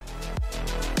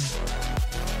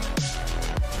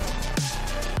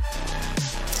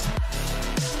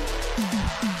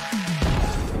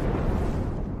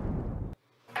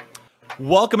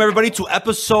Welcome, everybody, to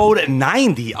episode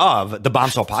 90 of the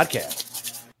Bombshell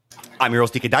podcast. I'm your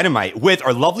host, DK Dynamite, with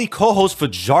our lovely co-host,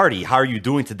 Fajardi. How are you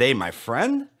doing today, my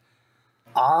friend?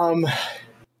 I'm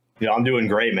doing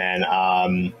great,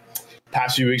 man.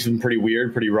 Past few weeks have been pretty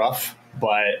weird, pretty rough,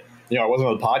 but I wasn't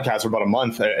on the podcast for about a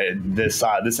month. This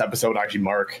episode actually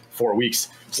mark 4 weeks,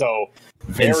 so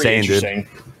very interesting,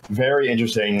 very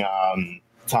interesting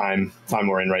time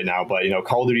we're in right now. But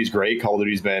Call of Duty's great. Call of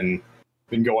Duty's been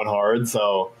going hard,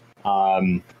 so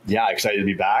excited to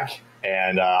be back.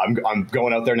 And I'm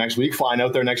going out there next week, flying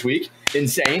out there next week.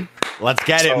 Insane. Let's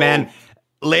get it, man.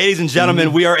 Ladies and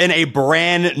gentlemen, we are in a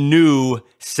brand new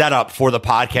setup for the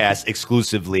podcast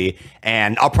exclusively,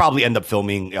 and I'll probably end up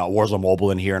filming Warzone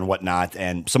Mobile in here and whatnot,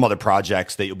 and some other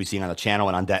projects that you'll be seeing on the channel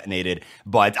and on Detonated.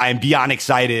 But I am beyond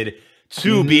excited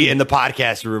to be in the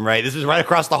podcast room, right? This is right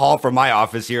across the hall from my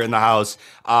office here in the house.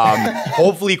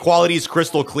 Hopefully quality is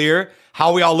crystal clear. How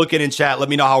are we all looking in chat? Let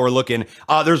me know how we're looking.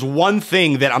 There's one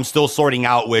thing that I'm still sorting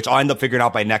out, which I'll end up figuring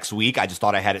out by next week. I just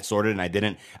thought I had it sorted and I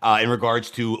didn't. In regards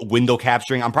to window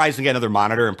capturing, I'm probably just gonna get another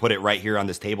monitor and put it right here on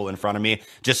this table in front of me,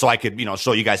 just so I could,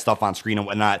 show you guys stuff on screen and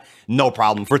whatnot. No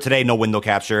problem. For today, no window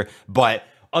capture. But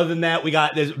other than that, we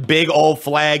got this big old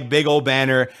flag, big old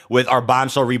banner with our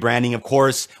Bombshell rebranding, of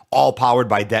course, all powered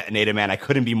by Detonated, man. I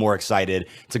couldn't be more excited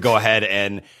to go ahead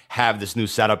and have this new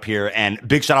setup here. And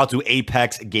big shout out to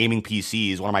Apex Gaming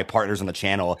PCs, one of my partners on the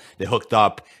channel. They hooked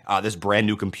up this brand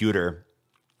new computer.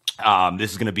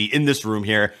 This is going to be in this room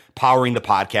here, powering the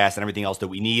podcast and everything else that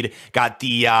we need. Got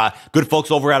the good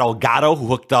folks over at Elgato who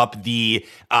hooked up the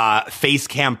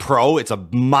Facecam Pro. It's a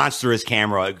monstrous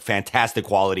camera, fantastic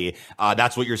quality.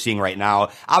 That's what you're seeing right now.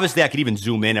 Obviously, I could even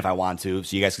zoom in if I want to,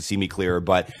 so you guys can see me clearer.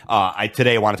 But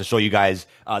today I wanted to show you guys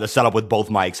the setup with both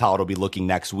mics, how it'll be looking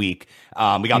next week.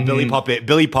 We got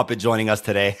Billy Puppet joining us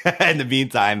today in the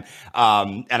meantime.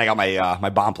 And I got my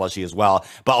Bomb plushie as well.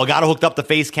 But Elgato hooked up the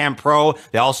Facecam Pro.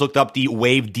 They also hooked up the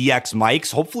Wave DX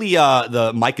mics. Hopefully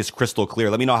the mic is crystal clear.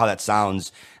 Let me know how that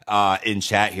sounds in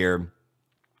chat here.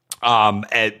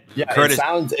 Curtis, it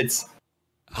sounds. It's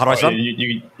how do I sound?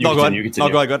 Go ahead.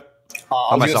 Go ahead.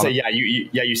 I was gonna say,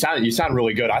 you sound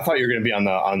really good. I thought you were gonna be on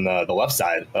the left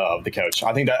side of the couch.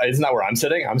 I think isn't that where I'm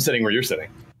sitting? I'm sitting where you're sitting.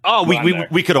 Oh,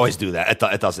 we could always do that.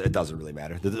 It doesn't really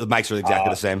matter. The mics are exactly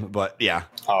the same, but yeah.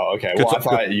 Oh, okay. Well, I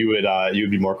thought you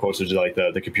would be more closer to like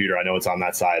the computer. I know it's on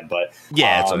that side, but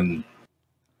yeah.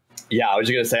 I was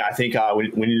just gonna say, I think we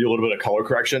need to do a little bit of color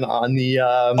correction on the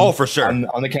for sure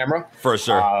on the camera for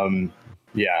sure.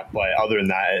 But other than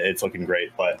that, it's looking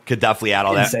great. But could definitely add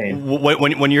all insane.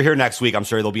 That. When you're here next week, I'm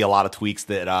sure there'll be a lot of tweaks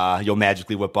that you'll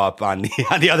magically whip up on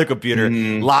the other computer.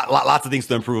 Lots of things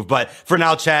to improve. But for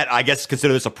now, chat, I guess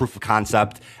consider this a proof of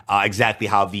concept. Exactly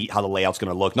how the layout's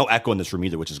going to look. No echo in this room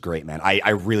either, which is great, man.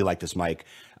 I really like this mic.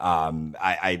 Big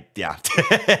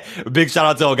shout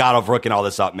out to Elgato for hooking all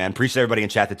this up, man. Appreciate everybody in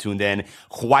chat that tuned in.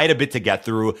 Quite a bit to get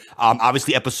through.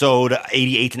 Obviously, episode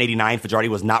 88 and 89, Fajardi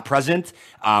was not present.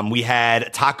 We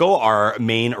had Taco, our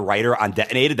main writer on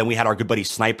Detonated. Then we had our good buddy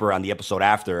Sniper on the episode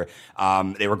after.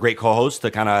 They were great co-hosts to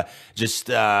kind of just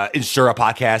ensure a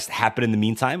podcast happened in the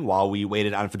meantime while we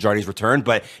waited on Fajardi's return.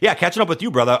 But yeah, catching up with you,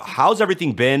 brother. How's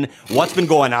everything been? What's been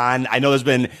going on? I know there's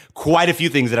been quite a few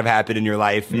things that have happened in your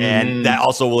life, and that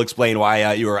also will explain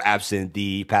why you were absent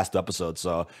the past 2 episodes.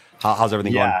 So how's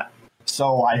everything going?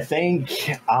 So I think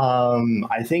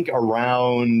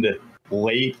around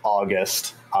late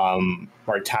August,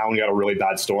 our town got a really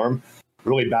bad storm,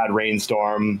 really bad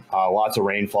rainstorm, lots of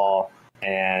rainfall,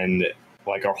 and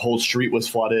like our whole street was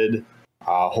flooded,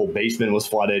 whole basement was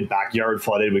flooded, backyard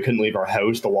flooded. We couldn't leave our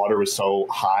house. The water was so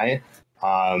high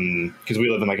because we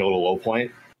live in like a little low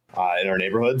point in our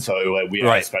neighborhood, so we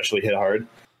especially hit hard.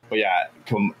 But yeah,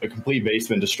 a complete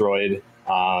basement destroyed.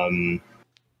 I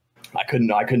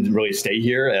couldn't really stay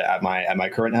here at my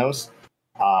current house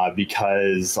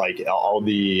because like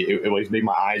it was making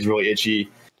my eyes really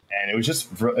itchy, and it just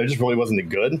really wasn't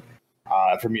good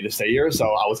for me to stay here. So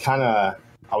I was kind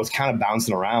of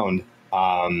bouncing around,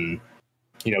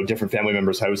 different family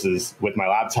members' houses with my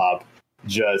laptop.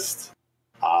 Just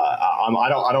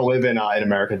I don't live in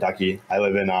America, Ducky. I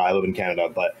live in Canada,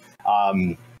 but.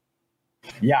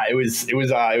 It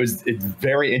was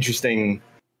very interesting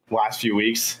last few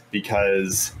weeks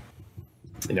because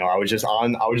I was just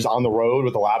on the road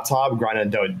with a laptop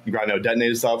grinding out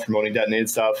Detonated stuff, promoting Detonated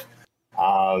stuff,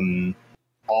 all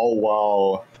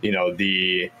while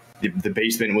the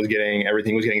basement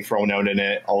everything was getting thrown out in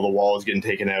it, all the walls getting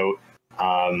taken out.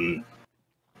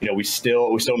 We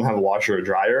still don't have a washer or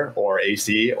dryer or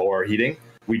AC or heating.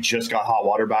 We just got hot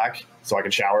water back so I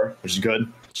can shower, which is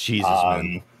good. Jesus,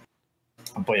 man.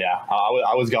 but yeah,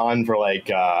 I was gone for like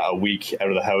a week out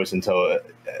of the house until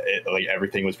like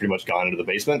everything was pretty much gone into the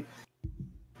basement.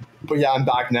 But yeah, I'm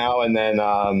back now, and then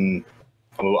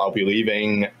I'll be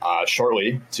leaving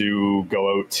shortly to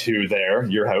go out to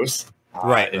your house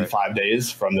in 5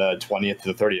 days from the 20th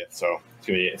to the 30th. So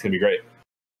it's gonna be great.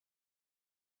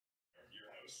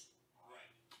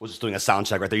 Was just doing a sound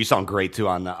check right there. You sound great too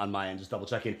on my end. Just double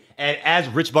checking. And as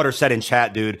Rich Butter said in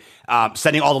chat, dude,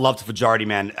 sending all the love to Fajardi,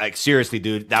 man. Like seriously,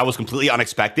 dude, that was completely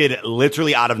unexpected,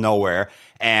 literally out of nowhere.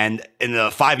 And in the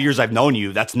 5 years I've known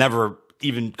you, that's never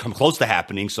even come close to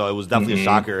happening. So it was definitely a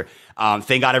shocker.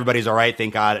 Thank God everybody's all right.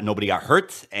 Thank God nobody got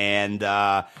hurt. And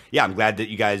yeah, I'm glad that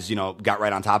you guys, got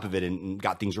right on top of it and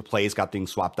got things replaced, got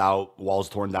things swapped out, walls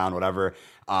torn down, whatever.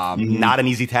 Not an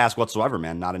easy task whatsoever,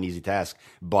 man. Not an easy task.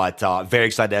 But very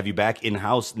excited to have you back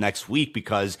in-house next week,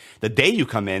 because the day you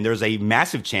come in, there's a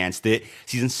massive chance that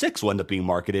Season 6 will end up being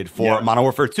marketed for Modern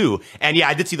Warfare 2. And yeah,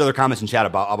 I did see the other comments in chat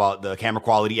about the camera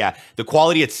quality. Yeah, the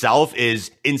quality itself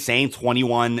is insane,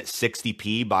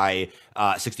 2160p by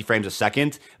 60 frames a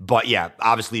second. But yeah,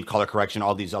 obviously color correction,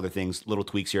 all these other things, little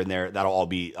tweaks here and there, that'll all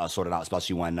be sorted out,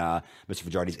 especially when Mr.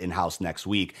 Fajardi's in-house next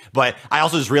week. But I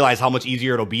also just realized how much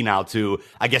easier it'll be now to,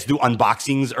 I guess, do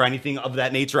unboxings or anything of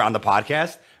that nature on the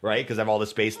podcast, right? Because I have all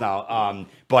this space now.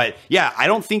 But yeah, I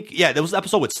don't think, there was an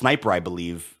episode with Sniper, I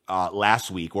believe, last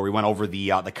week where we went over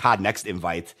the COD Next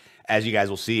invite, as you guys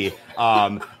will see.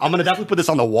 I'm going to definitely put this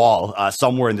on the wall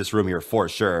somewhere in this room here for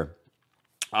sure.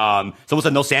 Someone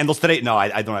said no sandals today. No,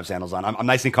 I don't have sandals on. I'm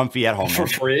nice and comfy at home. For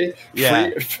free?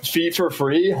 Yeah. Feet for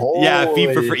free? Holy. Yeah,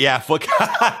 feet for free. Yeah, foot.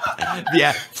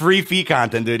 Yeah, free feet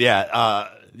content, dude. Yeah.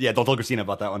 Yeah, don't tell Christina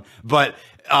about that one. But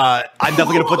I'm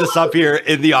definitely going to put this up here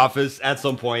in the office at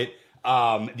some point.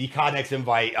 The COD Next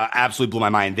invite absolutely blew my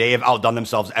mind. They have outdone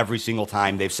themselves every single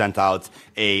time they've sent out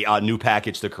a new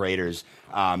package to creators.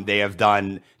 They have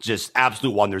done just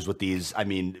absolute wonders with these. I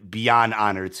mean, beyond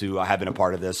honor to have been a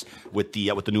part of this with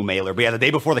the new mailer. But yeah, the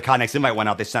day before the COD Next invite went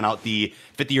out, they sent out the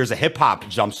 50 Years of Hip Hop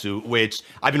jumpsuit, which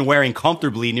I've been wearing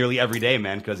comfortably nearly every day,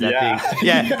 man. Because that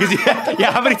thing,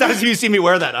 how many times have you seen me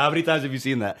wear that? How many times have you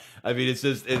seen that? I mean, it's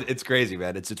just, it's crazy,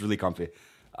 man. It's really comfy.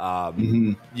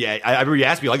 Yeah, I remember you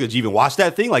asked me, like, did you even wash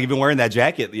that thing? Like, you've been wearing that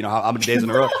jacket, how many days in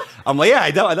a row? I'm like, yeah,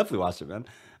 I definitely washed it, man.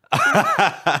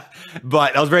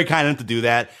 But I was very kind enough to do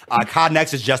that. COD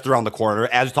Next is just around the corner.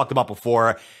 As we talked about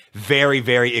before, very,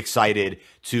 very excited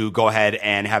to go ahead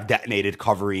and have Detonated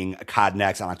covering COD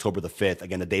Next on October the 5th.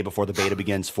 Again, the day before the beta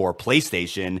begins for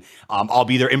PlayStation. I'll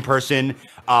be there in person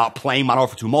playing Modern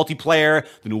Warfare 2 multiplayer,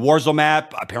 the new Warzone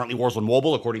map, apparently Warzone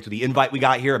Mobile, according to the invite we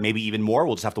got here, maybe even more.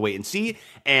 We'll just have to wait and see.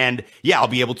 And yeah, I'll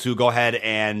be able to go ahead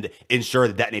and ensure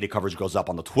that Detonated coverage goes up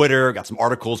on the Twitter. Got some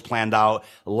articles planned out.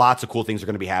 Lots of cool things are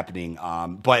going to be happening.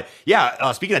 But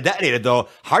yeah, speaking of Detonated, though,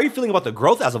 how are you feeling about the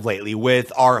growth as of lately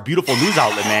with our beautiful news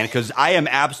outlet, man? Because I am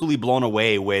absolutely blown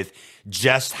away with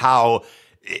just how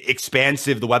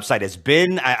expansive the website has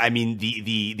been. I mean,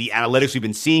 the analytics we've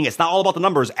been seeing, it's not all about the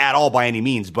numbers at all by any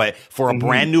means, but for a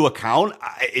brand new account,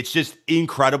 it's just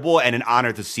incredible and an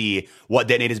honor to see what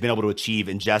Detonated has been able to achieve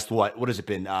in just what has it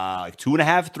been, like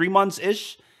 2.5, 3 months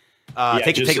ish?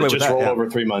 Take it away with that. Rolled over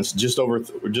 3 months. Just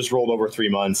rolled over 3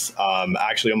 months.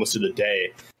 Actually, almost to the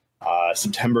day.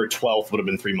 September 12th would have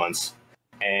been 3 months,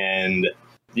 and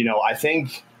I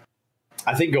think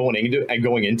going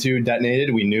into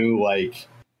Detonated, we knew, like,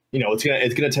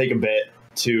 it's gonna take a bit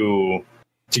to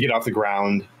get off the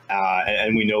ground,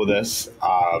 and we know this.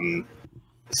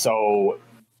 So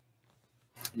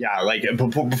yeah, like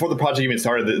before the project even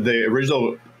started, the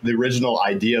original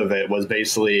idea of it was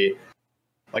basically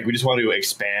like we just wanted to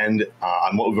expand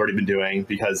on what we've already been doing,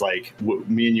 because like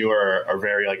me and you are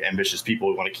very like ambitious people.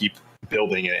 We want to keep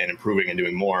building and improving and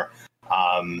doing more.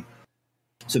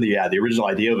 So the original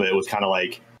idea of it was kind of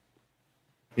like,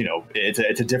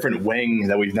 it's a different wing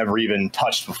that we've never even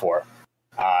touched before.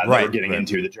 That we're getting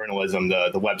into the journalism,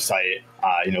 the website,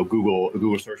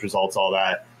 Google search results, all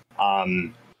that.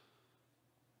 And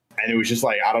it was just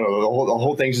like, I don't know, the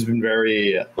whole thing's just been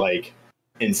very like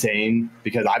insane,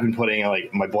 because I've been putting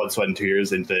like my blood, sweat, and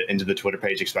tears into the Twitter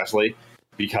page, especially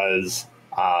because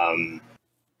I'm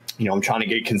trying to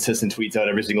get consistent tweets out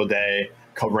every single day,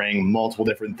 covering multiple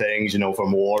different things,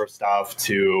 from war stuff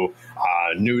to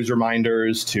news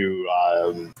reminders to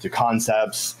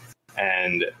concepts,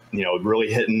 and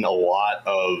really hitting a lot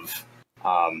of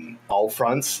all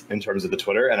fronts in terms of the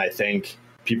Twitter. And I think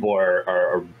people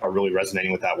are really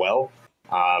resonating with that well,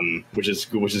 which is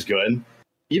good.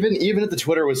 Even if the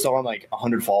Twitter was still on like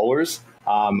 100 followers,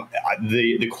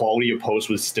 the quality of posts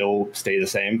would still stay the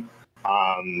same,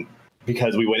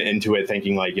 because we went into it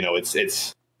thinking like,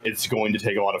 it's it's going to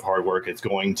take a lot of hard work. It's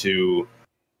going to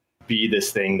be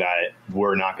this thing that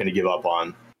we're not going to give up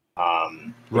on.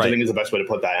 Which I think is the best way to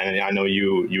put that. And I know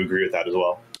you agree with that as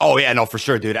well. Oh yeah, no, for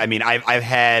sure, dude. I mean, I've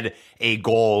had a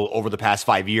goal over the past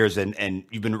 5 years, and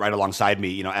you've been right alongside me,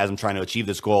 you know, as I'm trying to achieve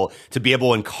this goal, to be able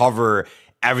to uncover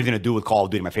everything to do with Call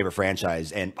of Duty, my favorite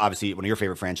franchise, and obviously one of your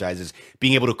favorite franchises,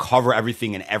 being able to cover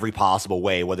everything in every possible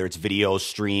way, whether it's videos,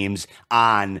 streams,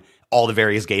 on all the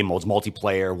various game modes,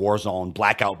 multiplayer, Warzone,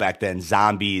 Blackout back then,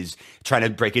 Zombies, trying to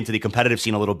break into the competitive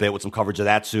scene a little bit with some coverage of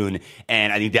that soon.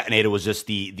 And I think Detonator was just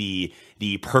the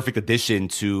perfect addition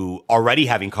to already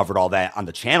having covered all that on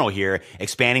the channel here,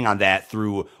 expanding on that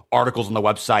through articles on the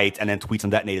website and then tweets on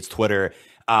Detonated's Twitter.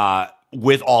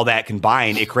 With all that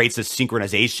combined, it creates this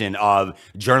synchronization of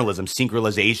journalism,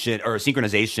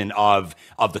 synchronization of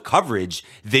the coverage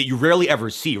that you rarely ever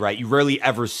see, right? You rarely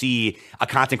ever see a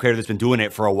content creator that's been doing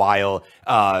it for a while,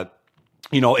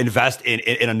 invest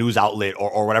in a news outlet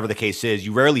or whatever the case is.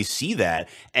 You rarely see that.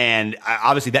 And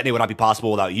obviously that would not be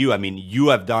possible without you. I mean, you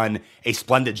have done a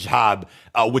splendid job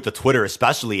with the Twitter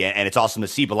especially, and it's awesome to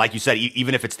see. But like you said,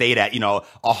 even if it stayed at,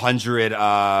 100,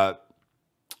 hold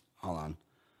on.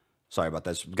 Sorry about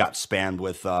this. Got spammed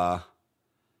with, sorry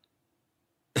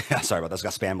about this.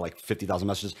 Got spammed like 50,000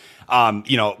 messages.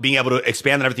 Being able to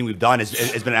expand on everything we've done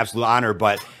has been an absolute honor.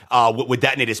 But with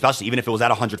Detonated especially, even if it was at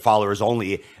 100 followers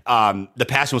only, the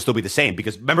passion will still be the same.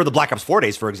 Because remember the Black Ops 4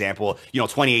 days, for example,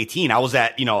 2018, I was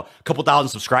at, a couple thousand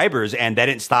subscribers, and that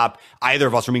didn't stop either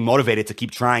of us from being motivated to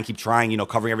keep trying,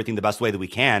 covering everything the best way that we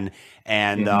can.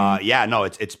 And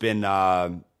it's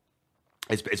been...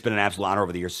 It's been an absolute honor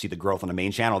over the years to see the growth on the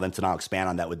main channel, then to now expand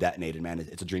on that with Detonated, man.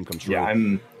 It's a dream come true. Yeah,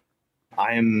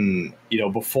 I'm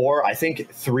before, I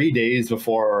think 3 days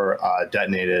before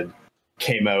Detonated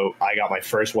came out, I got my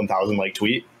first 1,000 like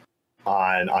tweet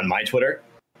on my Twitter.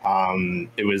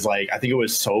 It was like, I think it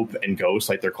was Soap and Ghost,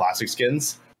 like their classic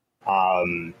skins,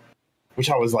 which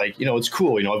I was like, it's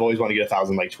cool. I've always wanted to get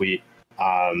 1,000 like tweet,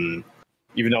 even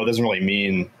though it doesn't really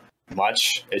mean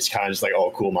much. It's kind of just like,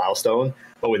 oh, cool milestone.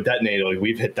 But with Detonated, like,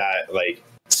 we've hit that like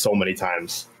so many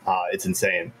times. It's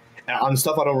insane. And on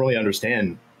stuff I don't really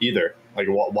understand either, like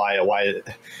why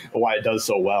it does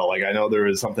so well. Like, I know there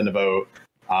was something about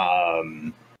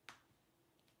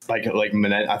like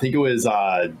I think it was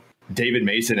David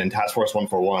Mason and Task Force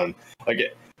 141.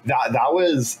 Like that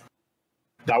was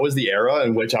the era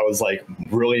in which I was like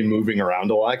really moving around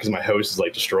a lot because my house is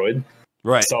like destroyed.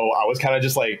 Right. So I was kind of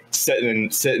just like sitting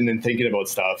and thinking about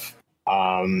stuff.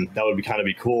 That would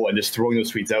be cool, and just throwing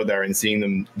those tweets out there and seeing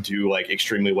them do like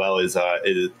extremely well is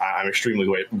I'm extremely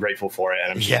grateful for it,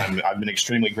 and I've been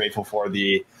extremely grateful for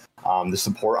the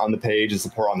support on the page, the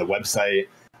support on the website.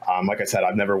 Like I said,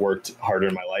 I've never worked harder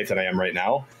in my life than I am right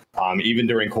now. Even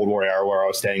during Cold War era, where I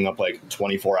was staying up like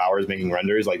 24 hours making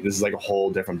renders, like this is like a whole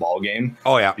different ball game.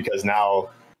 Oh yeah, because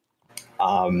now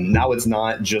it's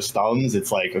not just thumbs.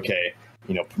 It's like, okay,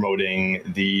 promoting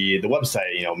the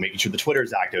website, making sure the Twitter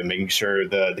is active, making sure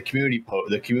the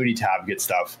community tab gets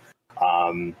stuff.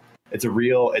 It's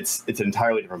an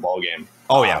entirely different ball game.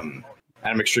 Oh yeah, and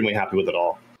I'm extremely happy with it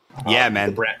all. Yeah,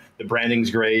 man. The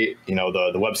branding's great. The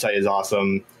website is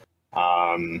awesome.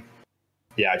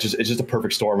 It's just a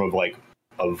perfect storm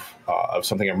of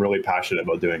something I'm really passionate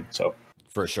about doing. So.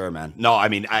 For sure, man. No, I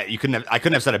mean, I couldn't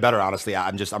have said it better, honestly.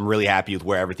 I'm really happy with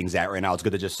where everything's at right now. It's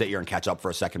good to just sit here and catch up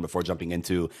for a second before jumping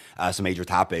into some major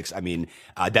topics. I mean,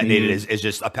 Detonated is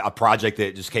just a project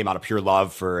that just came out of pure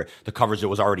love for the coverage that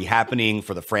was already happening,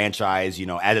 for the franchise,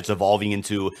 as it's evolving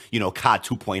into, COD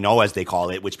 2.0, as they call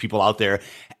it, which people out there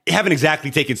haven't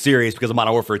exactly taken serious because of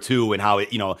Modern Warfare 2 and how it,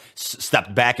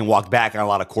 stepped back and walked back on a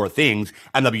lot of core things.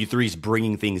 MW3 is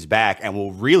bringing things back and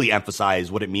will really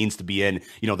emphasize what it means to be in,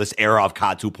 this era of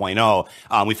COD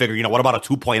 2.0. We figured, what about a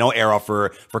 2.0 era for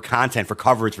content, for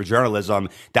coverage, for journalism?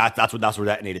 That's where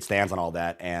Detonated stands on all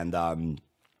that. And,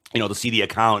 to see the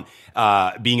account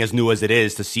being as new as it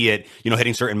is, to see it,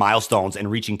 hitting certain milestones and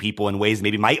reaching people in ways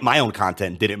maybe my own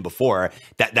content didn't before.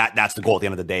 That's the goal at the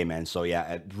end of the day, man. So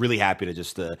yeah, really happy to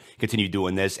just continue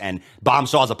doing this. And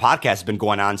Bombshell as a podcast has been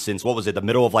going on since, what was it, the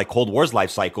middle of like Cold War's life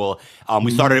cycle.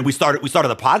 We started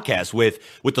the podcast with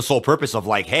the sole purpose of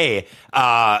like, hey,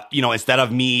 instead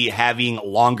of me having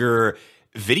longer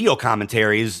video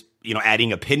commentaries,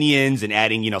 adding opinions and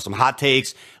adding, some hot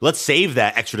takes. Let's save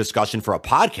that extra discussion for a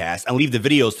podcast and leave the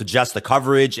videos to just the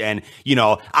coverage. And,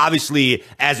 obviously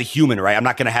as a human, right, I'm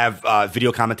not going to have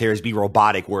video commentaries be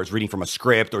robotic where it's reading from a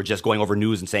script or just going over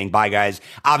news and saying, bye guys.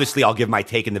 Obviously I'll give my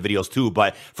take in the videos too,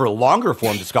 but for longer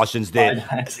form discussions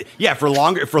for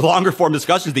longer form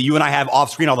discussions that you and I have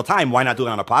off screen all the time, why not do it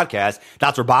on a podcast?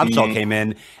 That's where Bombshell came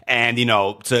in. And,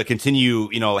 to continue,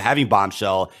 having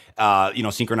Bombshell,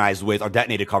 synchronized with our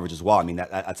detonated coverage as well. I mean,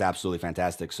 that's absolutely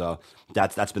fantastic. So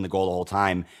that's been the goal the whole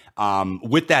time.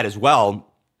 With that as well,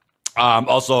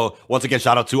 also, once again,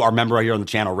 shout out to our member right here on the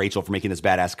channel, Rachel, for making this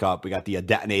badass cup. We got the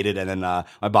detonated and then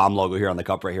my bomb logo here on the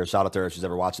cup right here. Shout out to her if she's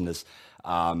ever watching this.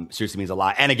 Seriously means a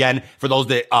lot. And again, for those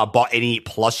that bought any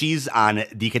plushies on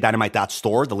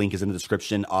dkdynamite.store, the link is in the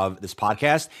description of this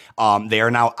podcast. They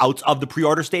are now out of the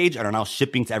pre-order stage and are now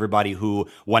shipping to everybody who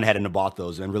went ahead and bought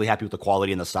those. And really happy with the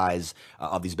quality and the size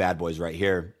of these bad boys right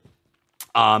here.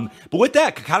 But with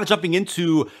that, kind of jumping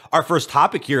into our first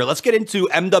topic here, let's get into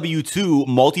MW2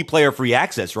 multiplayer free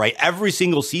access, right? Every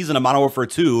single season of Modern Warfare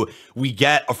 2, we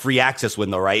get a free access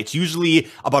window, right? It's usually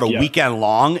about a weekend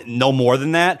long, no more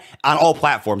than that, on all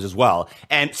platforms as well.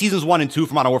 And seasons 1 and 2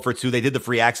 for Modern Warfare 2, they did the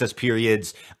free access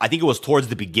periods. I think it was towards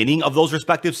the beginning of those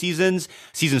respective seasons.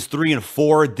 Seasons 3 and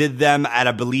 4 did them at,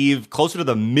 I believe, closer to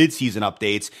the mid-season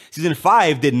updates. Season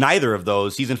 5 did neither of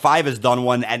those. Season 5 has done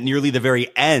one at nearly the very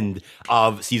end of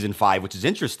season 5, which is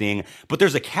interesting, but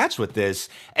there's a catch with this,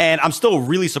 and I'm still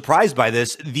really surprised by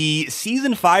this. The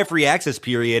season 5 free access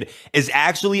period is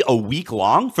actually a week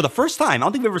long for the first time. I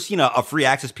don't think we've ever seen a free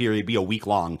access period be a week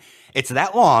long. It's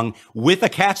that long with a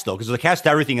catch though, because there's a catch to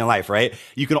everything in life, right?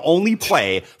 You can only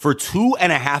play for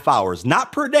 2.5 hours,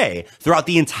 not per day, throughout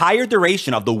the entire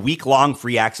duration of the week-long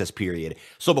free access period.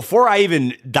 So before I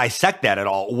even dissect that at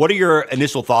all, what are your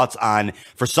initial thoughts on,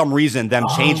 for some reason, them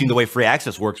changing the way free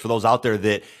access works for those out there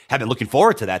that have been looking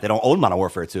forward to that, they don't own Modern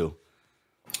Warfare 2?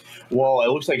 Well, it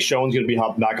looks like Sean's going to be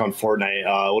hopping back on Fortnite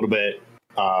a little bit,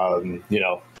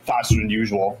 faster than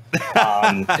usual,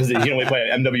 because he can only play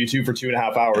MW2 for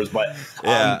 2.5 hours. But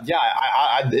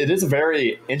it is a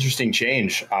very interesting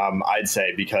change, I'd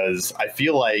say, because I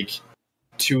feel like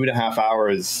 2.5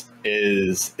 hours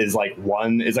is like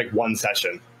one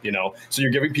session, So you're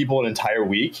giving people an entire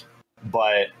week,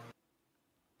 but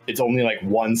it's only like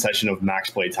one session of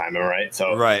max play time, am I right?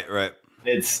 So right.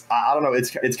 It's, I don't know,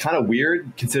 it's kind of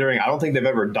weird considering I don't think they've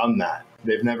ever done that.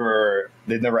 They've never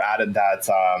added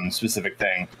that specific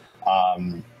thing,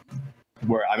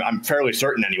 where I'm fairly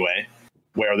certain anyway,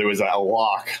 where there was a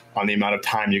lock on the amount of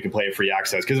time you can play free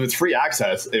access. Because if it's free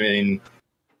access, I mean,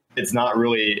 it's not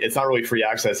really free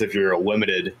access if you're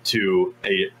limited to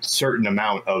a certain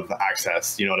amount of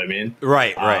access. You know what I mean?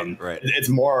 Right. It's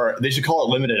more, they should call it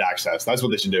limited access. That's what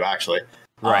they should do, actually.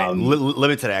 Right.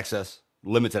 Limited access.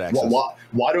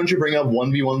 Why don't you bring up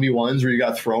 1v1v1s where you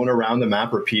got thrown around the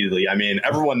map repeatedly? I mean,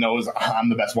 everyone knows I'm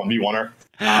the best 1v1er.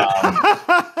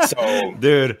 So,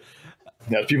 dude,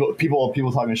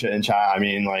 people talking shit in chat. I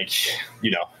mean, like,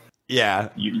 yeah,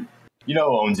 you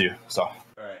know who owns you. So, all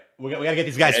right, we gotta get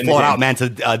these guys flown out, man, to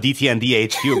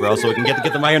DTND HQ, bro, so we can get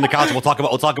them right here in the couch. We'll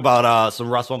talk about some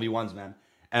Rust 1v1s, man.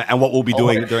 And what we'll be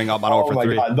doing during Modern Warfare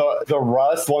 3. God. The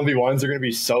Rust 1v1s are going to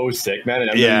be so sick, man.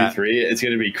 And MW3, it's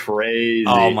going to be crazy.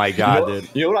 Oh, my God, dude.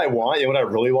 You know what I want? You know what I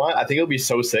really want? I think it would be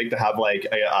so sick to have, like,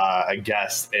 a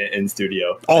guest in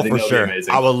studio. Oh, for sure.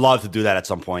 I would love to do that at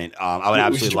some point. I would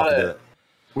absolutely love to do it.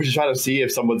 We should try to see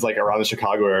if someone's, like, around the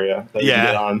Chicago area that we can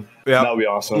get on. That would be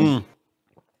awesome.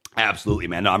 Absolutely,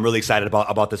 man. No, I'm really excited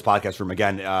about this podcast room.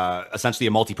 Again, essentially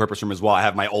a multi-purpose room as well. I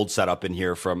have my old setup in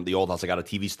here from the old house. I got a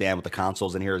TV stand with the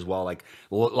consoles in here as well. Like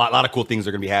a lot of cool things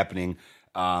are going to be happening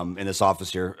in this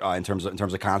office here in terms of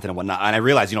content and whatnot. And I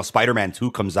realized, Spider-Man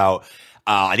 2 comes out.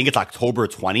 I think it's October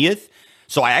 20th.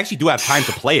 So I actually do have time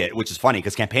to play it, which is funny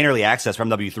because campaign early access for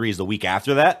MW3 is the week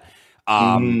after that.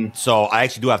 So I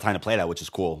actually do have time to play that, which is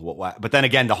cool. But then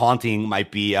again, the haunting might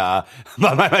be, as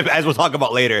we'll talk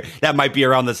about later, that might be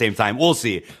around the same time. We'll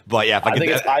see. But yeah, I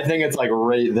think it's like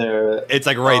right there. It's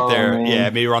like right there. Yeah,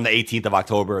 maybe around the 18th of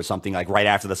October or something, like right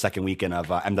after the second weekend of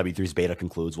MW3's beta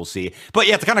concludes. We'll see. But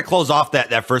yeah, to kind of close off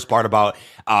that first part about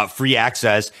free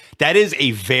access, that is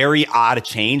a very odd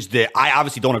change that I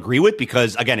obviously don't agree with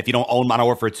because, again, if you don't own Modern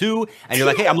Warfare 2 and you're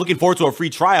like, hey, I'm looking forward to a free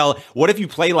trial, what if you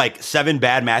play like 7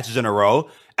 bad matches in a row?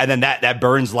 And then that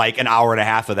burns like an hour and a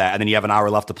half of that, and then you have an hour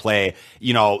left to play.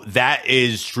 That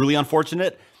is truly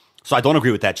unfortunate. So I don't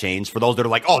agree with that change. For those that are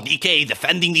like, oh, DK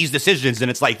defending these decisions.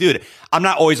 And it's like, dude, I'm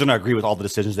not always going to agree with all the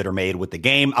decisions that are made with the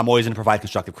game. I'm always going to provide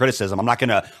constructive criticism. I'm not going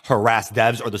to harass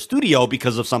devs or the studio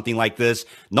because of something like this.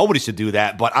 Nobody should do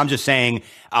that. But I'm just saying,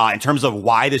 in terms of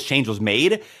why this change was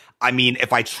made, I mean,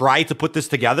 if I try to put this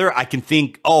together, I can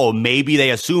think, oh, maybe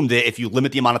they assumed that if you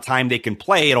limit the amount of time they can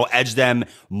play, it'll edge them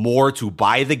more to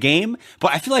buy the game.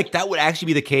 But I feel like that would actually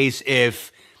be the case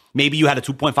if maybe you had a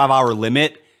 2.5 hour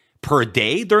limit per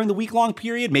day during the week-long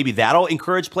period. Maybe that'll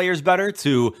encourage players better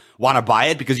to want to buy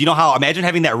it, because you know how, imagine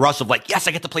having that rush of like, yes,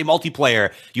 I get to play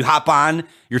multiplayer. You hop on,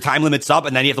 your time limit's up,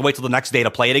 and then you have to wait till the next day to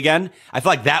play it again. I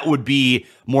feel like that would be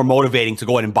more motivating to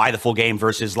go in and buy the full game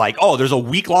versus like, oh, there's a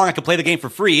week long, I can play the game for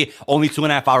free, only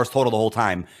 2.5 hours total the whole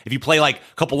time. If you play like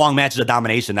a couple long matches of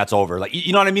domination, that's over. Like,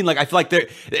 you know what I mean? Like, I feel like there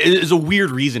is a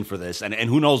weird reason for this, and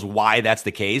who knows why that's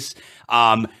the case.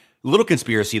 Little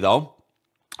conspiracy though.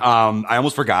 I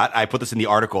almost forgot. I put this in the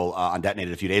article on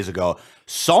Detonated a few days ago.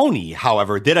 Sony,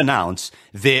 however, did announce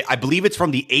that I believe it's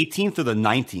from the 18th to the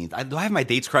 19th. Do I have my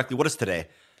dates correctly? What is today?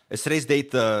 Is today's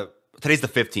date today's the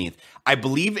 15th. I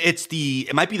believe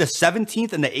it might be the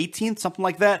 17th and the 18th, something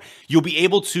like that. You'll be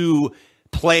able to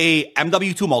play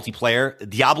MW2 multiplayer,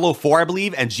 Diablo 4, I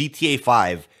believe, and GTA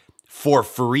 5 for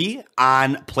free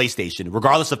on PlayStation,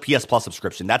 regardless of PS Plus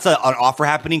subscription. That's an offer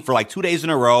happening for like 2 days in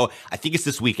a row. I think it's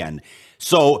this weekend.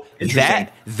 So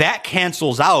that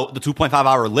cancels out the 2.5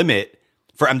 hour limit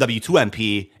for MW2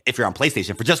 MP if you're on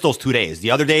PlayStation for just those 2 days.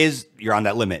 The other days, you're on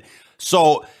that limit.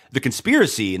 So the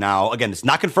conspiracy now, again, it's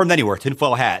not confirmed anywhere,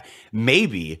 tinfoil hat,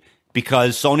 maybe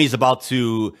because Sony's about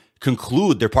to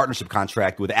conclude their partnership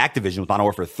contract with Activision with Modern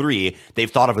Warfare 3,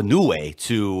 they've thought of a new way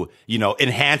to,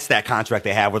 enhance that contract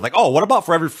they have with like, oh, what about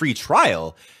for every free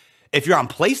trial? If you're on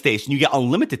PlayStation, you get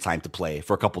unlimited time to play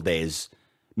for a couple days.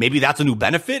 Maybe that's a new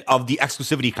benefit of the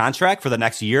exclusivity contract for the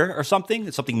next year or something.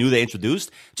 It's something new they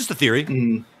introduced. Just a theory.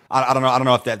 Mm-hmm. I don't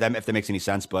know if that makes any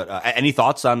sense. But any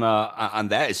thoughts on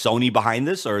that? Is Sony behind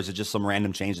this, or is it just some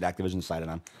random change that Activision decided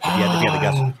on? If you had to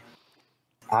guess.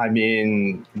 I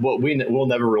mean, we'll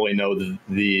never really know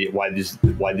why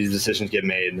these decisions get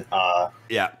made.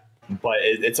 Yeah, but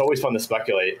it's always fun to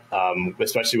speculate,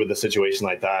 especially with a situation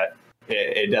like that.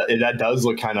 That does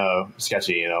look kind of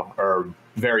sketchy, or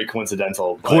very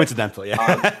coincidental. Coincidental,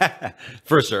 yeah,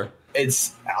 for sure.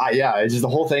 It's just the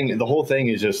whole thing. The whole thing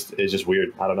is just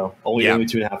weird. I don't know. Only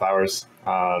 2.5 hours.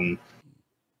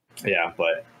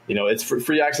 But it's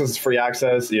free access. It's free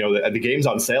access. The game's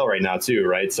on sale right now too,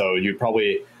 right? So you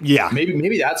probably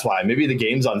maybe that's why. Maybe the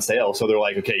game's on sale, so they're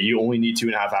like, okay, you only need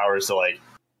 2.5 hours to like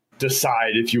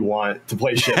decide if you want to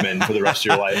play Shipman for the rest of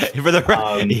your life.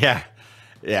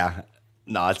 Yeah.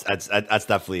 No, that's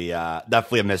definitely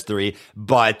a mystery.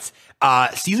 But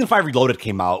Season 5 Reloaded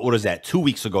came out. What is that? 2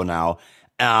 weeks ago now.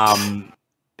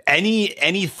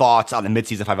 Any thoughts on the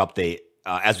mid-season 5 update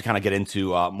as we kind of get into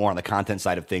more on the content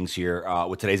side of things here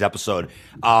with today's episode,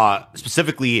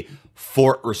 specifically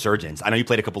Fort Resurgence? I know you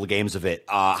played a couple of games of it.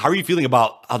 How are you feeling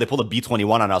about how they pulled a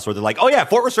B21 on us, where they're like, oh yeah,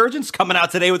 Fort Resurgence coming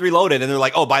out today with Reloaded, and they're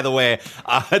like, oh, by the way,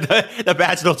 the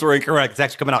patch notes were incorrect. It's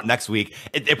actually coming out next week.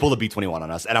 It pulled a B21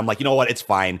 on us, and I'm like, you know what? It's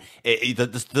fine.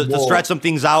 To stretch some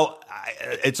things out,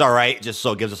 it's all right. Just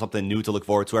so it gives us something new to look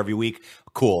forward to every week.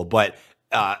 Cool, but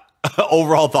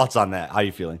overall thoughts on that? How are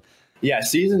you feeling? Yeah,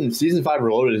 season 5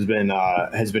 Reloaded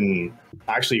has been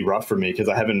actually rough for me because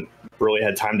I haven't really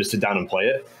had time to sit down and play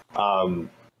it.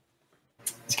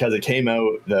 It's because it came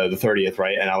out the 30th,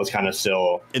 right? And I was kind of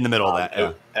still in the middle of that,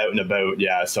 out and about.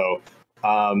 Yeah, so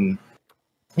I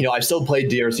still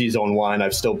played DRC Zone 1.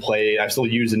 I've still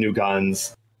used the new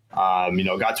guns.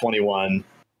 Got 21.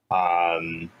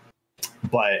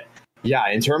 But yeah,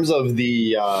 in terms of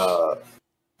the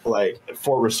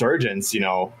Fort Resurgence,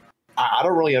 I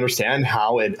don't really understand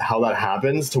how that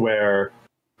happens to where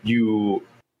you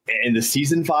in the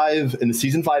season 5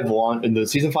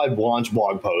 launch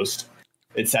blog post,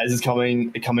 it says it's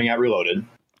coming at Reloaded.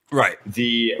 Right.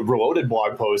 The Reloaded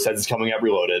blog post says it's coming at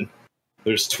Reloaded.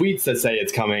 There's tweets that say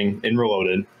it's coming in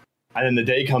Reloaded, and then the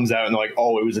day comes out and they're like,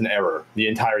 "Oh, it was an error the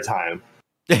entire time."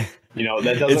 That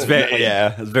doesn't. It's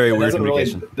very weird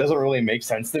communication. Doesn't really make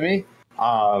sense to me.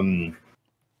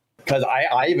 Because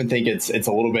I even think it's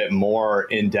a little bit more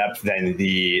in depth than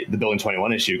the Building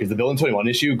 21 issue. Because the Building 21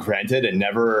 issue, granted, it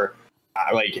never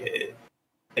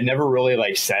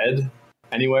really said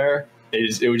anywhere.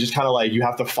 It was just kind of like you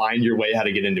have to find your way how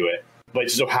to get into it. But it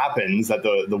just so happens that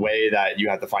the way that you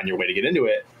have to find your way to get into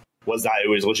it was that it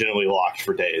was legitimately locked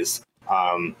for days.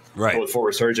 Right. But with Fort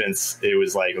Resurgence, it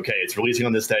was like, okay, it's releasing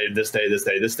on this day, this day, this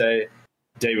day, this day.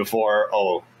 Day before,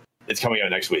 oh, it's coming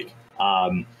out next week.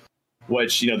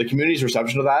 which, the community's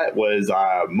reception of that was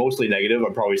mostly negative.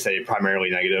 I'd probably say primarily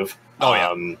negative. Oh,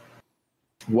 yeah.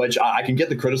 Which I can get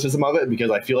the criticism of it,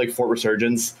 because I feel like Fort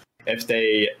Resurgence, if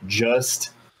they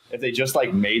just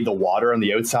like made the water on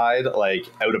the outside like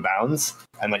out of bounds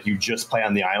and like you just play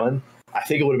on the island, I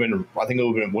think it would have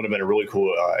been a really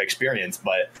cool experience.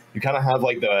 But you kind of have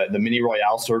like the mini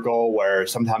royale circle, where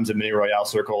sometimes the mini royale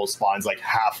circle spawns like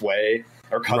halfway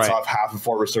or cuts off half of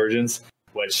Fort Resurgence,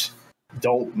 which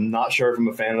not sure if I'm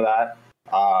a fan of that.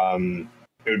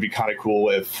 It would be kind of cool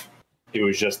if it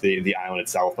was just the island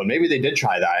itself, but maybe they did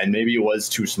try that, and maybe it was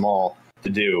too small to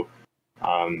do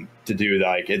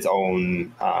like its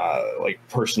own like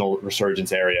personal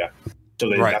resurgence area. So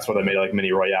that's why they made like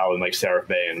mini royale and like Seraph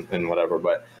Bay and whatever.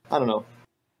 But I don't know.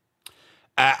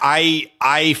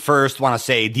 I first want to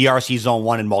say DRC Zone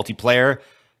 1 in multiplayer,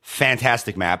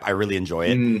 fantastic map. I really enjoy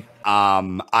it.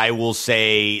 I will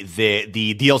say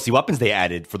the DLC weapons they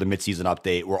added for the mid-season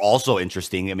update were also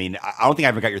interesting. I mean, I don't think I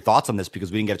ever got your thoughts on this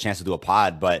because we didn't get a chance to do a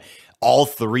pod, but all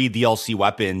 3 DLC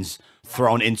weapons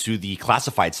thrown into the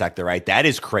classified sector, right? That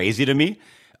is crazy to me.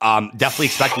 Definitely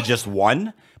expected just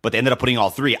 1, but they ended up putting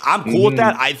all 3. I'm cool with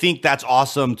that. I think that's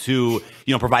awesome to,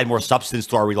 provide more substance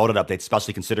to our Reloaded updates,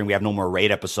 especially considering we have no more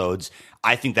raid episodes.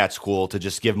 I think that's cool to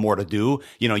just give more to do.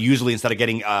 Usually instead of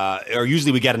getting,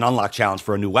 usually we get an unlock challenge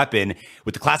for a new weapon.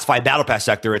 With the classified battle pass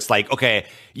sector, it's like, okay,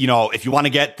 if you want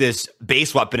to get this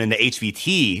base weapon in the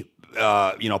HVT,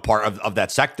 part of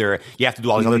that sector, you have to do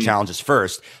all these other challenges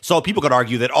first. So people could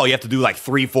argue that, you have to do like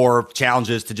 3-4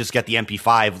 challenges to just get the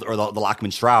MP5 or the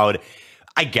Lockman Shroud.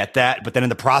 I get that, but then in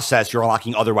the process, you're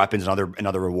unlocking other weapons and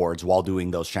other rewards while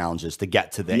doing those challenges to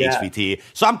get to the HVT.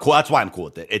 So I'm cool. That's why I'm cool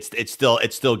with it. It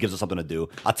still gives us something to do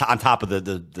on top of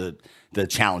the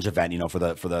challenge event, for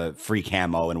the free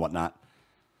camo and whatnot.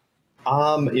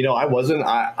 I wasn't.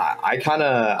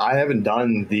 I haven't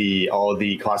done all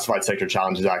the classified sector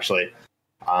challenges actually.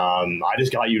 I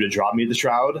just got you to drop me the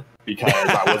shroud because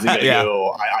I wasn't gonna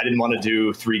do. I didn't want to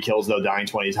do 3 kills though, dying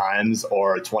 20 times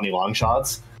or 20 long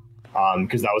shots.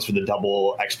 Because that was for the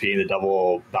double XP and the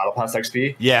double battle pass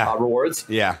XP rewards.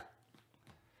 Yeah.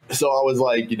 So I was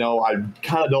like, I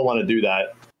kind of don't want to do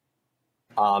that.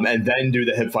 And then do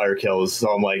the hipfire kills. So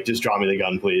I'm like, just draw me the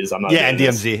gun, please. I'm not. Yeah, and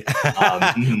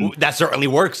DMZ. That certainly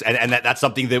works, and that's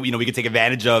something that we can take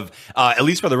advantage of, at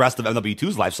least for the rest of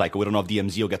MW2's life cycle. We don't know if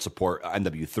DMZ will get support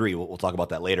MW3. We'll talk about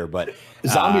that later. But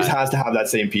Zombies has to have that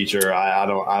same feature. I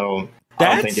don't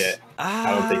think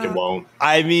it won't.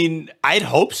 I mean, I'd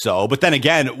hope so. But then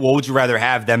again, what would you rather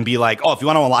have them be like? Oh, if you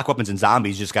want to unlock weapons in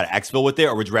Zombies, you just got to exfil with it,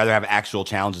 or would you rather have actual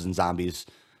challenges in Zombies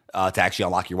to actually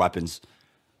unlock your weapons?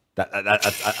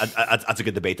 That's a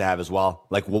good debate to have as well.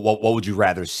 Like, what would you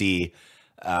rather see,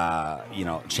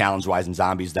 challenge wise in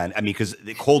Zombies? Then I mean, because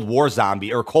the Cold War,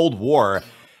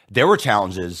 there were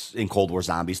challenges in Cold War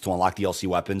Zombies to unlock DLC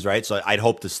weapons, right? So I'd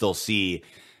hope to still see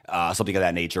something of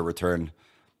that nature return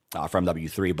from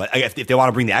MW3. But if they want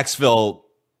to bring the exfil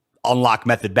unlock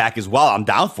method back as well, I'm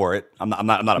down for it. I'm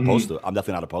not opposed to it. I'm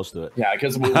definitely not opposed to it. Yeah,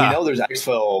 because we know there's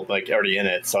exfil like already in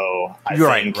it. So I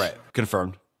think right,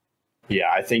 confirmed.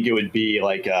 Yeah, I think it would be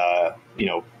like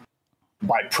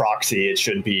by proxy, it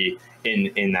should be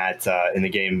in that in the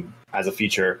game as a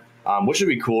feature, which would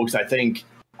be cool because I think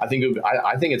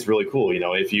it's really cool.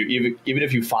 If you even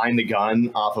if you find the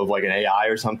gun off of like an AI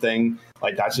or something,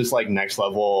 like that's just like next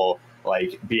level,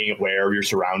 like being aware of your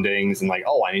surroundings and like,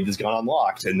 oh, I need this gun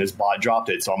unlocked and this bot dropped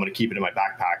it, so I'm going to keep it in my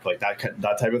backpack. Like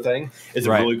that type of thing is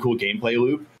a really cool gameplay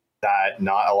loop that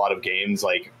not a lot of games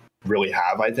like really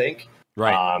have, I think.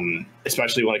 Right.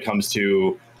 Especially when it comes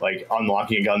to like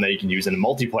unlocking a gun that you can use in a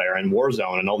multiplayer and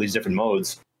Warzone and all these different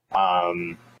modes.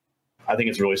 I think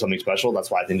it's really something special.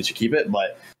 That's why I think they should keep it.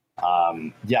 But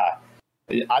I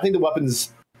think the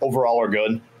weapons overall are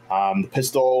good. The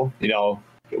pistol,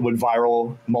 it would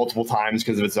viral multiple times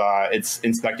because of its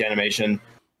inspect animation.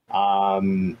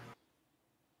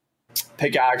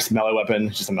 Pickaxe, melee weapon,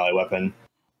 it's just a melee weapon.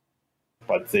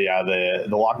 But the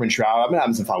Lockman Shroud, I've been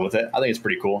having some fun with it. I think it's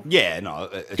pretty cool. Yeah, no,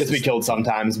 it gets me killed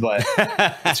sometimes, but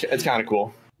it's kind of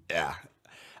cool. Yeah,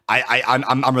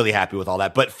 I'm really happy with all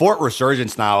that. But Fort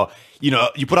Resurgence now,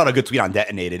 you put out a good tweet on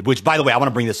Detonated, which, by the way, I want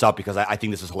to bring this up because I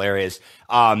think this is hilarious.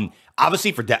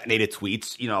 Obviously, for Detonated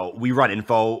tweets, we run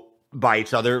info by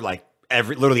each other like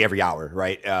literally every hour,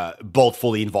 right? Both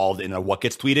fully involved in what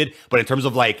gets tweeted. But in terms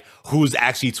of like who's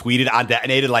actually tweeted on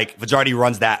Detonated, like Fajardi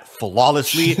runs that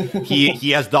flawlessly.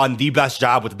 He has done the best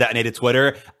job with the Detonated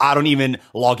Twitter. I don't even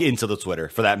log into the Twitter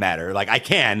for that matter. Like I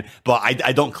can, but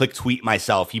I don't click tweet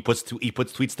myself. He puts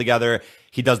tweets together.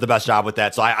 he does the best job with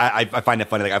that. So I find it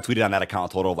funny. Like I've tweeted on that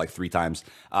account a total of like 3 times.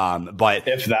 But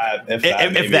if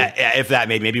that,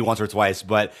 maybe once or twice.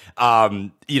 But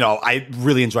I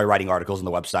really enjoy writing articles on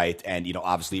the website, and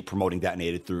obviously promoting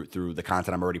Detonated through the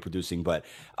content I'm already producing. But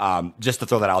just to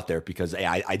throw that out there, because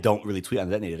I don't really tweet on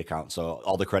the Detonated account, so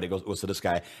all the credit goes to this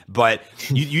guy. But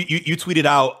you tweeted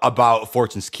out about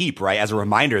Fortune's Keep, right? As a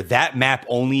reminder, that map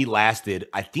only lasted,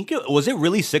 I think was it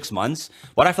really 6 months?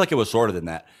 Why do I feel like it was shorter than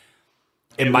that?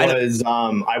 It was.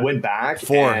 I went back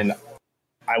 4. and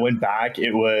I went back.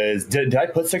 It was. Did I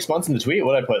put 6 months in the tweet?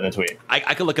 What did I put in the tweet?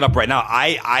 I could look it up right now.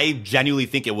 I genuinely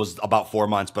think it was about 4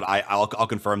 months, but I'll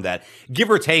confirm that. Give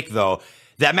or take, though,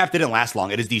 that map didn't last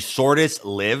long. It is the shortest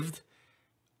lived.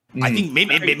 I think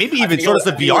maybe even shortest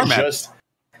lived VR map.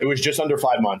 It was just under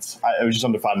 5 months. It was just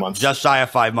under 5 months. Just shy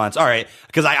of 5 months. All right.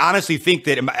 Because I honestly think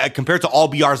that compared to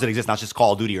all BRs that exist, not just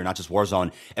Call of Duty or not just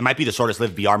Warzone, it might be the shortest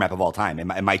lived VR map of all time.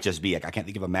 It might just be. Like, I can't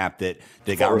think of a map that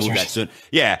got removed that soon.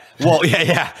 Yeah. Well,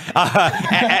 yeah.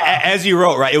 As you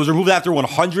wrote, right, it was removed after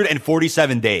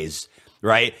 147 days,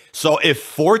 right? So if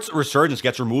Fort's Resurgence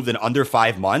gets removed in under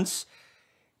 5 months,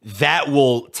 that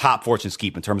will top Fortune's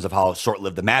Keep in terms of how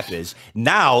short-lived the map is.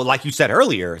 Now, like you said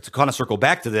earlier, to kind of circle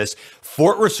back to this,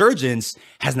 Fort Resurgence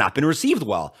has not been received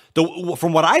well.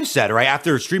 From what I've said, right,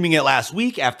 after streaming it last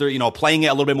week, after playing it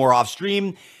a little bit more off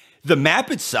stream, the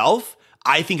map itself,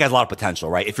 I think, has a lot of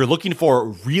potential, right? If you're looking for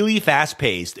really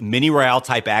fast-paced mini royale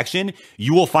type action,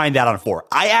 you will find that on 4.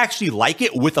 I actually like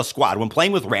it with a squad. When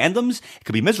playing with randoms, it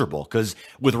could be miserable, because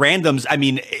with randoms, I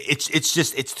mean,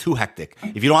 it's too hectic.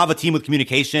 If you don't have a team with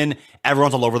communication,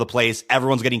 everyone's all over the place,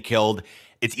 everyone's getting killed.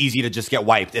 It's easy to just get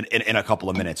wiped in a couple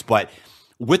of minutes. But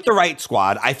with the right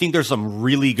squad, I think there's some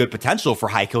really good potential for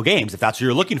high kill games, if that's what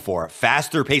you're looking for.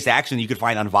 Faster paced action you could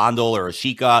find on Vondel or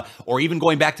Ashika, or even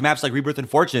going back to maps like Rebirth and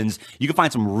Fortunes, you could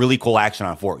find some really cool action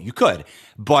on 4. You could.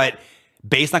 But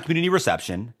based on community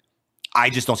reception, I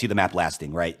just don't see the map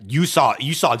lasting, right? You saw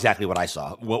exactly what I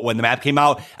saw when the map came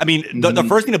out. I mean, the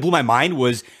first thing that blew my mind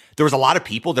was there was a lot of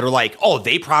people that are like, oh,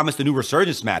 they promised a new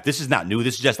Resurgence map. This is not new.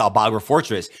 This is just Albagra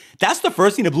Fortress. That's the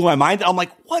first thing that blew my mind. I'm like,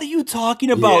 what are you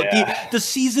talking about? Yeah. The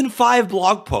Season 5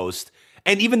 blog post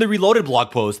and even the Reloaded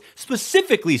blog post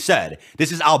specifically said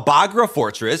this is Albagra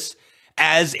Fortress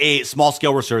as a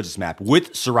small-scale Resurgence map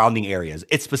with surrounding areas.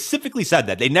 It specifically said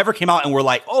that. They never came out and were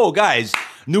like, oh, guys,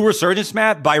 new Resurgence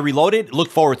map by Reloaded, look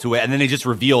forward to it. And then they just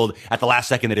revealed at the last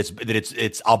second that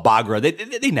it's Albagra.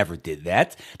 They never did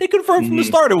that. They confirmed from the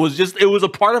start it was a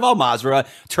part of Al Mazrah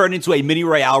turned into a mini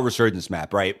Royale Resurgence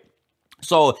map, right?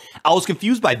 So I was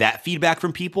confused by that feedback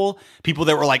from people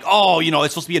that were like, oh,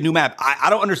 it's supposed to be a new map. I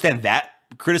don't understand that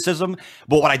criticism,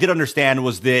 but what I did understand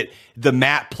was that the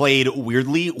map played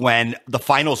weirdly when the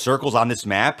final circles on this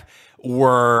map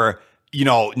were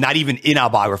not even in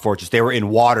Albagra Fortress. They were in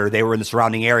water. They were in the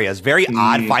surrounding areas. Very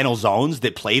odd final zones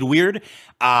that played weird.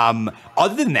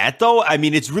 Other than that, though, I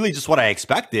mean, it's really just what I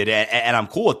expected, and I'm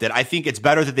cool with it. I think it's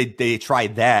better that they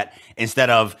tried that instead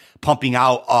of pumping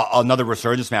out another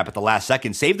Resurgence map at the last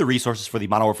second. Save the resources for the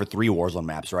Modern Warfare 3 Warzone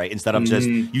maps, right? Instead of just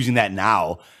using that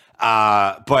now.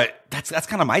 But that's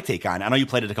kind of my take on it. I know you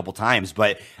played it a couple times,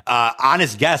 but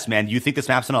honest guess, man, do you think this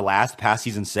map's going to last past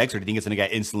Season 6, or do you think it's going to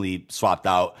get instantly swapped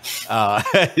out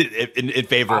in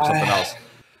favor of something else?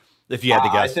 If you had to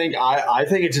guess. I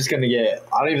think it's just going to get.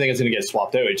 I don't even think it's going to get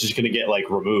swapped out. It's just going to get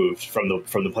removed from the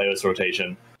playlist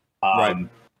rotation. Right.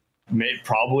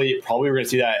 Probably we're going to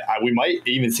see that. We might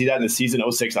even see that in the Season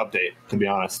 06 update, to be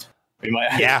honest. We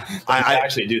might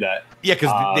actually do that. Yeah,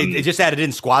 because they just added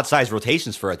in squad size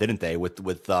rotations for it, didn't they?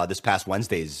 With this past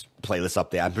Wednesday's playlist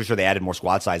update, I'm pretty sure they added more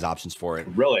squad size options for it.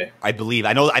 Really? I believe.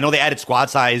 I know they added squad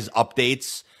size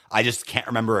updates. I just can't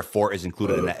remember if Fort is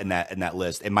included in that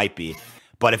list. It might be.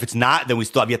 But if it's not, then we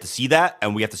still have yet to see that,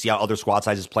 and we have to see how other squad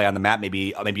sizes play on the map.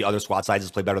 Maybe other squad sizes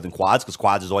play better than quads, because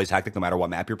quads is always hectic no matter what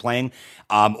map you're playing.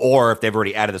 Or if they've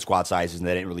already added the squad sizes and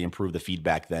they didn't really improve the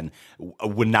feedback, then I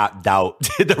would not doubt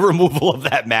the removal of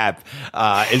that map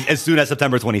as soon as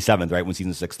September 27th, right, when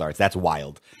Season 6 starts. That's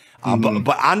wild.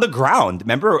 But on the ground,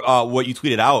 remember what you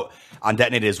tweeted out on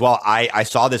Detonated as well? I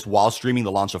saw this while streaming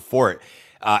the launch of Fort.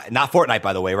 Not Fortnite,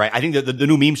 by the way, right? I think the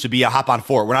new meme should be a hop on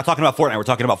Fort. We're not talking about Fortnite. We're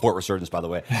talking about Fort Resurgence, by the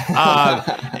way.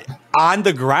 On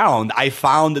the ground, I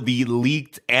found the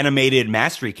leaked animated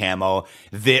mastery camo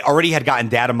that already had gotten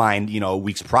data mined,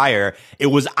 weeks prior. It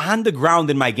was on the ground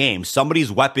in my game.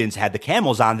 Somebody's weapons had the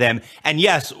camos on them. And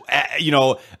yes,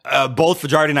 both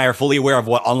Fajardi and I are fully aware of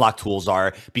what unlock tools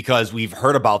are, because we've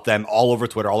heard about them all over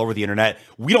Twitter, all over the internet.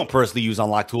 We don't personally use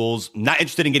unlock tools. Not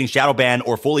interested in getting shadow banned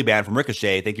or fully banned from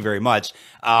Ricochet. Thank you very much.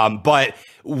 But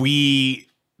we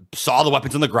saw the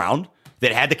weapons on the ground,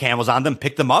 that had the camos on them,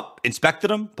 picked them up, inspected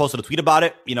them, posted a tweet about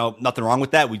it. Nothing wrong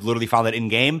with that. We literally found that in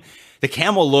game. The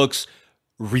camo looks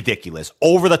ridiculous,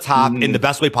 over the top in the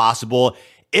best way possible.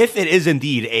 If it is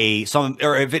indeed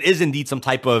some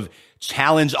type of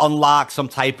challenge unlock, some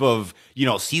type of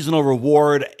seasonal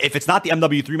reward, if it's not the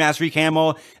MW3 Mastery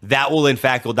camo, that will in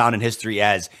fact go down in history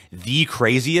as the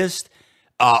craziest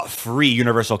free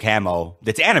universal camo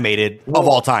that's animated of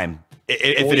all time.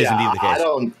 If it is indeed the case,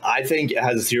 I think it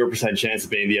has a 0% chance of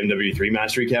being the MW3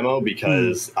 Mastery camo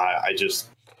because I just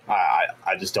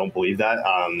don't believe that.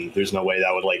 There's no way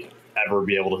that would ever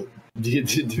be able to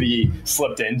be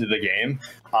slipped into the game.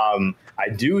 I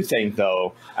do think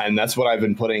though, and that's what I've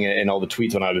been putting in all the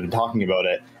tweets when I've been talking about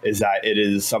it, is that it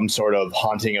is some sort of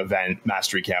haunting event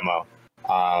Mastery camo.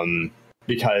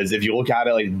 Because if you look at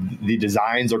it, the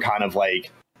designs are kind of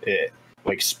like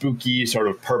spooky, sort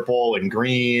of purple and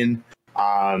green.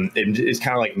 It's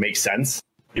kind of makes sense.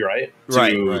 You're right.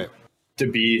 Right. To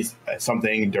be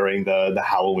something during the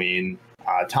Halloween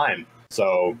time.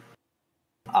 So,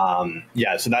 so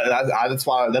that's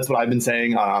what I've been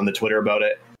saying on the Twitter about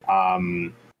it.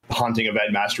 Haunting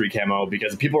event Mastery camo,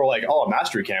 because people are like, oh,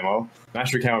 Mastery camo,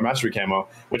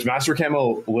 which Mastery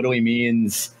camo literally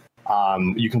means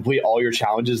you complete all your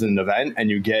challenges in an event and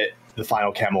you get the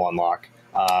final camo unlock,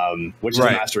 which is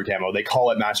Mastery camo. They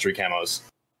call it Mastery camos.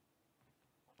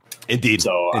 Indeed.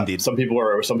 So indeed. Some people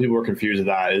are confused with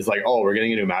that. It's like, oh, we're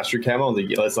getting a new Mastery camo.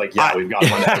 It's like, yeah, we've got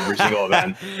one at every single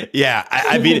event. Yeah,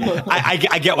 I mean,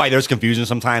 I get why there's confusion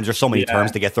sometimes. There's so many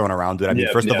terms to get thrown around, dude. I mean,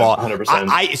 first of all, 100%.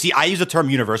 I use the term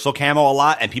universal camo a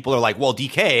lot, and people are like, well,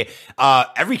 DK,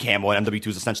 every camo in MW2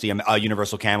 is essentially a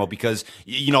universal camo because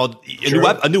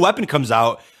a new weapon comes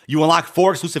out. You unlock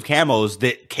 4 exclusive camos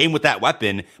that came with that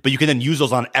weapon, but you can then use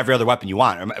those on every other weapon you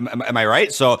want. Am I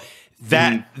right? So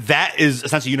that is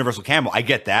essentially universal camo. I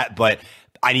get that, but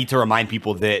I need to remind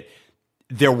people that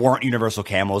there weren't universal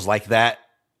camos like that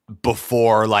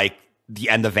before the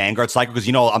end of Vanguard cycle. Because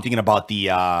I'm thinking about the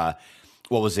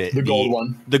what was it? The gold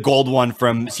one. The gold one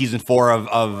from season 4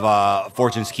 of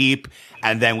Fortune's Keep,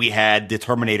 and then we had the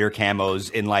Terminator camos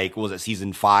in what was it,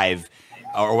 season 5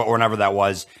 or whenever that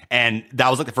was, and that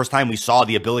was the first time we saw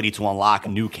the ability to unlock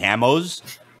new camos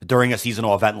during a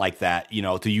seasonal event like that,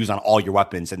 to use on all your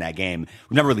weapons in that game.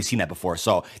 We've never really seen that before.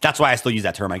 So that's why I still use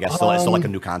that term, I guess. Still like a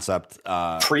new concept.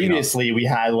 Previously, we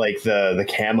had the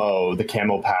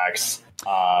camo packs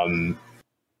from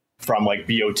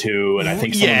BO2 and I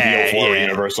think some BO4 were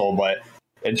universal, but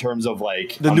in terms of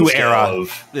the new era,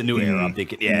 I'm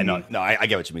thinking, I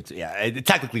get what you mean. Yeah,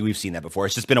 technically we've seen that before.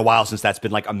 It's just been a while since that's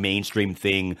been a mainstream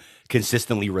thing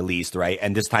consistently released, right?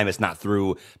 And this time it's not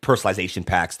through personalization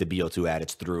packs to BO2 ad.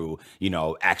 It's through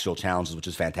actual challenges, which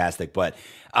is fantastic. But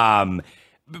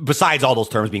besides all those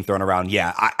terms being thrown around,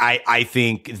 I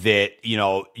think that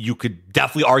you could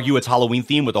definitely argue it's Halloween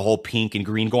themed with the whole pink and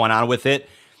green going on with it.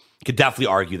 You could definitely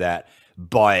argue that,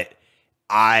 but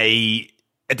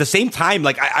at the same time,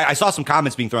 I saw some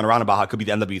comments being thrown around about how it could be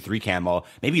the MW3 camo.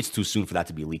 Maybe it's too soon for that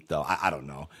to be leaked, though. I don't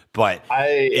know, but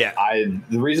the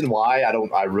reason why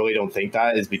I really don't think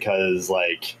that is because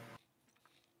think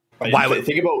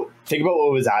about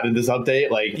what was added this update,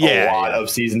 a lot of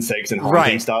season 6 and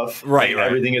haunting stuff. Right.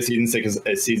 Everything is season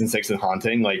 6 and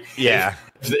haunting.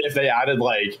 If they added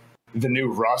the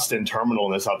new Rust and Terminal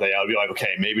in this update, I'd be like,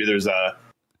 okay, maybe there's a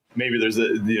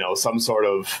some sort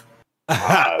of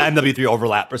MW3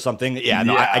 overlap or something.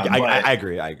 I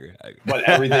agree. But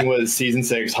everything was season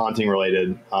 6 haunting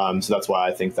related. So that's why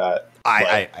I think that.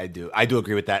 I do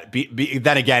agree with that.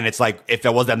 Then again, it's if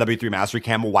it was the MW3 Mastery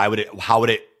camo, how would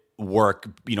it work?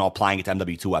 Applying it to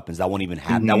MW2 weapons, that won't even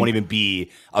happen. That won't even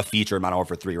be a feature in Modern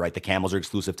Warfare 3, right? The camos are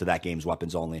exclusive to that game's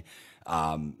weapons only.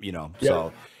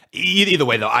 So either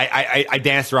way though, I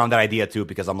danced around that idea too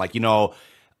because I'm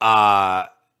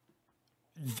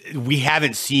we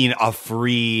haven't seen a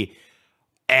free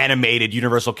animated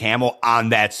universal camo on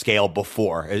that scale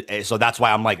before. So that's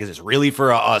why I'm is this really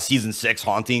for a season 6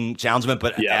 haunting challenge event?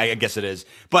 But I guess it is.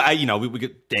 But we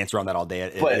could dance around that all day.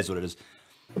 It is what it is.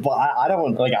 But I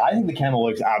don't I think the camo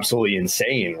looks absolutely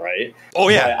insane, right? Oh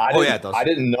yeah. It does. I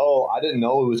didn't know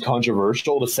it was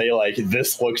controversial to say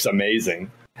this looks amazing.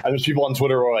 And there's people on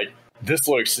Twitter who are like, this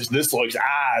looks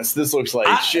ass. This looks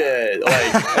like shit.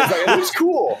 It looks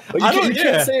cool. You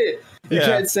can't say it. You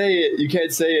can't say it. You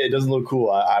can't say it. It doesn't look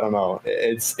cool. I don't know.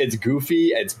 It's goofy.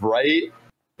 It's bright.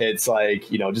 It's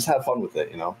just have fun with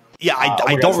it. Yeah,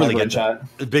 I don't really get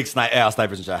that. Big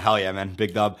snipers in chat. Hell yeah, man.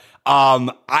 Big dub.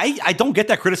 I don't get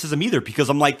that criticism either, because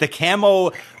I'm like, the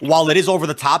camo, while it is over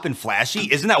the top and flashy,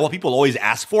 isn't that what people always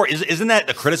ask for? Isn't that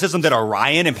the criticism that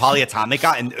Orion and Polyatomic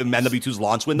got in MW2's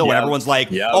launch window, when everyone's like,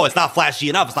 oh, it's not flashy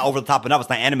enough, it's not over the top enough, it's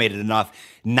not animated enough.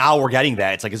 Now we're getting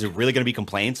that. It's like, is it really going to be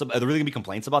complaints? Are there really going to be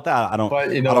complaints about that? I don't. But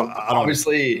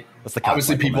obviously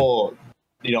people,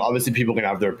 obviously people can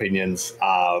have their opinions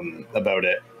about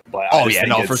it. But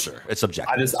for sure, it's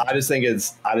subjective. I just think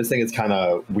it's kind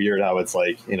of weird how it's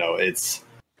like, it's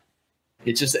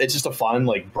just a fun,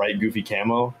 like, bright, goofy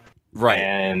camo, right?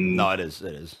 And no, it is,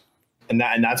 and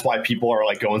that's why people are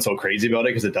like going so crazy about it,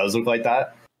 because it does look like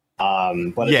that.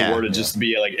 But if it were to just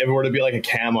be like, a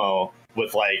camo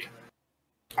with, like,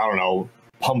 I don't know,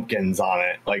 pumpkins on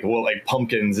it, like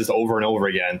pumpkins just over and over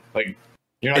again, like.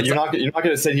 You're not going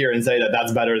to sit here and say that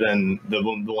that's better than the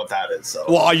what that is. So,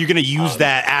 well, are you going to use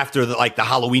that after the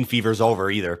Halloween fever's over?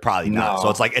 Either probably not. No. So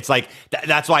it's like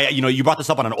that's why you brought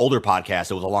this up on an older podcast.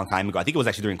 It was a long time ago. I think it was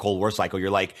actually during Cold War cycle. You're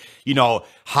like,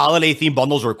 holiday themed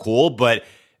bundles are cool, but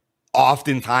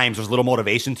oftentimes there's little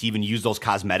motivation to even use those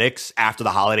cosmetics after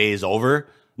the holiday is over.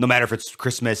 No matter if it's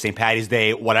Christmas, St. Patty's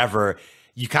Day, whatever.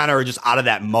 You kind of are just out of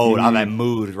that mode, out of that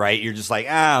mood, right? You're just like,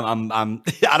 I don't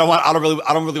really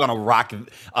want to rock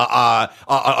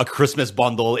a Christmas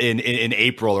bundle in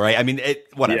April, right? I mean,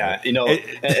 whatever. Yeah,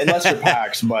 unless you're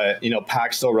PAX, but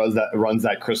PAX still runs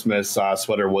that Christmas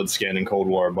sweater wood skin in Cold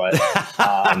War. But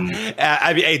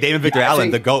I mean, hey, Damon Victor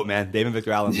Allen, the GOAT, man. Damon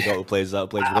Victor Allen, the GOAT, who plays. I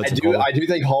do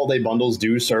think holiday bundles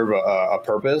do serve a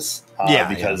purpose.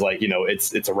 Because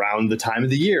it's around the time of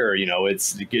the year.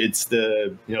 It's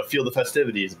the feel the festivities.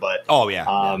 But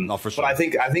no, for sure. But I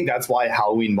think that's why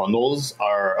Halloween bundles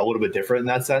are a little bit different in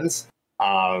that sense,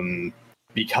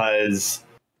 because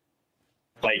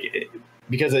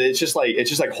it's just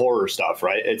like horror stuff,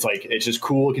 right? It's just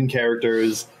cool looking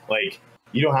characters. Like,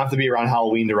 you don't have to be around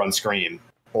Halloween to run Scream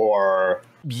or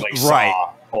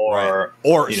Saw. Or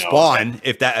Spawn,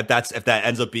 if that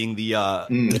ends up being the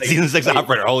season 6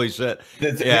 operator. Holy shit!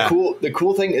 The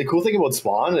cool thing about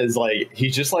Spawn is, like,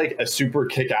 he's just like a super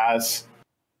kick-ass,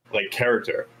 like,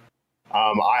 character.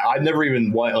 I've never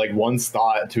even once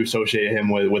thought to associate him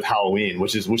with Halloween,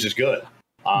 which is good.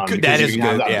 That is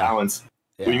good. Balance.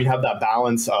 Yeah. You can have that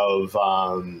balance of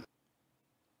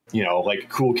like,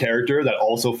 cool character that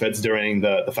also fits during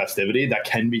the festivity that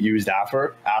can be used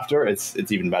after.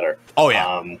 It's even better. Oh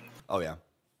yeah.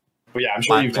 But yeah, I'm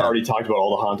sure you've already talked about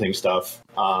all the haunting stuff.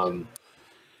 I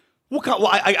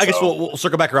guess we'll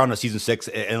circle back around to season 6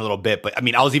 in a little bit. But I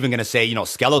mean, I was even going to say,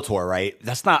 Skeletor, right?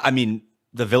 That's not. I mean,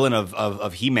 the villain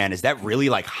of He-Man, is that really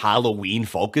like Halloween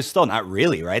focused though? Not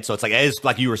really, right? So it's like, it is,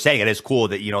 like you were saying, it is cool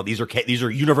that these are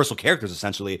universal characters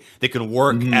essentially. They can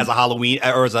work as a Halloween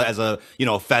or as a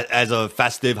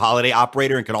festive holiday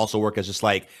operator, and can also work as just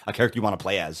like a character you want to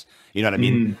play as. You know what I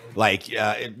mean? Like,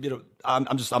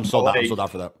 I'm so down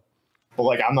for that. But,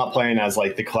 like, I'm not playing as,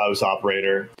 like, the Klaus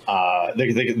operator,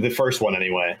 the first one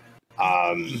anyway.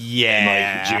 In,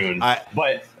 like, June.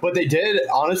 But they did,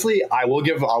 honestly, I will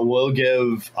give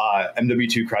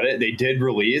MW2 credit. They did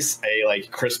release a,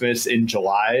 like, Christmas in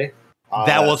July.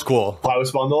 That was cool.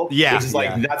 Klaus bundle. Yeah. Which is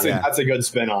like, that's a good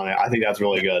spin on it. I think that's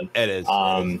really good. It is.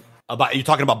 You're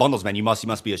talking about bundles, man. You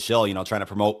must be a shill, trying to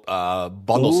promote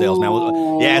bundle sales, man.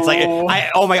 Yeah, it's like,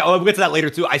 oh my God, we'll get to that later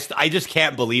too. I just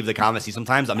can't believe the comments see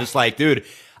sometimes. I'm just like, dude,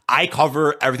 I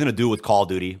cover everything to do with Call of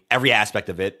Duty, every aspect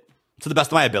of it, to the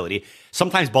best of my ability.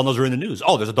 Sometimes bundles are in the news.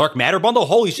 Oh, there's a Dark Matter bundle?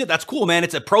 Holy shit, that's cool, man.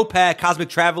 It's a Pro Pack, Cosmic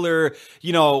Traveler,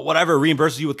 whatever,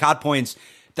 reimburses you with COD points.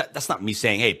 That's not me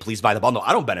saying, hey, please buy the bundle.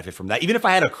 I don't benefit from that. Even if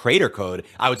I had a creator code,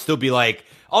 I would still be like,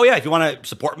 oh yeah, if you want to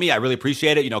support me, I really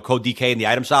appreciate it. Code DK in the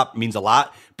item shop means a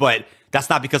lot. But that's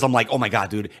not because I'm like, oh my God,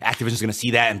 dude, Activision's going to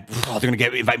see that and they're going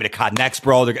to invite me to COD next,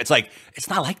 bro. It's like, it's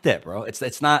not like that, bro.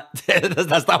 It's not,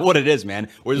 that's not what it is, man.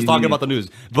 We're just talking about the news.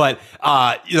 But,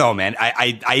 man,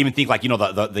 I even think, like,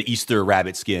 the Easter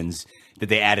rabbit skins that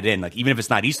they added in, like, even if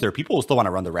it's not Easter, people will still want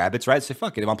to run the rabbits, right? Say,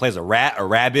 fuck it. They want to play as a rat, a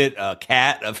rabbit, a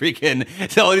cat, a freaking.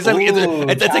 So it's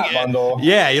like, bundle.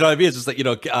 Yeah, you know what I mean? It's just like,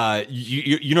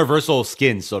 universal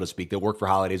skins, so to speak, that work for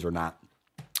holidays or not.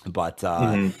 But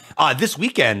this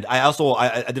weekend, I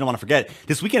didn't want to forget,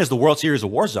 this weekend is the World Series of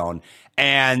Warzone.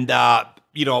 And, I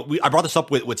brought this up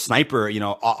with Sniper,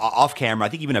 off camera. I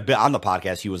think even a bit on the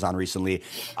podcast he was on recently.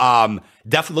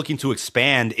 Definitely looking to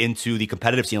expand into the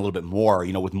competitive scene a little bit more,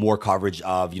 with more coverage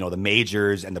of, the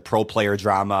majors and the pro player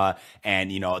drama and,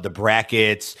 the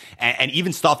brackets and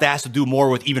even stuff that has to do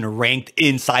more with even ranked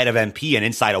inside of MP and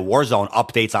inside of Warzone,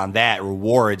 updates on that,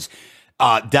 rewards.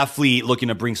 definitely looking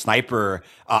to bring Sniper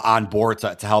on board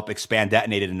to help expand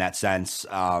Detonated in that sense.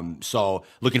 So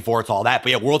looking forward to all that.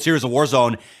 But yeah, World Series of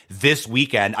Warzone this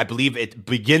weekend. I believe it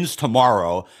begins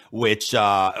tomorrow, which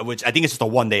I think it's just a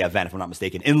one-day event, if I'm not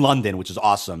mistaken, in London, which is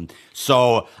awesome.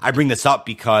 So I bring this up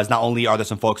because not only are there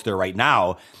some folks there right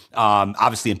now,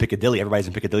 obviously in Piccadilly, everybody's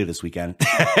in Piccadilly this weekend,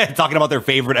 talking about their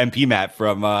favorite MP map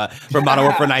from Modern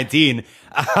Warfare 19.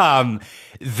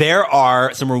 There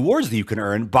are some rewards that you can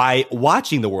earn by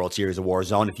watching the World Series of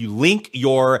Warzone. If you link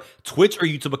your Twitch or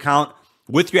YouTube account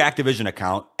with your Activision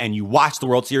account and you watch the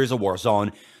World Series of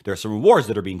Warzone, there are some rewards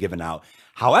that are being given out.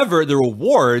 However, the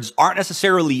rewards aren't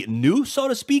necessarily new, so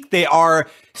to speak. They are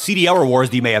CDL rewards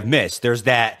that you may have missed. There's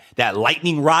that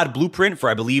lightning rod blueprint for,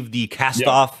 I believe, the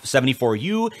cast-off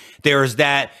 74U. There's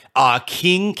that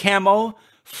King camo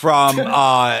from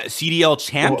CDL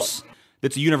Champs.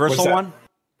 That's a universal one.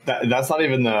 That's not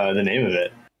even the name of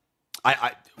it.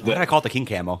 Why did I call it the King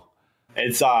camo?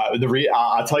 It's I'll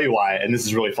tell you why, and this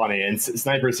is really funny. And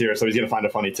Sniper's here, so he's gonna find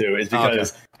it funny too. Is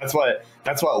because that's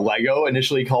what Lego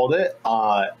initially called it,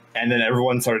 and then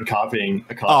everyone started copying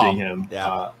him.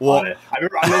 Yeah. On it. I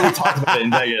remember we talked about it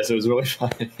in Vegas. It was really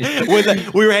funny.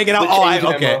 We were hanging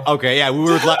out. Okay, yeah. We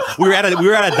were at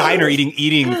a diner eating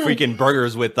freaking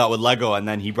burgers with Lego, and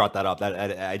then he brought that up.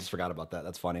 I just forgot about that.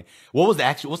 That's funny. What's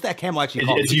that camo actually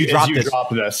called? You dropped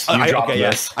this.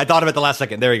 Yes. I thought of it the last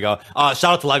second. There you go. Shout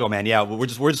out to Lego, man. Yeah, we're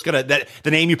just gonna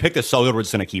the name you picked is so good. We're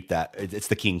just gonna keep that. It's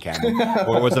the King camo.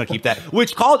 We're just gonna keep that.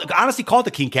 Which honestly called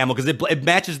the King camo because it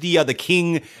matches the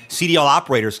King CDL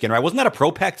operator skin, right? Wasn't that a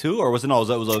pro pack too, or was it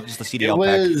just a CDL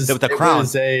pack with the crown?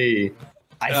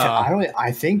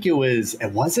 I think it was.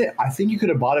 Was it? I think you could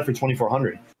have bought it for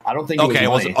 2,400. I don't think. Okay, it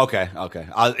was okay.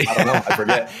 I don't know. I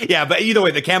forget. Yeah, but either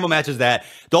way, the camo matches that.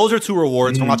 Those are two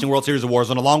rewards from watching World Series of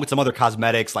Warzone, along with some other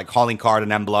cosmetics like calling card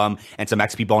and emblem and some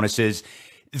XP bonuses.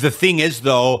 The thing is,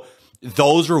 though,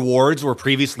 those rewards were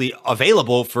previously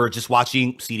available for just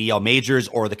watching CDL majors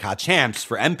or the COD champs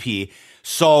for MP.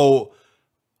 So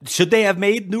should they have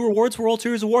made new rewards for World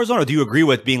Series of Warzone, or do you agree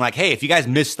with being like, hey, if you guys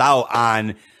missed out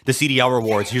on the CDL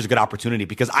rewards, here's a good opportunity?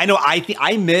 Because I think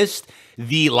I missed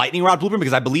the lightning rod blueprint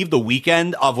because I believe the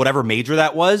weekend of whatever major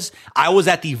that was, I was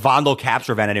at the Vondel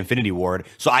capture event at Infinity Ward,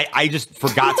 so I just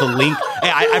forgot to link.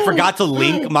 I forgot to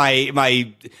link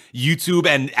my YouTube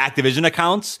and Activision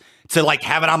accounts to like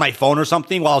have it on my phone or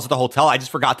something while I was at the hotel. I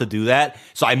just forgot to do that,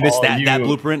 so I missed that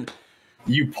blueprint.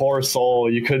 You poor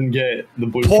soul. You couldn't get the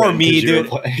blueprint. Poor me, dude.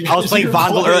 I was playing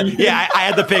Vondel early. Yeah, I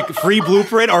had to pick free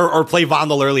blueprint or play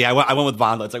Vondel early. I went with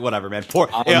Vondel. It's like, whatever, man.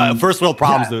 First world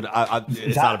problems, dude.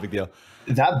 It's not a big deal.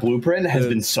 That blueprint has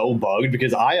been so bugged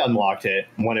because I unlocked it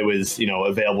when it was,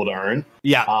 available to earn.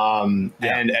 Yeah.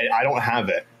 And I don't have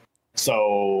it.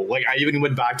 So, like, I even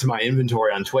went back to my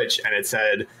inventory on Twitch and it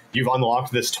said, you've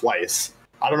unlocked this twice.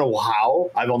 I don't know how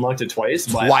I've unlocked it twice,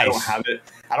 but I don't have it.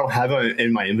 I don't have it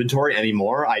in my inventory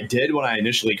ananymore. I did when I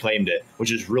initially claimed it,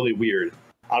 which is really weird.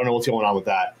 I don't know what's going on with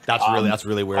that. That's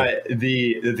really weird.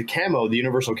 The camo, the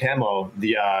universal camo,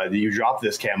 the you drop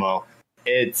this camo.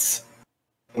 It's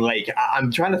like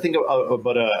I'm trying to think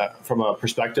about from a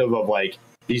perspective of like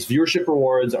these viewership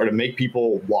rewards are to make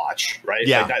people watch, right?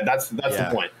 Yeah, like that's the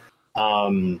point.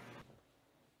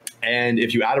 And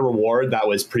if you add a reward that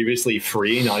was previously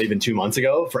free, not even 2 months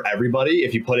ago, for everybody,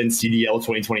 if you put in CDL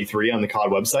 2023 on the COD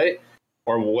website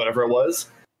or whatever it was,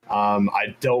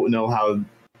 I don't know how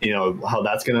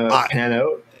that's gonna pan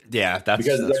out. Yeah,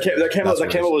 because the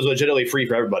camo was legitimately free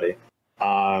for everybody.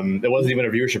 It wasn't even a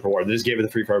viewership reward. They just gave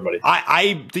it free for everybody.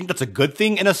 I think that's a good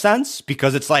thing in a sense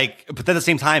because it's like, but at the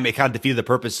same time, it kind of defeated the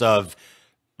purpose of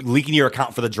leaking your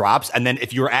account for the drops, and then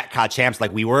if you were at COD champs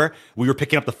like we were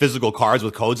picking up the physical cards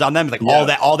with codes on them. Like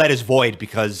all that is void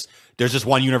because there's just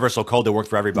one universal code that worked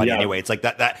for everybody anyway. It's like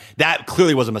that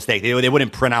clearly was a mistake. They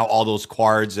wouldn't print out all those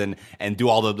cards and do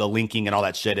all the linking and all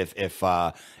that shit if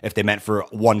they meant for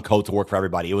one code to work for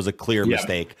everybody. It was a clear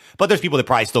mistake. But there's people that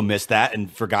probably still missed that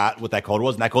and forgot what that code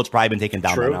was, and that code's probably been taken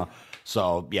down by now.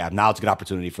 So yeah, now it's a good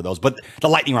opportunity for those. But the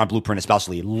lightning round blueprint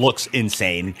especially looks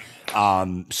insane.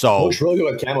 Looks really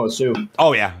good with camos too.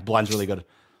 Oh yeah, blends really good.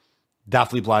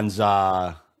 Definitely blends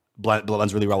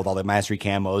really well with all the mastery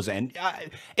camos, and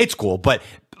it's cool. But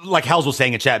like Hells was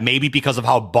saying in chat, maybe because of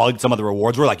how bugged some of the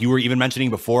rewards were, like you were even mentioning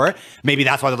before, maybe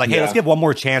that's why they're like, hey, let's give one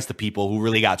more chance to people who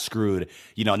really got screwed.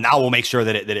 Now we'll make sure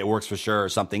that it works for sure or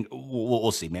something.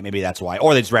 We'll see. Maybe that's why.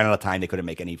 Or they just ran out of time. They couldn't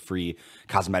make any free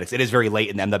cosmetics. It is very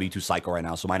late in the MW2 cycle right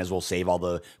now, so might as well save all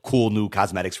the cool new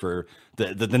cosmetics for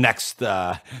the next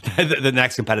the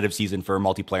next competitive season for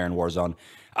multiplayer in Warzone.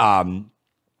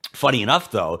 Funny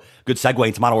enough, though, good segue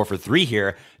into Modern Warfare 3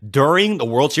 here. During the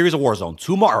World Series of Warzone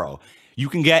tomorrow, you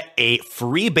can get a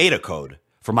free beta code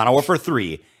for Modern Warfare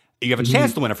 3. You have a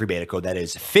chance to win a free beta code. That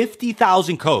is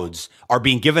 50,000 codes are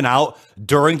being given out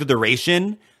during the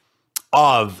duration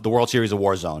of the World Series of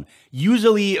Warzone.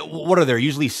 Usually, what are there?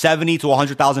 Usually 70 to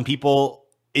 100,000 people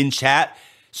in chat.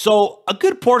 So a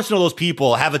good portion of those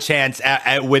people have a chance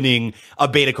at winning a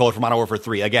beta code for Modern Warfare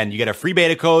 3. Again, you get a free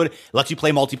beta code, lets you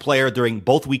play multiplayer during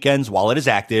both weekends while it is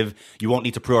active. You won't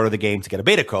need to pre-order the game to get a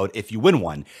beta code if you win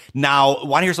one. Now,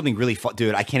 want to hear something really fun?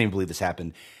 Dude, I can't even believe this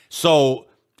happened. So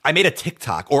I made a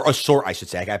TikTok, or a short, I should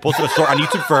say. I posted a short on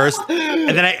YouTube first,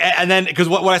 and then because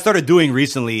what I started doing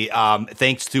recently,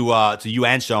 thanks to you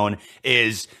and Sean,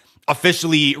 is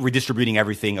officially redistributing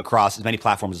everything across as many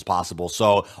platforms as possible.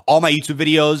 So all my YouTube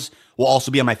videos will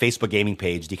also be on my Facebook gaming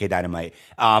page, DK Dynamite.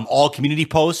 All community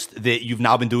posts that you've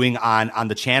now been doing on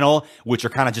the channel, which are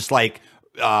kind of just like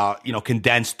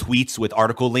condensed tweets with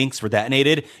article links for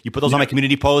Detonated. You put those on my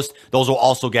community post. Those will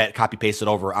also get copy pasted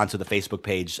over onto the Facebook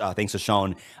page, thanks to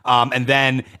Sean. And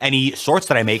then any shorts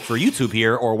that I make for YouTube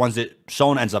here, or ones that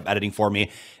Sean ends up editing for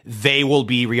me, they will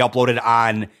be re-uploaded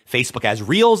on Facebook as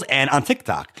Reels and on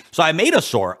TikTok. So I made a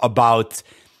short about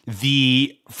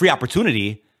the free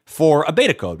opportunity for a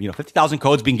beta code. 50,000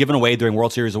 codes being given away during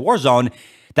World Series of Warzone.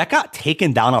 That got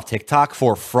taken down off TikTok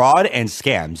for fraud and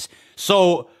scams.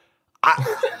 So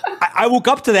I woke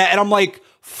up to that and I'm like,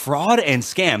 fraud and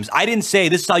scams. I didn't say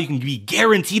this is how you can be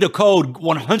guaranteed a code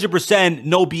 100%,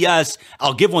 no BS.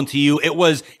 I'll give one to you. It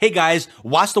was, hey guys,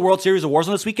 watch the World Series of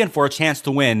Warzone this weekend for a chance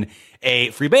to win a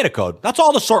free beta code. That's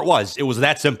all the short was. It was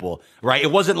that simple, right?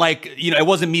 It wasn't like, it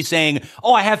wasn't me saying,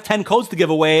 oh, I have 10 codes to give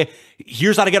away.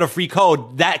 Here's how to get a free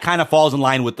code. That kind of falls in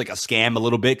line with like a scam a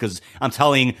little bit, because I'm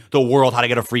telling the world how to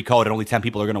get a free code and only 10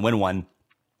 people are going to win one.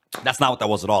 That's not what that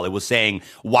was at all. It was saying,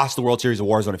 watch the World Series of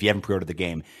Warzone if you haven't pre-ordered the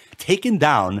game. Taken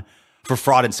down for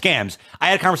fraud and scams. I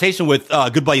had a conversation with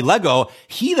good buddy Lego.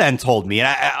 He then told me,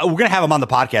 and we're going to have him on the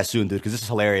podcast soon, dude, because this is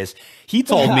hilarious. He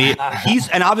told me,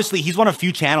 obviously he's one of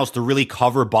few channels to really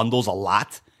cover bundles a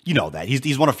lot. You know that.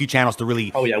 He's one of few channels to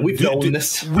really... Oh, yeah, we've known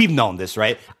this. We've known this,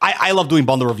 right? I love doing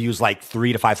bundle reviews like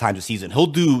 3 to 5 times a season. He'll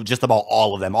do just about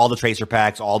all of them, all the tracer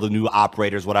packs, all the new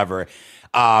operators, whatever.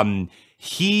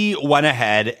 He went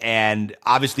ahead and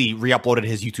obviously re-uploaded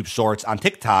his YouTube shorts on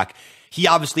TikTok. He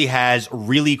obviously has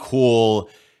really cool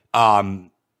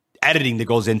editing that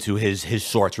goes into his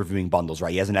shorts reviewing bundles,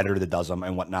 right? He has an editor that does them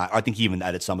and whatnot. I think he even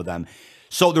edits some of them.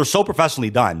 So they're so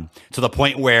professionally done to the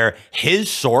point where his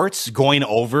shorts going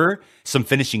over some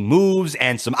finishing moves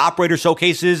and some operator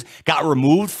showcases got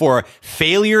removed for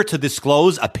failure to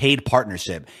disclose a paid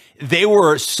partnership. They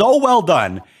were so well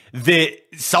done that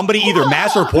somebody either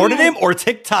mass reported him or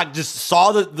TikTok just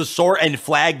saw the short and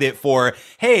flagged it for,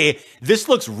 hey, this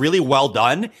looks really well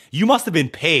done. You must have been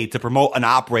paid to promote an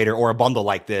operator or a bundle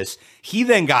like this. He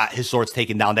then got his shorts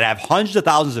taken down that have hundreds of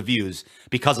thousands of views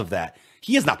because of that.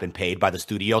 He has not been paid by the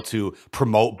studio to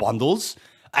promote bundles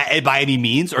by any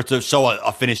means, or to show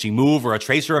a finishing move or a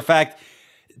tracer effect.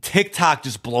 TikTok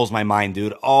just blows my mind,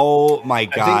 dude. Oh my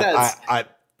God.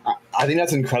 I think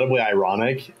that's incredibly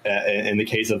ironic in the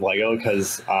case of Lego,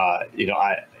 because I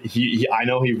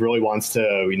know he really wants to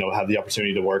have the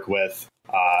opportunity to work with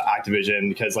Activision,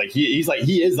 because like he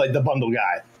is like the bundle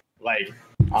guy, like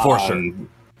for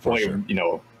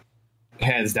sure,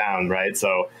 hands down, right?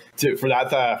 So for that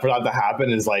to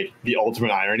happen is like the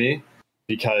ultimate irony,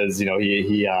 because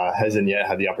he hasn't yet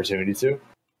had the opportunity to.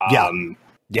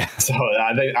 Yeah. So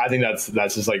I think that's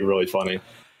just like really funny.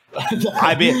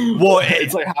 I mean, well,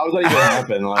 it's like, how does that even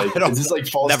happen? Like, it's just like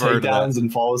false takedowns and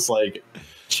false, like,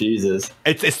 Jesus.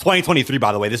 It's 2023,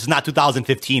 by the way. This is not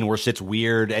 2015 where shit's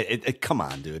weird. Come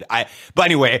on, dude. But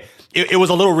anyway, it was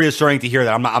a little reassuring to hear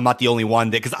that I'm not the only one,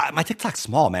 because my TikTok's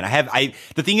small, man.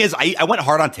 The thing is, I went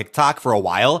hard on TikTok for a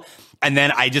while, and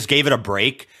then I just gave it a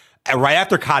break. Right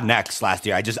after COD Next last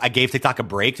year, I gave TikTok a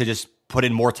break to just put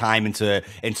in more time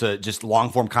into just long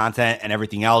form content and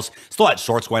everything else. Still had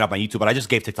shorts going up on YouTube, but I just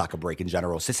gave TikTok a break in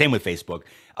general. Same with Facebook.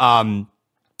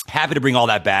 Happy to bring all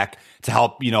that back to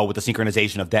help, with the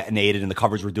synchronization of Detonated and the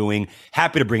coverage we're doing.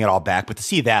 Happy to bring it all back. But to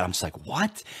see that, I'm just like,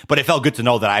 what? But it felt good to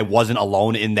know that I wasn't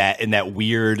alone in that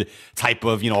weird type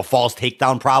of, false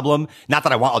takedown problem. Not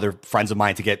that I want other friends of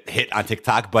mine to get hit on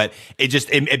TikTok, but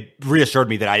it reassured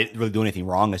me that I didn't really do anything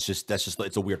wrong.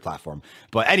 It's a weird platform.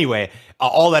 But anyway,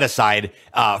 all that aside,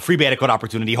 free beta code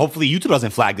opportunity. Hopefully YouTube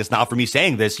doesn't flag this now for me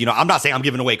saying this. I'm not saying I'm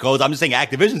giving away codes. I'm just saying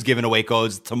Activision's giving away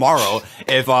codes tomorrow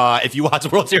if you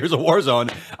watch World Series of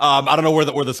Warzone. I don't know where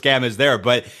the scam is there,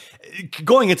 but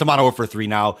going into Modern Warfare 3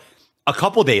 now, a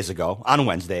couple days ago on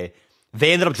Wednesday,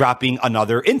 they ended up dropping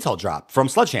another Intel drop from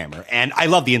Sledgehammer. And I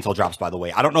love the Intel drops, by the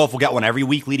way. I don't know if we'll get one every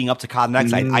week leading up to COD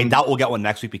next. I doubt we'll get one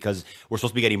next week because we're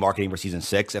supposed to be getting marketing for season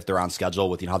 6 if they're on schedule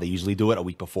with, how they usually do it a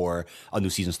week before a new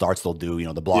season starts. They'll do,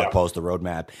 the blog post, the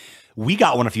roadmap. We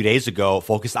got one a few days ago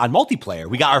focused on multiplayer.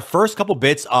 We got our first couple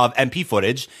bits of MP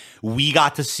footage. We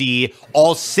got to see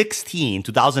all 16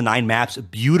 2009 maps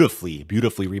beautifully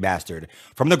remastered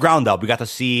from the ground up. We got to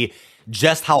see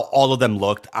just how all of them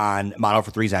looked on Modern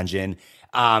Warfare 3's engine.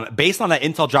 Based on that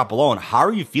Intel drop alone, how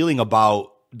are you feeling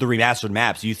about the remastered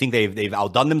maps? Do you think they've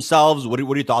outdone themselves? What are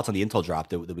your thoughts on the Intel drop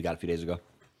that we got a few days ago?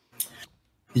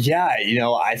 Yeah,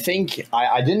 I think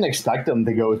I didn't expect them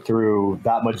to go through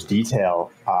that much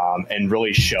detail and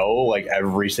really show like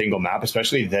every single map,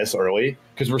 especially this early,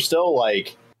 because we're still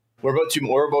like we're about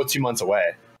 2 months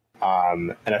away,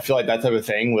 and I feel like that type of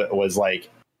thing was like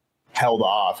held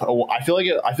off. I feel like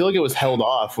it was held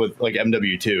off with like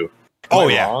MW2. Oh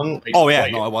yeah.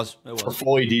 Like, no, it was. For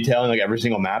fully detailing like every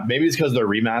single map. Maybe it's because they're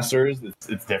remasters.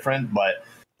 It's different, but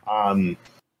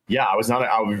yeah,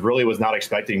 I really was not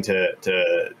expecting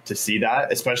to see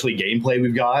that, especially gameplay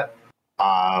we've got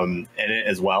in it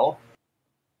as well.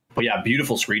 But yeah,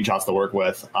 beautiful screenshots to work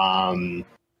with, and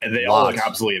they all look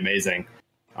absolutely amazing.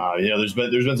 There's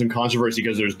been some controversy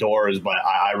because there's doors, but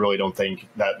I really don't think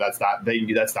that's that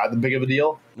big of a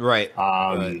deal. Right.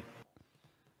 Right.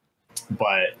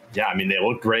 But yeah, I mean, they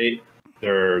look great.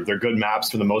 They're good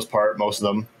maps for the most part, most of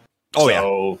them. Oh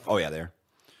yeah, they're.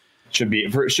 Should be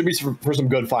for some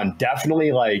good fun.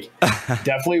 Definitely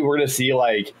we're gonna see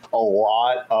like a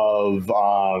lot of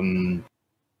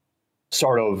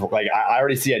sort of like I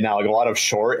already see it now, like a lot of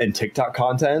short and TikTok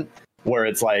content where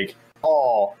it's like,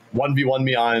 oh, 1v1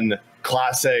 me on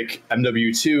classic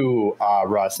MW2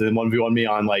 Rust, and then 1v1 me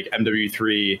on like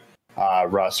MW3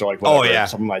 Rust, or like whatever,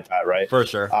 something like that, right? For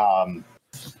sure.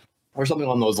 Or something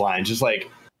along those lines. Just like,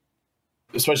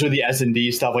 especially the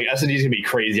S&D stuff. Like S&D is gonna be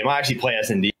crazy. I might actually play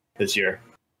S&D this year.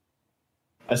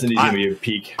 S&D is gonna be a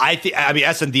peak. I mean,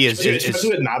 S&D is especially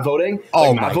with map voting.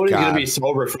 Oh map voting is gonna be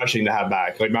so refreshing to have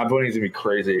back. Like map voting is gonna be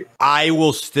crazy. I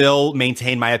will still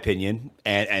maintain my opinion,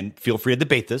 and feel free to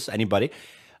debate this, anybody.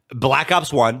 Black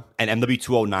Ops 1 and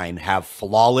MW209 have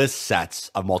flawless sets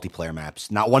of multiplayer maps.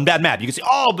 Not one bad map. You can say,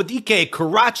 oh, but DK,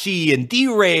 Karachi, and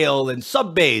Derail, and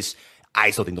Subbase.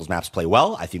 I still think those maps play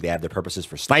well. I think they have their purposes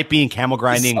for sniping, camel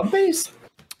grinding. Subbase?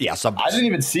 Yeah, Subbase. I didn't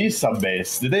even see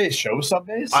Subbase. Did they show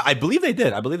Subbase? I believe they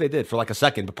did. I believe they did for like a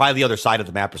second, but probably the other side of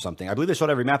the map or something. I believe they showed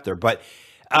every map there. But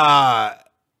I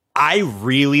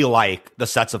really like the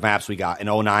sets of maps we got in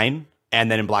 09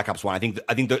 and then in Black Ops 1. I think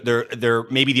they're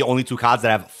maybe the only two CODs that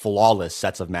have flawless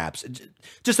sets of maps.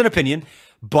 Just an opinion.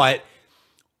 But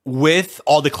with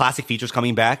all the classic features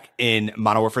coming back in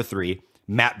Modern Warfare 3,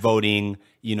 map voting,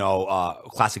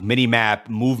 classic mini map,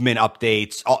 movement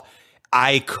updates,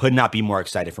 I could not be more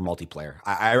excited for multiplayer.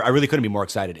 I really couldn't be more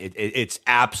excited. It's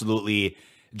absolutely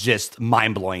just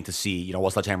mind-blowing to see,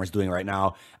 what Sledgehammer is doing right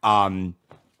now.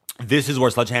 This is where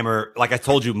Sledgehammer, like I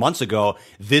told you months ago,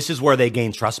 this is where they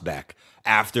gain trust back.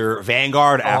 After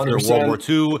Vanguard, 100%. After World War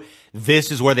II,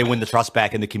 this is where they win the trust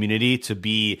back in the community to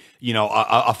be,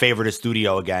 a favorite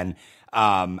studio again.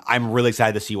 I'm really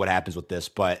excited to see what happens with this.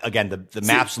 But again, the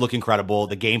maps look incredible.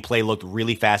 The gameplay looked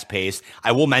really fast paced.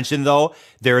 I will mention though,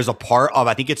 there is a part of,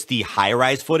 I think it's the high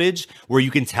rise footage where you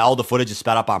can tell the footage is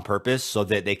sped up on purpose so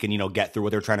that they can, get through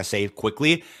what they're trying to say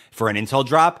quickly for an Intel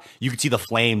drop. You can see the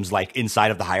flames like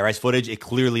inside of the high rise footage. It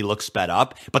clearly looks sped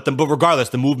up, but regardless,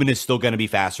 the movement is still going to be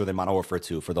faster than Modern Warfare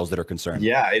 2 for those that are concerned.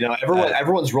 Yeah.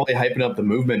 Everyone's really hyping up the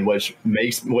movement, which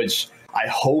I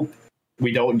hope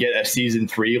we don't get a season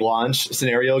 3 launch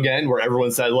scenario again where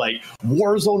everyone said like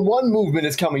Warzone 1 movement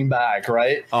is coming back,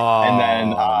 right? And then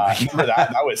remember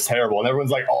that was terrible. And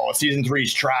everyone's like, oh, season 3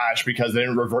 is trash because they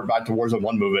didn't revert back to Warzone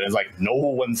 1 movement. It's like no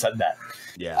one said that.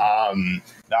 Yeah.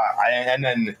 And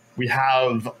then we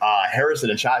have Harris in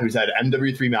the chat who said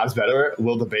MW3 maps better.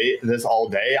 We'll debate this all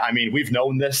day. I mean, we've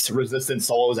known this resistance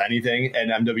solos anything in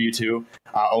MW2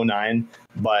 09,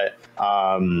 but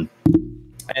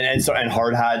and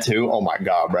hard hat too. Oh my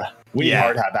god, bro. We need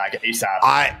hard hat back ASAP.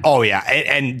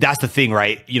 And that's the thing,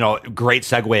 right? Great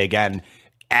segue again.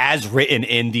 As written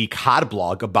in the COD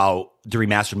blog about the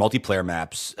remastered multiplayer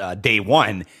maps, day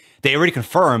one, they already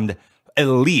confirmed at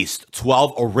least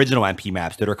 12 original MP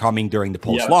maps that are coming during the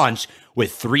post-launch,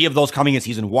 with 3 of those coming in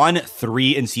Season 1,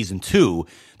 3 in Season 2.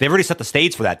 They've already set the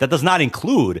stage for that. That does not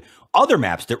include other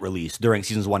maps that release during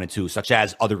Seasons 1 and 2, such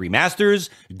as other remasters,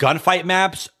 gunfight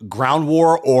maps, ground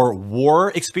war, or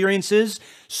war experiences.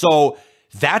 So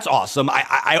that's awesome.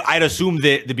 I'd assume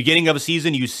that the beginning of a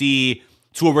season, you see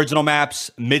 2 original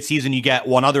maps. Mid-season, you get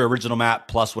 1 other original map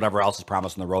plus whatever else is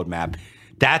promised on the roadmap.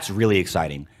 That's really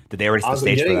exciting that they already set the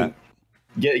stage for that.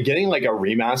 Getting like a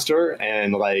remaster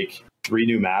and like 3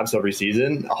 new maps every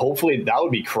season, hopefully that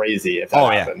would be crazy if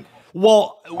that happened.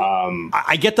 Well,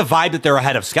 I get the vibe that they're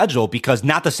ahead of schedule, because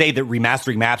not to say that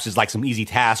remastering maps is like some easy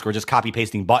task or just copy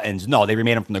pasting buttons. No, they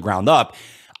remade them from the ground up.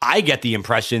 I get the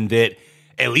impression that,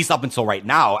 at least up until right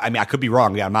now, I mean, I could be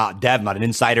wrong. I'm not a dev, I'm not an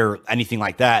insider, anything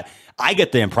like that. I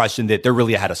get the impression that they're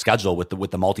really ahead of schedule with the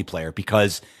multiplayer,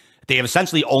 because they have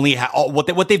essentially only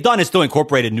what they've done is still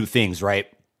incorporated new things, right?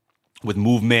 With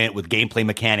movement, with gameplay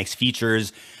mechanics,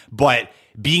 features, but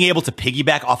being able to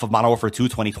piggyback off of Modern Warfare 2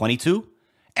 2022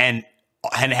 and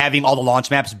having all the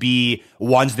launch maps be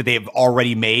ones that they've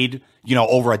already made, you know,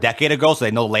 over a decade ago, so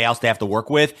they know the layouts they have to work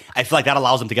with. I feel like that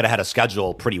allows them to get ahead of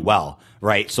schedule pretty well,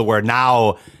 right? So where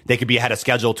now they could be ahead of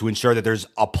schedule to ensure that there's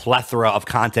a plethora of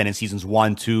content in seasons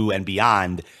 1, 2, and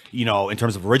beyond, you know, in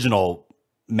terms of original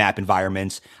map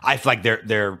environments. I feel like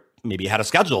they're maybe ahead of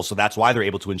schedule, so that's why they're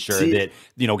able to ensure that,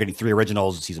 you know, getting 3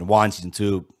 originals in season 1, season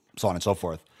 2, so on and so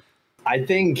forth. I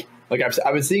think, like,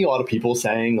 I've been seeing a lot of people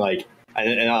saying, like,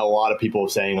 and a lot of people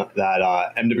saying that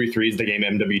MW3 is the game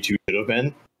MW2 should have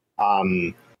been,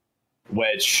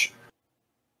 which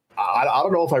I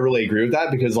don't know if I really agree with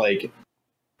that, because, like,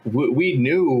 we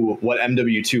knew what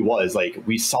MW2 was. Like,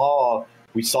 we saw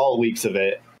leaks of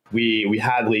it. We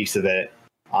had leaks of it.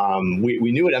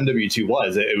 We knew what MW2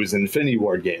 was. It was an Infinity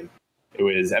Ward game. It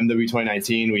was MW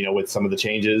 2019. We know, with some of the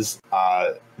changes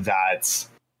that,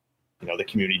 you know, the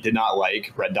community did not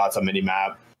like, red dots on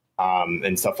minimap,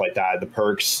 and stuff like that. The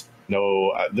perks,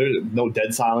 there's no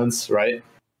dead silence, right?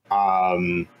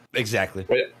 Exactly.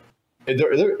 Why do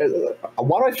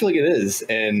I feel like it is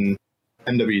in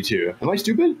MW2? Am I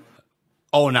stupid?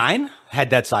 09 had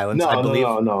dead silence, I believe.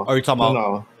 No. Or are you talking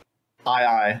about?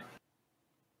 No.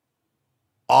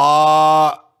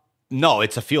 No,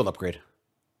 it's a field upgrade.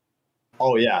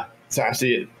 Oh yeah. So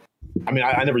actually, I mean,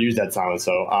 I never used dead silence,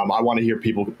 so I want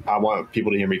people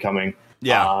to hear me coming.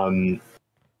 Yeah.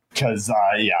 Because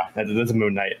that's a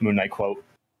Moon Knight quote.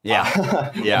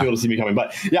 Yeah. Yeah. People to see me coming,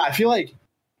 but yeah, I feel like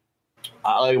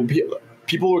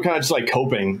people were kind of just like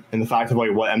coping in the fact of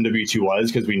like what MW2 was,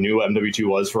 because we knew what MW2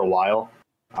 was for a while.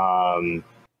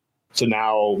 So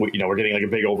now we're getting like a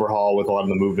big overhaul with a lot of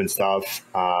the movement stuff.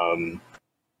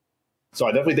 So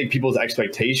I definitely think people's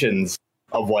expectations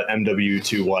of what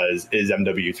MW2 was is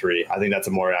MW3. I think that's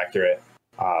a more accurate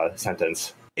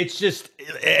sentence. It's just,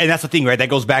 and that's the thing, right? That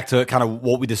goes back to kind of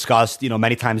what we discussed, you know,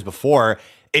 many times before.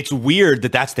 It's weird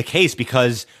that that's the case,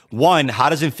 because one, how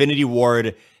does Infinity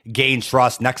Ward gain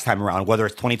trust next time around, whether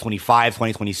it's 2025,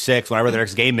 2026, whenever their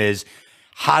next game is?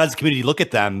 How does the community look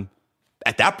at them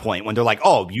at that point when they're like,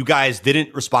 oh, you guys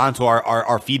didn't respond to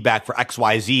our feedback for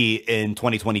XYZ in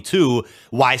 2022.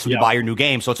 Why should we buy your new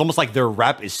game? So it's almost like their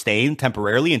rep is staying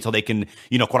temporarily until they can,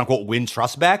 you know, quote unquote, win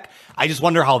trust back. I just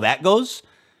wonder how that goes.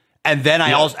 And then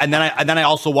I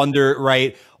also wonder,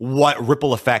 right, what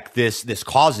ripple effect this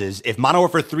causes if Modern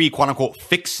Warfare 3, quote unquote,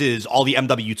 fixes all the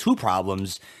MW2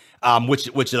 problems, which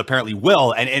it apparently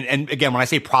will. And again, when I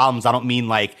say problems, I don't mean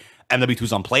like MW2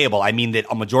 is unplayable. I mean that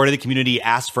a majority of the community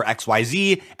asked for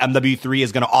XYZ. MW3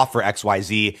 is going to offer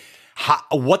XYZ.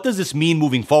 What does this mean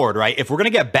moving forward, right? If we're going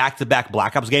to get back-to-back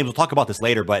Black Ops games, we'll talk about this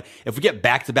later, but if we get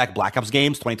back-to-back Black Ops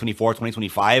games, 2024,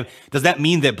 2025, does that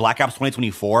mean that Black Ops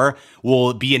 2024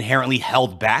 will be inherently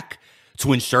held back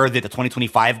to ensure that the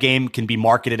 2025 game can be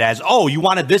marketed as, oh, you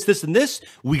wanted this, this, and this?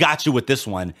 We got you with this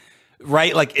one,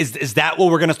 right? Like, is that what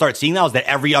we're going to start seeing now, is that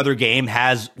every other game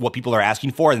has what people are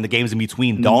asking for and the games in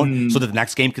between don't, so that the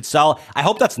next game could sell? I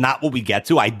hope that's not what we get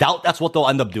to. I doubt that's what they'll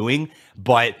end up doing,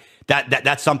 but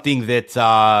that's something that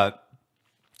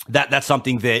that's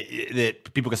something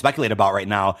that people can speculate about right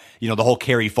now. You know, the whole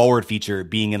carry forward feature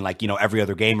being in, like, you know, every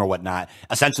other game or whatnot.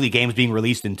 Essentially, games being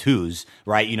released in twos,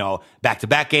 right? You know, back to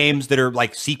back games that are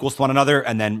like sequels to one another,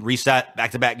 and then reset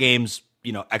back to back games.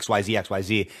 You know,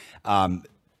 XYZ.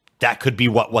 That could be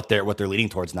what they're leading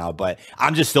towards now. But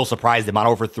I'm just still surprised that Modern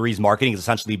Warfare 3's marketing has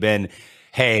essentially been,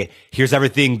 hey, here's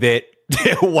everything that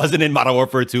it wasn't in Modern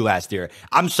Warfare 2 last year.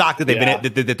 I'm shocked that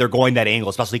that they're going that angle,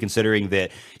 especially considering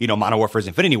that, you know, Modern Warfare's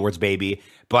Infinity Ward's baby.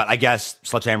 But I guess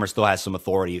Sledgehammer still has some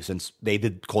authority since they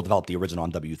did co-develop the original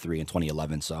on MW3 in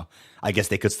 2011. So I guess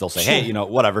they could still say, hey, you know,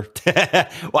 whatever.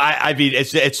 Well, I mean,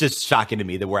 it's just shocking to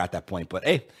me that we're at that point. But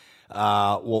hey,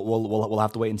 we'll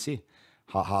have to wait and see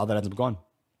how that ends up going.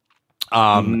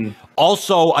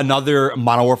 Also, another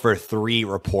Modern Warfare 3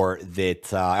 report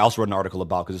that I also wrote an article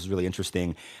about, because this is really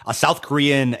interesting. A South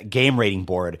Korean game rating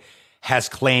board has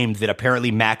claimed that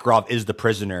apparently Makarov is the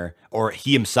prisoner, or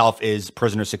he himself is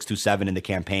prisoner 627 in the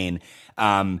campaign.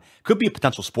 Could be a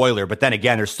potential spoiler, but then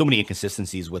again, there's so many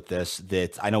inconsistencies with this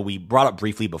that I know we brought up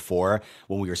briefly before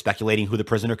when we were speculating who the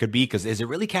prisoner could be, because is it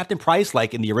really Captain Price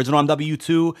like in the original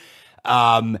MW2?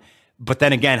 But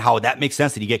then again, how that makes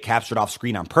sense that he get captured off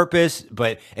screen on purpose,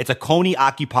 but it's a Coney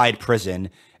occupied prison.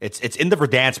 It's in the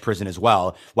Verdansk prison as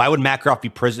well. Why would Makarov be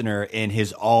prisoner in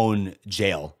his own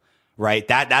jail? Right?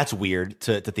 That's weird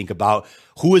to think about.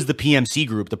 Who is the PMC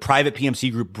group, the private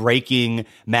PMC group breaking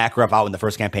Makarov out in the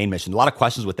first campaign mission? A lot of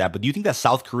questions with that, but do you think that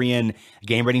South Korean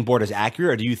game rating board is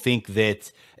accurate, or do you think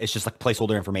that it's just like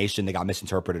placeholder information that got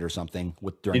misinterpreted or something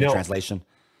during the translation?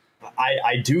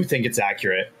 I do think it's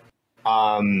accurate,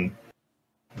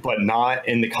 but not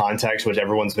in the context which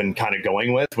everyone's been kind of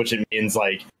going with, which it means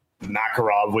like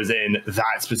Makarov was in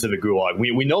that specific gulag.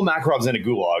 We know Makarov's in a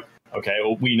gulag.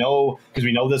 Okay, we know because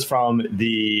we know this from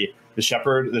the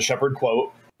Shepherd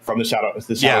quote from the Shadow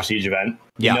Siege event.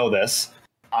 We know this,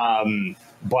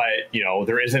 but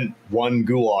there isn't one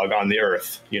gulag on the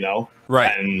Earth.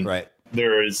 Right? And right.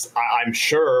 I'm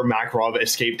sure Makarov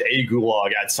escaped a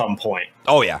gulag at some point.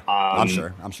 Oh yeah, I'm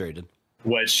sure he did.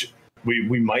 Which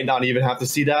we might not even have to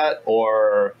see that,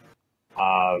 or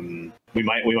we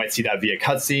might see that via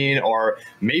cutscene, or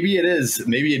maybe it is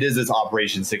this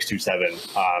Operation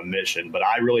 627 mission, but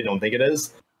I really don't think it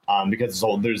is, because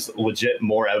there's legit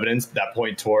more evidence that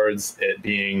point towards it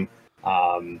being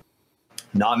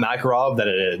not Makarov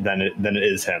than it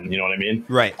is him. You know what I mean?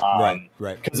 Right.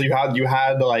 Right. Because you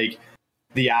had like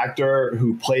the actor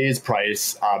who plays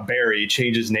Price, Barry,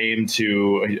 changed his name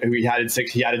to he added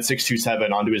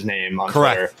 627 onto his name on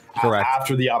Twitter. Correct.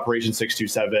 After the Operation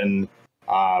 627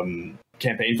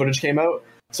 campaign footage came out,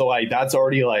 so like that's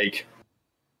already like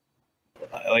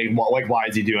why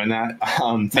is he doing that?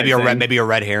 Maybe a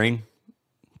red herring.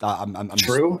 I'm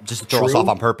true. Just to throw us off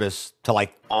on purpose to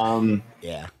like.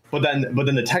 Yeah. But then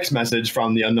the text message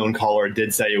from the unknown caller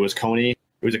did say it was Coney.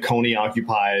 It was a Coney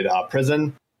occupied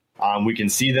prison. We can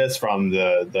see this from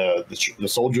the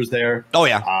soldiers there. Oh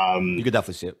yeah. You could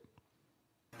definitely see it.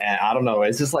 And I don't know.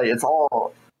 It's just like it's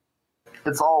all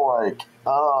like,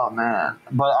 oh man.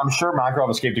 But I'm sure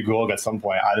Makarov escaped a gulag at some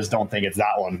point. I just don't think it's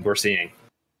that one we're seeing.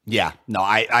 Yeah, no,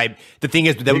 I the thing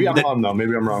is, maybe I'm wrong though.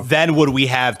 Maybe I'm wrong. Then would we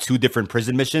have two different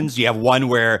prison missions? You have one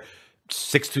where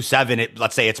 627,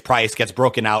 let's say it's Price, gets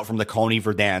broken out from the Coney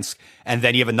Verdansk, and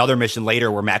then you have another mission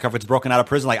later where Makarov gets broken out of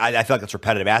prison. Like I feel like that's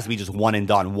repetitive. It has to be just one and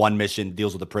done. One mission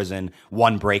deals with the prison,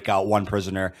 one breakout, one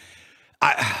prisoner.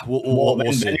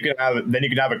 We'll see. Then you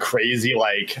can have a crazy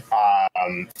like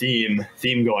theme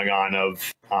going on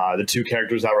of the two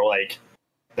characters that were like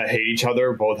that hate each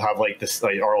other, both have like this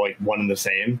like are like one and the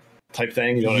same type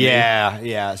thing. You know what I mean?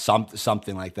 Yeah,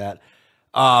 something like that.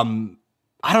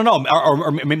 I don't know,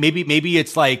 or maybe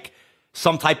it's like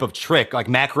some type of trick. Like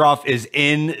Makarov is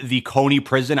in the Coney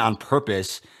prison on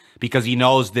purpose because he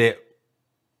knows that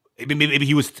maybe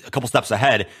he was a couple steps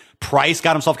ahead. Price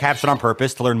got himself captured on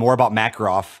purpose to learn more about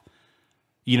Makarov,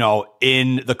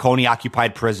 in the Coney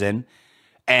occupied prison.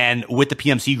 And with the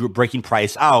PMC group breaking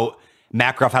Price out,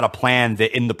 Makarov had a plan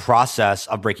that in the process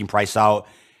of breaking Price out,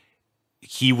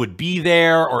 he would be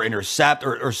there or intercept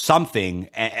or something.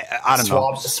 I don't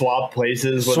know. Swap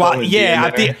places.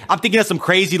 I'm thinking of some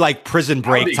crazy like prison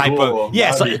break type of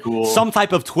some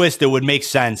type of twist that would make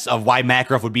sense of why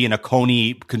Makarov would be in a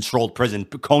Coney controlled prison.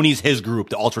 Coney's his group,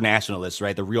 the ultranationalists,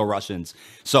 right? The real Russians.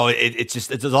 So it's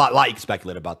a lot you can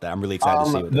speculate about that. I'm really excited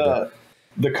to see what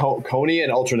the Coney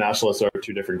and ultranationalists are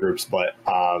two different groups, but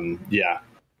yeah.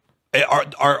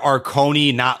 Are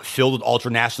Coney not filled with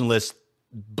ultranationalist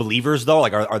believers though?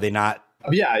 Like are they not?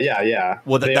 Yeah.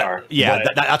 Well, they are. Yeah,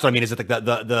 that's what I mean. Is it like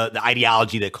the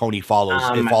ideology that Coney follows?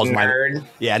 It falls nerd.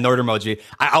 Nerd emoji.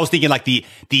 I was thinking like the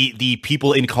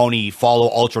people in Coney follow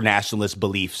ultra nationalist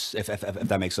beliefs. If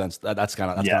that makes sense. That's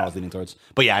kind of what I was leaning towards.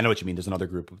 But yeah, I know what you mean. There's another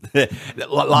group.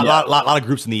 lot of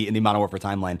groups in the Modern Warfare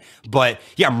timeline. But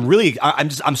yeah,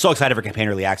 I'm so excited for campaign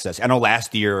early access. I know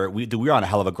last year we were on a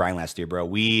hell of a grind last year, bro.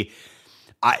 We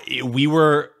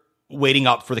were waiting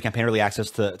up for the campaign early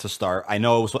access to start. I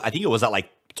think it was at like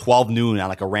 12 noon on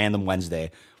like a random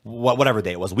Wednesday, whatever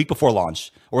day it was, a week before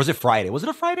launch, or was it Friday? Was it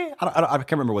a Friday? I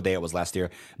can't remember what day it was last year,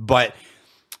 but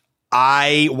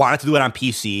I wanted to do it on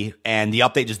PC, and the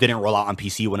update just didn't roll out on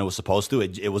PC when it was supposed to.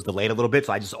 It was delayed a little bit,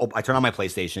 so I turned on my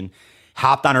PlayStation,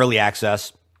 hopped on early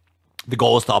access. The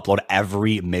goal is to upload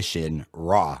every mission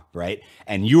raw, right?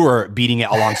 And you were beating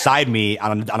it alongside me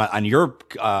on your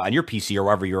PC or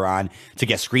wherever you're on to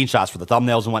get screenshots for the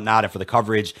thumbnails and whatnot and for the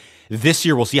coverage. This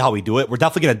year, we'll see how we do it. We're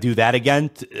definitely going to do that again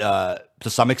to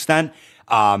some extent.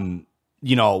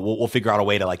 we'll figure out a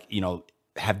way to like,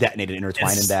 have detonated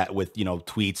intertwined in that with,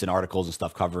 tweets and articles and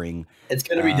stuff covering. It's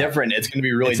going to be different. It's going to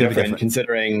be really different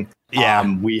considering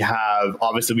we have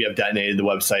detonated the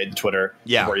website and Twitter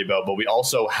to worry about, but we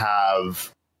also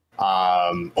have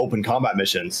open combat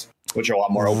missions, which are a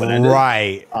lot more open-ended.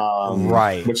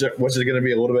 Right. Which is going to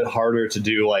be a little bit harder to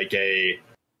do like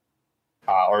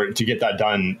or to get that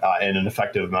done in an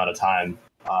effective amount of time.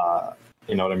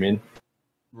 You know what I mean?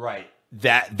 Right.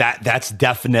 That's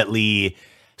definitely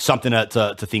something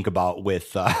to think about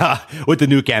with the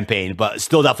new campaign, but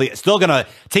still gonna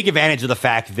take advantage of the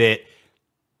fact that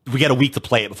we got a week to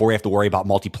play it before we have to worry about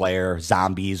multiplayer,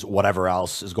 zombies, whatever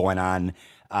else is going on.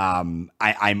 I'm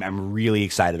really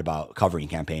excited about covering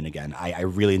campaign again. I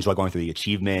really enjoy going through the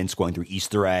achievements, going through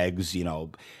Easter eggs.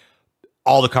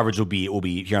 All the coverage will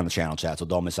be here on the channel, chat, so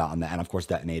don't miss out on that. And of course,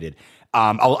 detonated.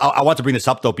 I want to bring this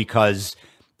up though because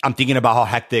I'm thinking about how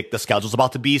hectic the schedule's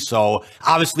about to be. So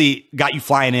obviously got you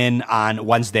flying in on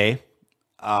Wednesday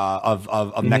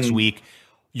of next week.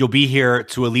 You'll be here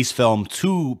to at least film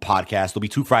 2 podcasts. There'll be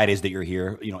 2 Fridays that you're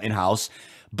here, in-house.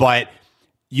 But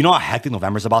you know how hectic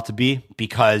November's about to be?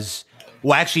 Because,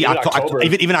 well, actually,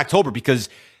 even October, because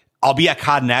I'll be at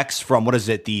COD Next from, the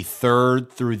 3rd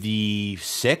through the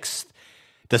 6th.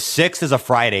 The 6th is a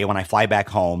Friday when I fly back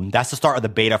home. That's the start of the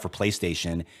beta for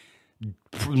PlayStation.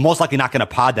 Most likely not going to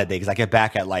pod that day because I get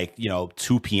back at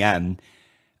 2 p.m.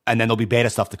 and then there'll be beta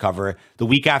stuff to cover. The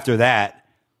week after that,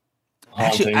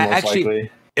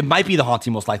 it might be the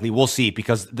Haunting most likely. We'll see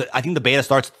because I think the beta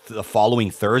starts the following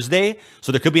Thursday.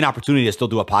 So there could be an opportunity to still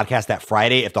do a podcast that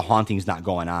Friday if the Haunting's not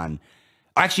going on.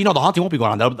 Actually, no, the Haunting won't be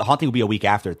going on. The Haunting will be a week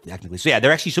after technically. So yeah,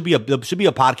 there actually should be a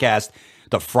podcast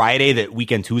the Friday that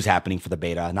weekend 2 is happening for the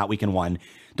beta, not weekend 1.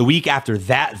 The week after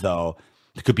that though,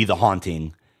 it could be the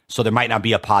Haunting. So there might not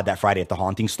be a pod that Friday if the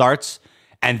Haunting starts.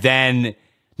 And then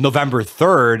November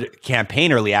 3rd,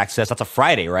 campaign early access. That's a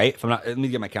Friday, right? Let me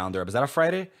get my calendar up. Is that a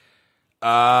Friday?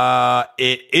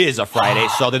 It is a Friday.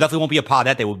 So there definitely won't be a pod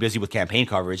that day. We're busy with campaign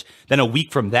coverage. Then a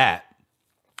week from that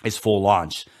is full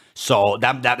launch. So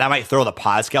that might throw the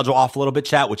pod schedule off a little bit,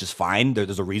 chat, which is fine.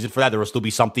 There's a reason for that. There will still be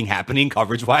something happening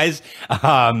coverage-wise.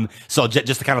 So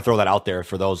just to kind of throw that out there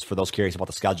for those curious about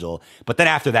the schedule. But then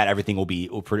after that, everything will be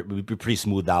pretty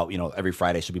smoothed out. Every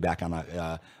Friday should be back on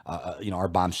our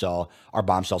bombshell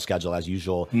schedule as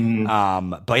usual. But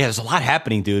yeah, there's a lot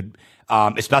happening, dude.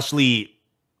 Especially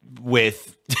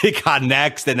with COD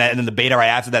Next and then the beta right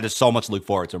after that. There's so much to look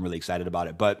forward to. I'm really excited about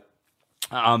it. But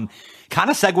kind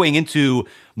of segueing into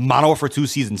Modern Warfare 2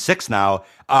 Season 6 now,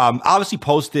 obviously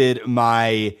posted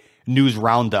my news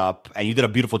roundup, and you did a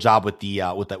beautiful job with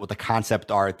the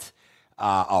concept art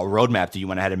roadmap that you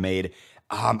went ahead and made.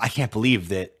 I can't believe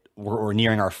that we're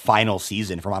nearing our final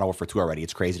season for Modern Warfare 2 already.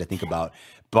 It's crazy to think about.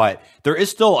 But there is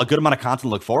still a good amount of content to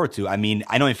look forward to. I mean,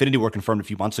 I know Infinity Ward confirmed a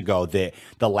few months ago that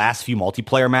the last few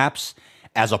multiplayer maps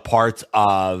as a part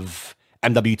of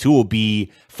MW2 will be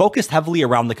focused heavily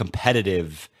around the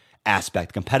competitive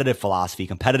aspect, competitive philosophy,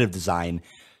 competitive design.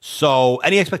 So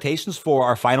any expectations for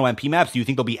our final MP maps? Do you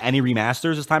think there'll be any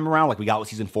remasters this time around like we got with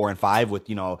Season 4 and 5 with,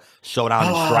 Showdown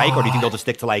and Strike? Or do you think they'll just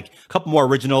stick to like a couple more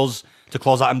originals to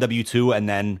close out MW2 and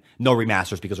then no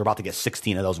remasters because we're about to get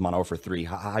 16 of those in Modern Warfare 3?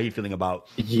 How are you feeling about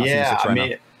Season 6 right now?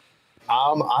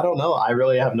 I don't know. I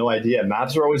really have no idea.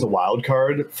 Maps are always a wild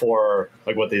card for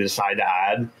like what they decide to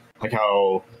add. Like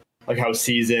how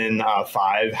Season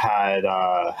 5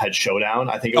 had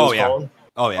Showdown, I think it was called.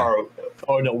 Oh yeah.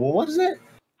 No, what is it?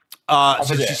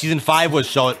 Season 5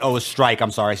 was was Strike.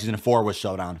 I'm sorry. Season 4 was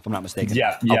Showdown, if I'm not mistaken.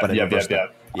 Yeah.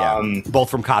 Both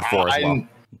from COD 4 as well.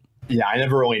 Yeah, I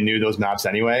never really knew those maps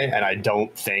anyway, and I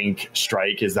don't think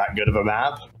Strike is that good of a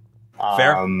map.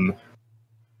 Fair.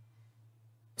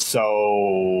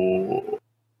 So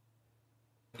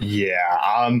yeah,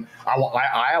 I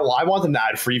want them to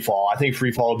add free fall. I think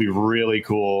free fall would be really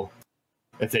cool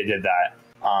if they did that.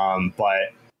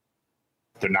 But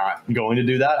they're not going to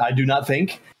do that, I do not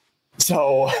think.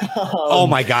 So, oh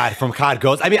my God, from COD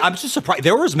Ghost. I mean, I'm just surprised.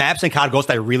 There was maps in COD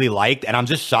Ghost I really liked, and I'm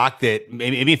just shocked that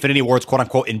maybe Infinity Ward's quote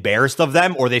unquote embarrassed of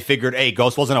them, or they figured, hey,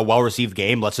 Ghost wasn't a well received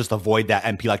game. Let's just avoid that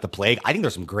MP like the plague. I think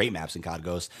there's some great maps in COD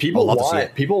Ghost. People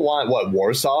want what,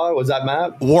 Warsaw? Was that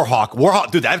map? Warhawk,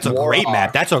 dude, that's a great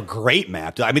map. That's a great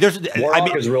map. I mean,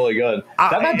 Warhawk is really good.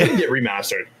 That map didn't get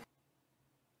remastered.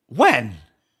 When?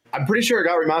 I'm pretty sure it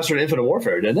got remastered in Infinite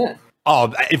Warfare, didn't it?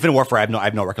 Oh, Infinite Warfare, I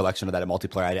have no recollection of that in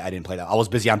multiplayer. I didn't play that. I was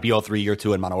busy on BO3 Year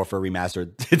 2 and Modern Warfare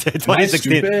Remastered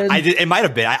 2016. It might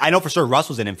have been. I know for sure Russ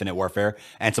was in Infinite Warfare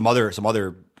and some other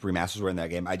remasters were in that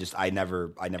game. I never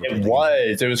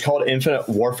played it was called Infinite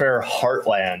Warfare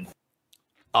Heartland.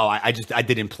 Oh, I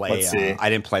didn't play. Let's see. I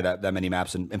didn't play that many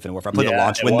maps in Infinite Warfare. I played the Yeah,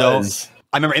 launch it window. was.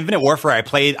 I remember Infinite Warfare. I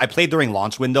played during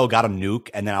launch window, got a nuke,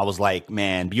 and then I was like,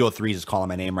 man, BO3 is calling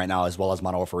my name right now, as well as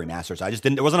Modern Warfare Remaster. So I just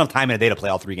didn't. There wasn't enough time in a day to play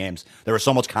all 3 games. There was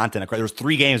so much content. There was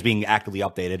 3 games being actively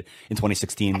updated in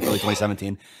 2016, early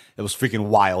 2017. It was freaking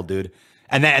wild, dude.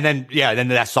 And then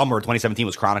that summer, 2017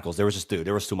 was Chronicles. There was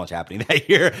too much happening that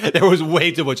year. There was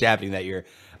way too much happening that year.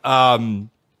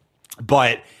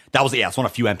 But that was it's one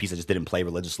of a few MPs I just didn't play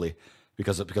religiously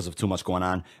because of too much going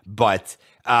on. But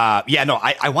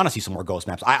I want to see some more Ghost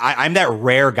maps. I'm that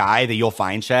rare guy that you'll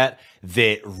find, chat,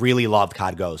 that really loved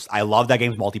COD Ghost. I love that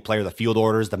game's multiplayer, the field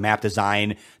orders, the map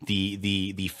design,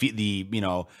 the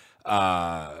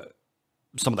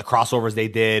some of the crossovers they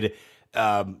did,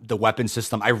 the weapon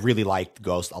system. I really liked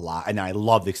Ghost a lot, and I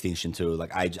loved Extinction too.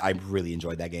 Like I really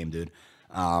enjoyed that game, dude.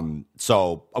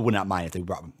 So I would not mind if they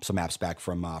brought some maps back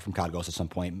from COD Ghost at some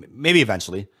point, maybe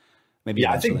eventually.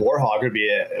 I think Warhawk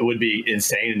would be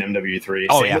insane in MW3.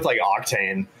 Oh, Same with like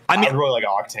Octane. I mean, I'd really like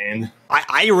Octane.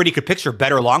 I already could picture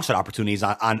better long shot opportunities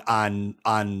on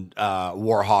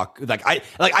Warhawk.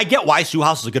 I get why Shoe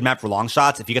House is a good map for long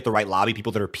shots if you get the right lobby,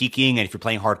 people that are peeking, and if you're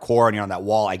playing hardcore and you're on that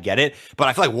wall, I get it. But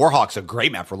I feel like Warhawk's a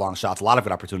great map for long shots. A lot of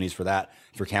good opportunities for that,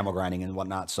 for camo grinding and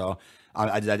whatnot. So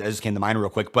I just came to mind real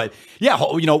quick, but yeah,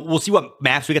 we'll see what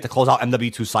maps we get to close out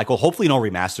MW2 cycle. Hopefully, no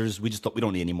remasters. We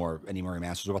don't need any more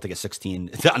remasters. We're about to get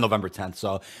 16 on November 10th.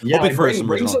 So hoping for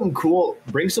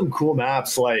bring some cool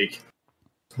maps like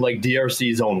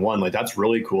DRC Zone 1. Like that's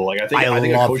really cool. Like I think a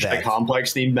Koshai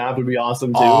Complex themed map would be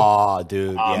awesome too. Oh,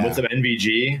 dude, with some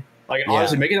NVG. Like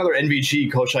honestly, make another NVG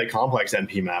Koshai Complex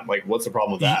MP map. Like, what's the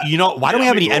problem with that? Why don't we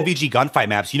have any NVG gunfight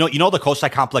maps? You know the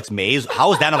Koshai Complex maze.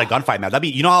 How is that not a gunfight map? That'd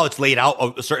be, how it's laid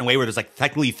out a certain way where there's like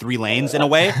technically 3 lanes in a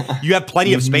way. You have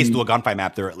plenty of space to do a gunfight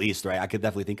map there at least, right? I could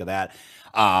definitely think of that.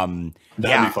 That'd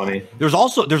be funny. There's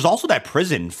also that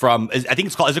prison from, I think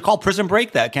is it called Prison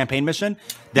Break, that campaign mission?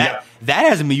 That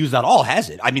hasn't been used at all, has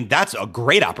it? I mean, that's a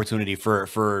great opportunity for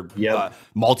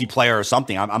multiplayer or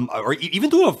something. Or even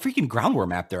do a freaking ground war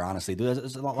map there, honestly.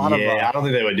 There's a lot of I don't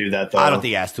think they would do that though. I don't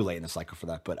think it's too late in the cycle for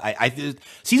that. But I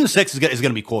season 6 is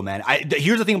gonna be cool, man.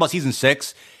 Here's the thing about season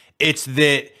 6, it's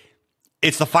the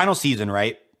final season,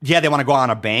 right? Yeah, they want to go on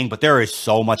a bang, but there is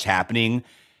so much happening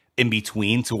in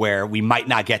between to where we might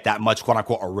not get that much quote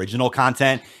unquote original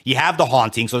content. You have the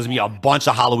haunting, so there's gonna be a bunch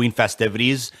of Halloween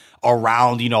festivities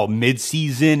around,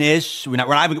 mid-season ish. We're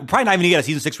probably not even gonna get a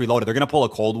season 6 reloaded. They're gonna pull a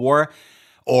Cold War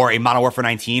or a Modern Warfare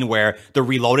 19 where the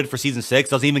reloaded for season 6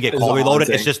 doesn't even get cold reloaded.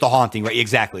 It's just the haunting, right?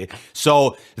 Exactly.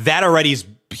 So that already is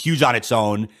huge on its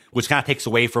own, which kind of takes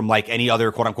away from like any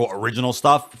other quote unquote original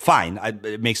stuff. Fine,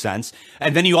 it makes sense.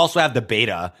 And then you also have the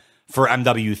beta for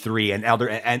MW3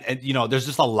 and there's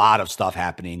just a lot of stuff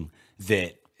happening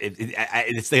that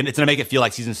it's going to make it feel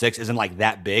like season 6 isn't like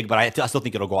that big, but I still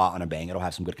think it'll go out on a bang. It'll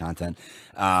have some good content.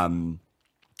 And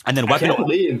then I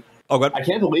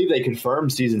can't believe they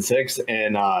confirmed season 6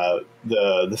 in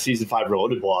the season 5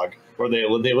 Reloaded blog, where they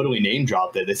literally name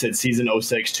dropped it. They said season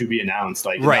 06 to be announced.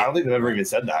 Like, right. I don't think they've ever even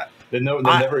said that. They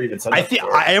never even said that.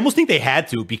 I almost think they had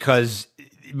to, because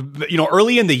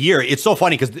early in the year, it's so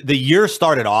funny because the year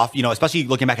started off, especially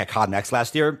looking back at COD Next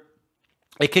last year,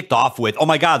 it kicked off with, oh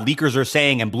my God, leakers are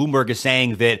saying and Bloomberg is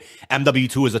saying that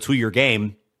MW2 is a 2-year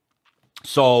game.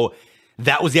 So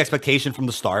that was the expectation from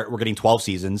the start. We're getting 12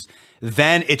 seasons.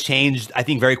 Then it changed, I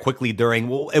think, very quickly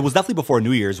it was definitely before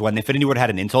New Year's when Infinity Ward had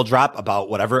an intel drop about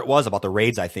whatever it was, about the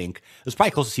raids, I think. It was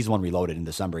probably close to season 1 Reloaded in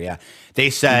December, yeah. They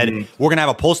said, we're going to have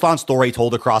a post-launch story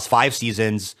told across 5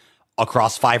 seasons,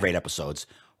 across 5 raid episodes.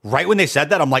 Right when they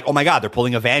said that, I'm like, oh my God, they're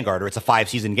pulling a Vanguard, or it's a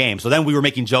 5-season game. So then we were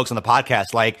making jokes on the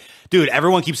podcast like, dude,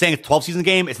 everyone keeps saying it's a 12-season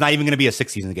game. It's not even going to be a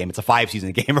 6-season game. It's a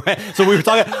 5-season game, right? So we were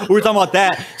talking about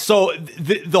that. So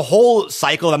the whole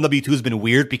cycle of MW2 has been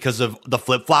weird because of the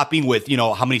flip-flopping with,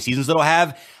 how many seasons it'll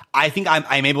have. I think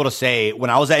I'm able to say,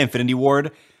 when I was at Infinity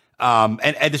Ward, and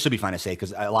this should be fine to say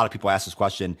because a lot of people ask this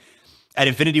question. At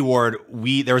Infinity Ward,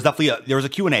 there was a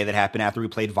Q&A that happened after we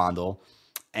played Vondel.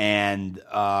 And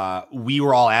we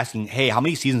were all asking, hey, how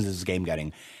many seasons is this game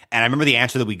getting? And I remember the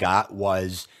answer that we got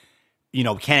was, we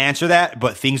can't answer that,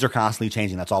 but things are constantly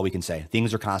changing. That's all we can say.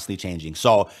 Things are constantly changing.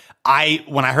 So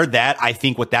when I heard that, I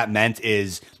think what that meant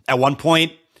is at one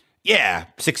point,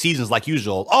 6 seasons like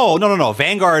usual. Oh, no.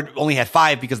 Vanguard only had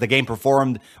 5 because the game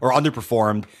performed or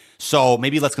underperformed. So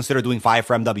maybe let's consider doing 5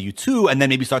 for MW2 and then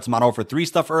maybe start some Modern Warfare 3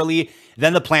 stuff early.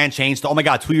 Then the plan changed to, oh my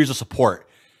God, 2 years of support.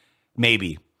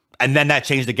 Maybe. And then that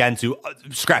changed again to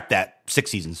scrap that 6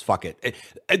 seasons. Fuck it.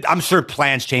 I'm sure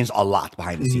plans changed a lot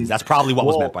behind the scenes. That's probably what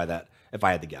was meant by that. if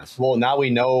I had to guess. Well, now we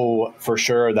know for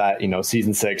sure that,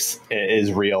 season 6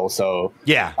 is real. So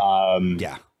yeah,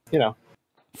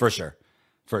 for sure.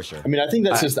 I mean, I think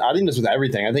that's I think that's with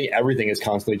everything. I think everything is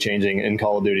constantly changing in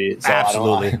Call of Duty. So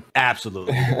absolutely.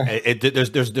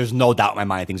 There's no doubt in my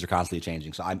mind things are constantly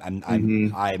changing. So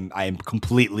I'm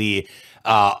completely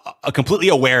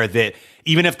aware that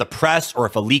even if the press or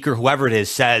if a leaker, whoever it is,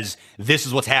 says this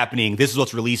is what's happening, this is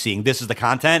what's releasing, this is the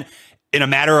content, in a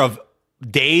matter of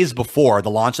days before the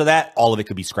launch of that, all of it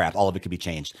could be scrapped, all of it could be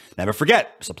changed. Never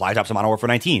forget, supply drops of Modern Warfare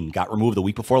 19 got removed the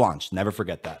week before launch. Never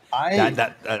forget that.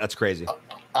 That's crazy.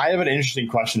 I have an interesting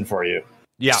question for you.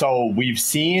 Yeah. So we've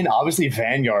seen, obviously,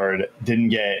 Vanguard didn't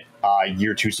get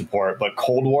year 2 support, but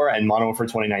Cold War and Modern Warfare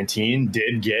 2019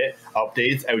 did get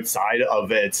updates outside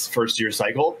of its first year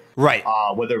cycle. Right.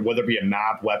 Whether it be a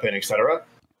map, weapon, etc.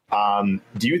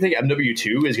 Do you think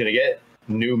MW2 is going to get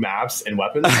new maps and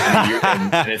weapons in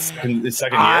its second year?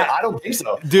 I don't think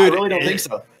so. Dude, I really don't think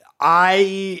so.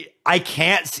 I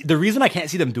can't see, the reason I can't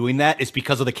see them doing that is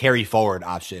because of the carry forward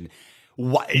option.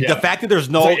 The fact that there's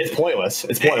no, it's pointless.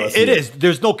 It's pointless. It is.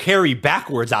 There's no carry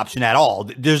backwards option at all.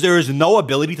 There is no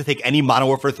ability to take any Modern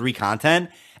Warfare 3 content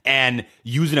and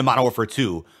use it in Modern Warfare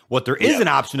 2. What there is an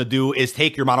option to do is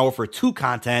take your Modern Warfare 2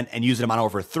 content and use it in Modern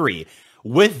Warfare 3.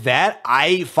 With that,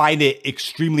 I find it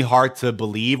extremely hard to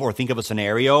believe or think of a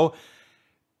scenario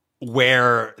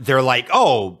where they're like,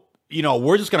 oh,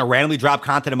 we're just going to randomly drop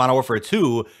content in Modern Warfare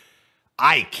 2.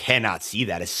 I cannot see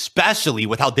that, especially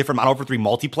with how different Modern Warfare 3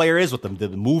 multiplayer is, with the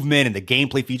movement and the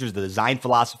gameplay features, the design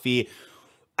philosophy.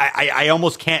 I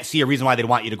almost can't see a reason why they'd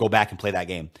want you to go back and play that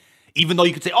game. Even though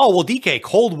you could say, oh, well, DK,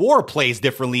 Cold War plays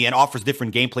differently and offers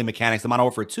different gameplay mechanics than Modern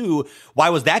Warfare 2. Why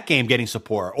was that game getting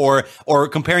support? Or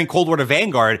comparing Cold War to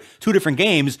Vanguard, 2 different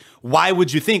games, why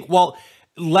would you think, well,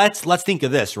 let's think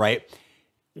of this, right?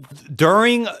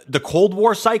 During the Cold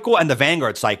War cycle and the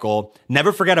Vanguard cycle,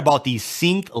 never forget about the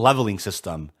synced leveling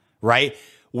system, right?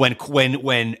 When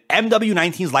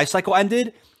MW19's life cycle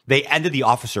ended, they ended the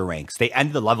officer ranks. They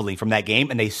ended the leveling from that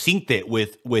game, and they synced it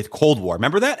with Cold War.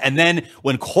 Remember that? And then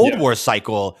when Cold War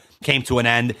cycle came to an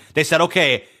end, they said,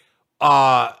 okay,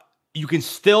 you can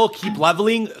still keep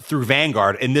leveling through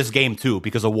Vanguard in this game too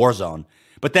because of Warzone.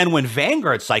 But then when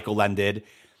Vanguard cycle ended,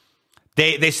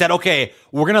 They said, okay,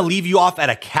 we're gonna leave you off at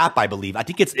a cap, I believe. I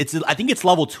think it's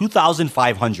level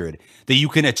 2,500 that you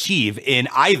can achieve in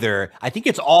either. I think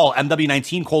it's all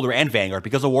MW19, Cold War, and Vanguard.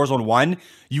 Because of Warzone 1,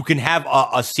 you can have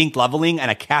a synced leveling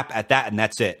and a cap at that, and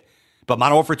that's it. But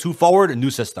Modern Warfare 2 forward, a new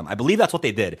system. I believe that's what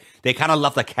they did. They kind of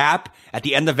left a cap at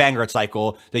the end of Vanguard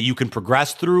cycle that you can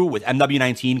progress through with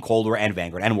MW19, Cold War, and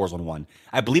Vanguard, and Warzone 1.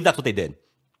 I believe that's what they did.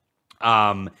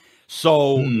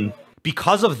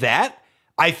 Because of that,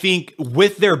 I think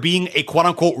with there being a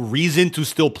quote-unquote reason to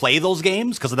still play those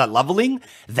games because of that leveling,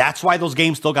 that's why those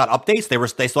games still got updates.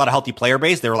 They still had a healthy player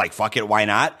base. They were like, fuck it, why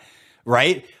not?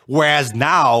 Right? Whereas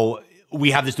now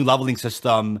we have this new leveling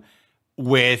system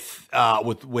with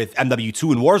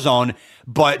MW2 and Warzone,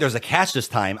 but there's a catch this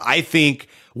time. I think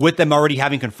with them already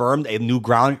having confirmed a new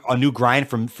grind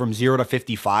from 0 to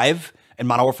 55 in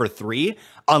Modern Warfare 3,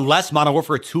 unless Modern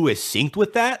Warfare 2 is synced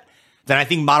with that, then I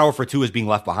think Modern Warfare 2 is being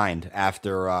left behind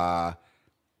after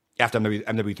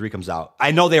MW3 comes out. I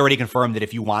know they already confirmed that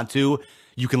if you want to,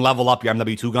 you can level up your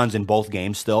MW2 guns in both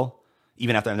games still,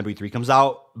 even after MW3 comes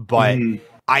out. But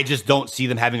I just don't see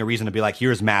them having a reason to be like,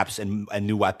 here's maps and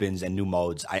new weapons and new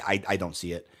modes. I don't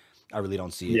see it. I really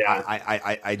don't see it. Yeah.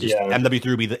 I just MW3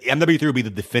 will be the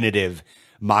definitive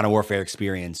Modern Warfare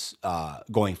experience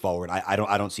going forward. I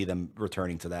don't see them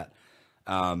returning to that.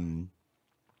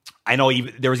 I know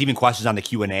there was even questions on the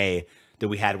Q&A that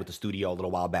we had with the studio a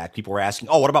little while back. People were asking,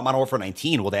 oh, what about Modern Warfare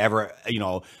 19? Will they ever,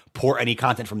 port any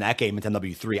content from that game into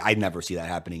MW3? I'd never see that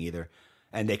happening either.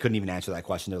 And they couldn't even answer that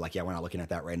question. They're like, yeah, we're not looking at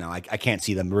that right now. I can't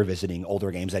see them revisiting older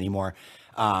games anymore.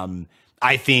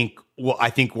 I think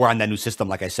we're on that new system,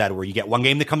 like I said, where you get one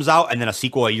game that comes out and then a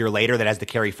sequel a year later that has the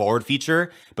carry forward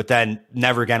feature. But then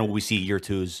never again will we see year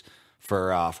 2s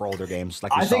for older games.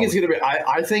 Like I think it's going to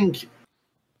be,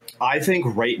 I think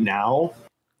right now,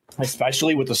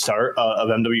 especially with the start of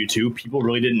MW2, people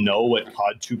really didn't know what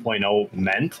COD 2.0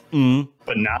 meant.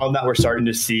 But now that we're starting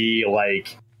to see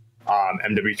like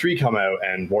MW3 come out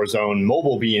and Warzone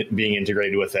Mobile being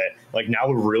integrated with it, like now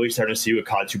we're really starting to see what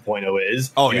COD 2.0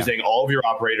 is. Using all of your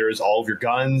operators, all of your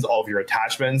guns, all of your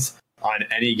attachments on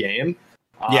any game.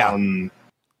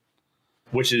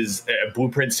 Which is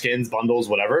blueprint, skins, bundles,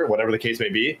 whatever the case may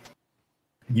be.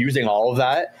 Using all of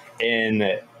that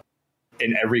in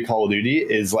every Call of Duty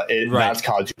that's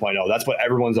COD 2.0. That's what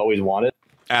everyone's always wanted.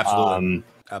 Absolutely.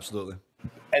 Absolutely.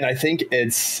 And I think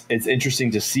it's interesting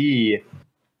to see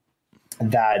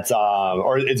that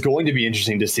or it's going to be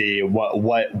interesting to see what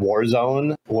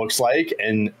Warzone looks like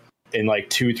in like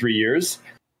 2-3 years.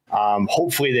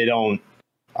 Hopefully they don't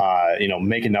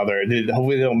make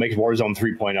hopefully they don't make Warzone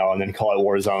 3.0 and then call it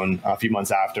Warzone a few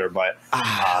months after. But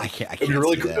I can't it would be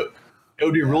really cool. It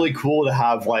would be really cool to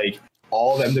have like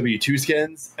all the MW2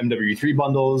 skins, MW3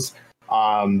 bundles,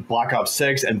 Black Ops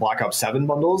 6 and Black Ops 7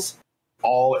 bundles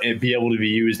all be able to be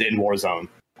used in Warzone.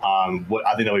 I think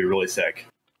that would be really sick.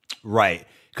 Right.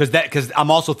 Because I'm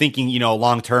also thinking,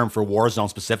 long term for Warzone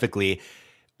specifically,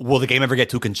 will the game ever get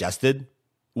too congested?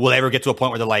 Will they ever get to a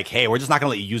point where they're like, hey, we're just not going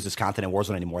to let you use this content in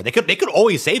Warzone anymore? They could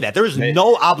always say that. There is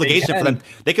no obligation for them.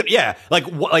 They could,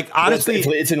 like honestly,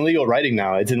 it's in legal writing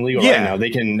now. It's in legal writing now. They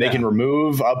can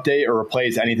remove, update, or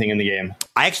replace anything in the game.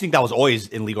 I actually think that was always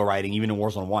in legal writing, even in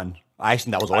Warzone 1. I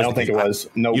actually think that was always. I don't think it was.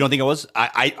 No, you don't think it was?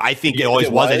 I think it always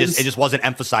was. It just wasn't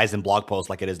emphasized in blog posts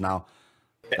like it is now.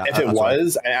 If it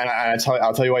was, and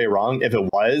I'll tell you why you're wrong. If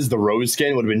it was, the Rose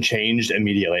skin would have been changed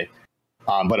immediately,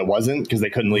 but it wasn't because they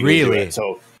couldn't legally do it.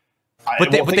 So,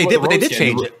 but they did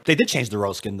change it. They did change the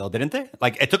Rose skin though, didn't they?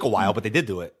 Like it took a while, but they did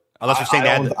do it. Unless you're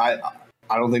saying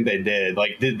I don't think they did.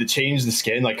 Like did change the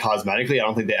skin like cosmetically? I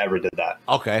don't think they ever did that.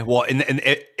 Okay, well, and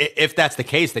if that's the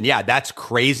case, then yeah, that's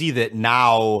crazy. That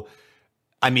now.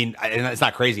 I mean, and it's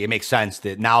not crazy. It makes sense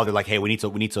that now they're like, "Hey, we need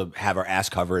to have our ass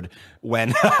covered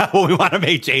when when we want to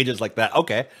make changes like that."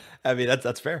 Okay, I mean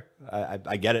that's fair.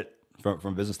 I get it from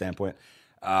a business standpoint.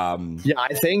 Yeah,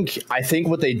 I think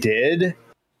what they did,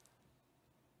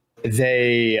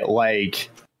 they like.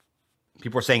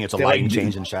 People are saying it's a lighting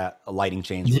change in chat. A lighting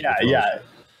change.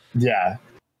 Yeah.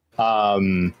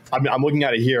 I'm looking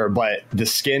at it here, but the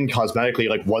skin cosmetically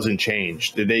like wasn't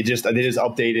changed. They just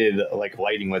updated like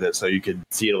lighting with it so you could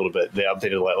see it a little bit. They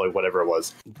updated like whatever it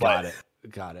was. Got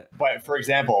it. But for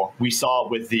example, we saw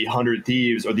with the 100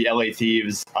 Thieves or the LA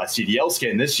Thieves CDL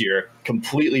skin this year,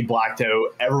 completely blacked out.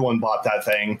 Everyone bought that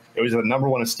thing. It was the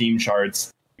 #1 of Steam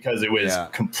charts because it was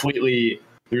completely.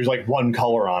 There's like one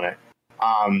color on it.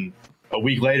 A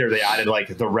week later, they added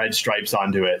like the red stripes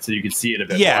onto it, so you could see it a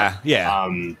bit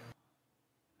more.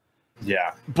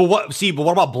 Yeah. But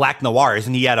what about Black Noir?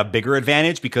 Isn't he at a bigger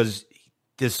advantage because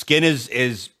the skin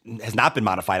has not been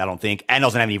modified? I don't think, and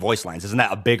doesn't have any voice lines. Isn't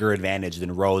that a bigger advantage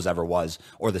than Rose ever was,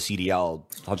 or the CDL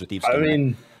 100 Thieves? I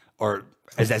mean, or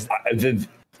is that?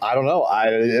 I don't know.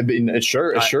 I mean,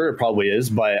 sure, it probably is,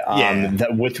 but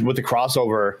that with the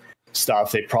crossover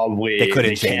stuff, they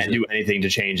can't do anything to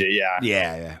change it.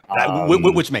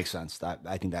 Which makes sense.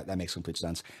 I think that makes complete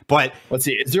sense. But let's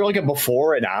see, is there like a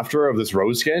before and after of this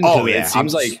Rose skin? Oh yeah, it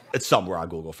seems like it's somewhere on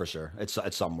Google for sure. It's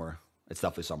somewhere. It's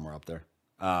definitely somewhere up there.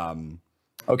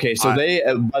 Okay, so they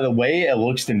by the way it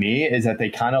looks to me is that they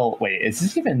kind of wait. Is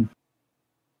this even?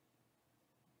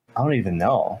 I don't even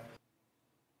know.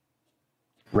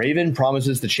 Raven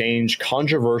promises to change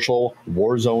controversial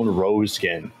Warzone Rose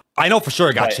skin. I know for sure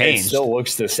it got changed. It still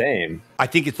looks the same. I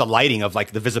think it's the lighting of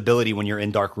like the visibility when you're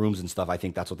in dark rooms and stuff. I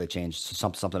think that's what they changed.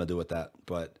 Something to do with that.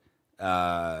 But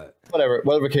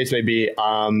whatever case may be,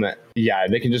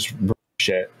 they can just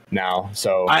shit now.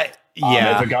 So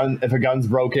if a gun's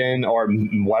broken, or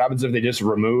what happens if they just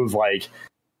remove like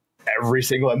every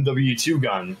single MW2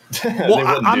 gun?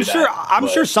 Well, I'm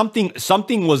sure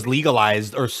something was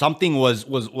legalized or something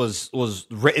was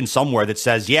written somewhere that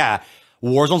says,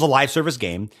 Warzone's a live service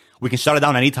game. We can shut it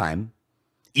down anytime.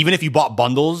 Even if you bought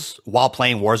bundles while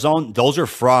playing Warzone, those are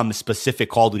from specific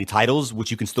Call of Duty titles, which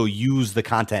you can still use the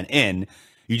content in.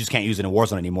 You just can't use it in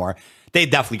Warzone anymore. They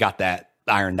definitely got that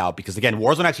ironed out because, again,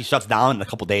 Warzone actually shuts down in a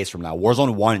couple days from now.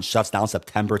 Warzone 1 shuts down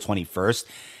September 21st.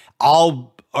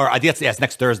 I think it's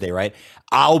next Thursday, right?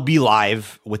 I'll be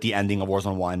live with the ending of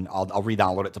Warzone 1. I'll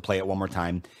re-download it to play it one more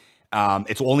time.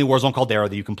 It's only Warzone Caldera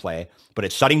that you can play, but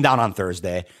it's shutting down on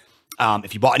Thursday.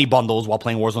 If you bought any bundles while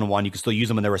playing Warzone 1, you can still use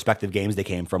them in their respective games they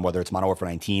came from, whether it's Modern Warfare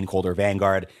 19, Cold or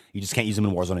Vanguard. You just can't use them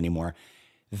in Warzone anymore.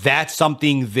 That's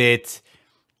something that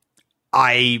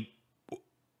I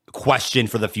question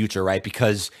for the future, right?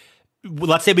 Because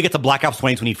let's say we get to Black Ops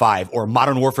 2025 or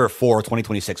Modern Warfare 4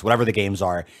 2026, whatever the games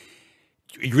are.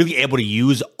 You're really able to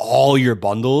use all your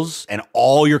bundles and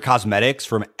all your cosmetics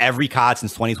from every COD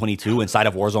since 2022 inside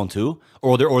of Warzone 2,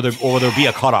 or there be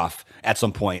a cutoff at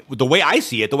some point. The way I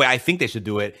see it, the way I think they should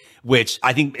do it, which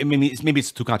I think maybe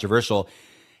it's too controversial,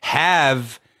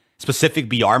 have specific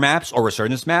BR maps or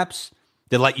resurgence maps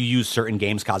that let you use certain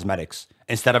games' cosmetics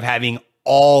instead of having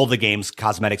all the game's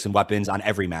cosmetics and weapons on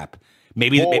every map.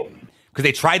 Maybe because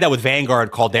they tried that with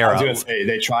Vanguard Caldera. I was going to say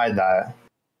they tried that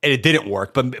and it didn't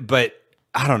work. But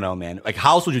I don't know, man. Like,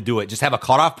 how else would you do it? Just have a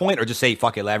cutoff point, or just say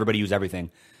fuck it, let everybody use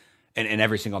everything. in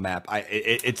every single map.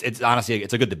 It's honestly,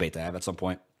 it's a good debate to have at some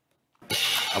point.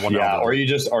 I wonder. Yeah, or you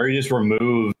just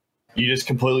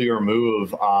completely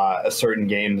remove a certain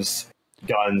game's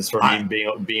guns from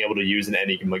being able to use in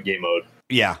any game mode.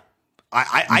 Yeah.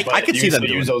 I could see them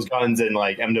use those guns in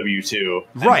like MW2,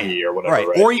 right, MP or whatever,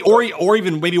 right? Or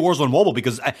even maybe Warzone Mobile,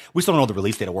 because we still don't know the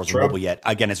release date of Warzone Mobile yet.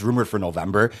 Again, it's rumored for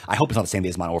November. I hope it's not the same day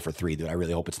as Modern Warfare 3, dude. I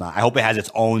really hope it's not. I hope it has its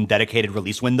own dedicated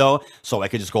release window, so I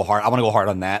could just go hard. I want to go hard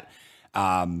on that,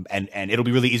 and it'll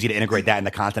be really easy to integrate that in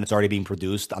the content that's already being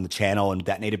produced on the channel and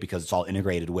detonated, because it's all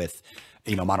integrated with,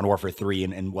 Modern Warfare 3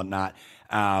 and whatnot.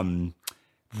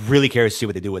 Really curious to see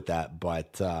what they do with that,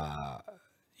 but.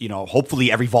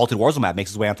 Hopefully every vaulted Warzone map makes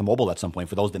its way onto mobile at some point.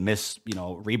 For those that miss,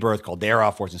 Rebirth,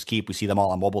 Caldera, Fortune's Keep, we see them all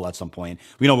on mobile at some point.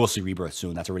 We know we'll see Rebirth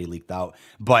soon. That's already leaked out.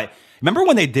 But remember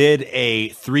when they did a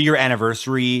 3-year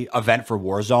anniversary event for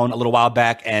Warzone a little while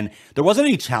back, and there wasn't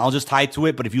any challenges tied to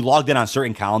it, but if you logged in on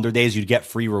certain calendar days, you'd get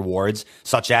free rewards,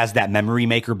 such as that Memory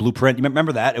Maker blueprint. You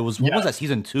remember that? It was, what was that,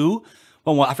 season 2?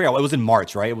 Well, I forgot. It was in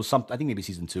March, right? It was I think maybe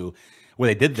season 2, where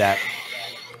they did that.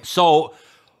 So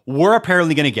we're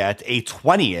apparently going to get a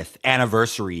 20th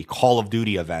anniversary Call of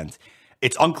Duty event.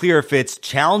 It's unclear if it's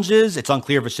challenges. It's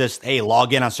unclear if it's just, hey,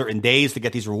 log in on certain days to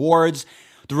get these rewards.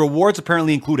 The rewards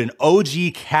apparently include an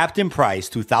OG Captain Price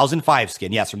 2005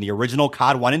 skin. Yes, from the original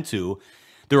COD 1 and 2.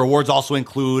 The rewards also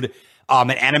include an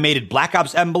animated Black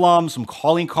Ops emblem, some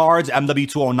calling cards,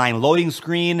 MW209 loading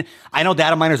screen. I know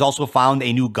data miners also found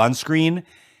a new gun screen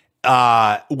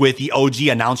with the OG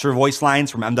announcer voice lines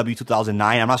from MW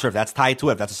 2009. I'm not sure if that's tied to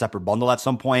it, if that's a separate bundle at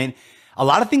some point. A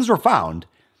lot of things were found,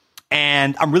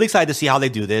 and I'm really excited to see how they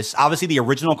do this. Obviously, the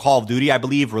original Call of Duty, I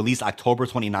believe, released October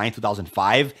 29,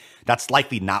 2005. That's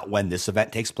likely not when this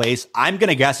event takes place. I'm going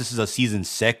to guess this is a Season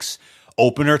 6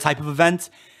 opener type of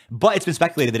event, but it's been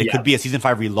speculated that it could be a Season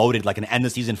 5 Reloaded, like an end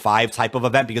of Season 5 type of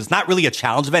event, because it's not really a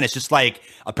challenge event. It's just like,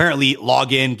 apparently,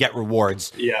 log in, get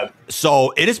rewards. Yeah.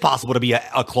 So it is possible to be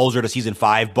a closer to Season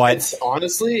 5, but... It's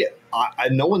honestly,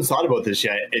 no one's thought about this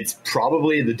yet. It's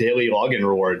probably the daily login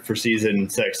reward for Season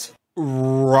 6.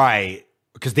 Right.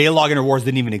 Because daily login rewards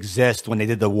didn't even exist when they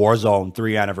did the Warzone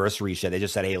 3 anniversary shit. They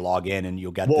just said, hey, log in and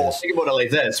you'll get this. Well, think about it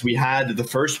like this. We had the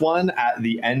first one at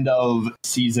the end of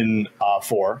Season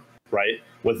 4, right?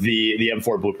 With the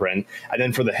M4 blueprint. And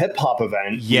then for the hip hop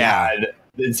event, we had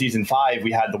in Season 5,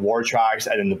 we had the war tracks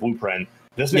and then the blueprint.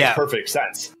 This makes perfect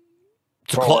sense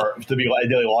to be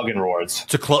daily login rewards.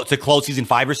 To close Season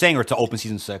 5, you're saying, or to open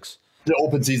Season 6? To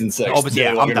open Season 6.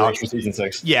 I'm down for Season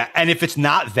 6. Yeah, and if it's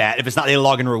not that, if it's not daily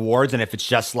login rewards, and if it's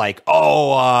just like, you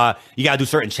got to do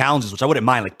certain challenges, which I wouldn't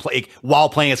mind, like while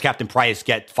playing as Captain Price,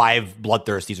 get 5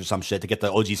 bloodthirsties or some shit to get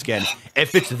the OG skin.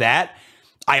 If it's that,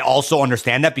 I also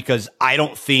understand that, because I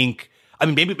don't think,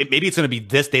 maybe it's going to be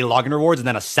this day login rewards and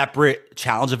then a separate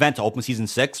challenge event to open Season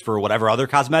 6 for whatever other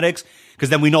cosmetics, because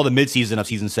then we know the mid-season of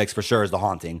Season 6 for sure is the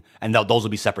Haunting, and those will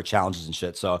be separate challenges and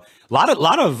shit. So a lot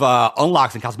of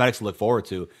unlocks and cosmetics to look forward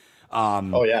to.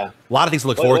 A lot of things to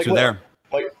look forward to there.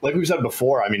 Like we said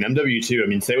before,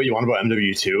 MW2, say what you want about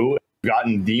MW2, we've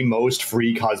gotten the most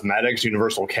free cosmetics,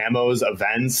 universal camos,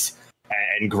 events,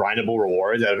 and grindable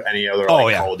rewards out of any other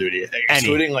Call of Duty,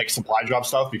 excluding like supply drop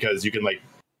stuff, because you can buy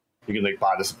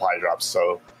the supply drops.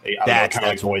 So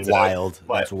that's wild.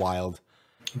 That's wild.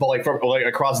 But like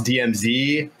across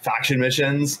DMZ faction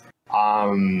missions,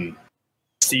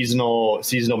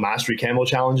 seasonal mastery camo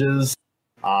challenges,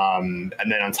 and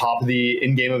then on top of the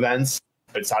in-game events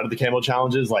outside of the camo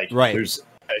challenges, there's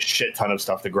a shit ton of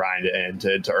stuff to grind and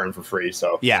to earn for free.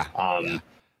 So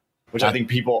which I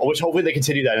think which hopefully they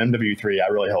continue that in MW3. I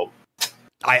really hope.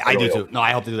 I do too. No,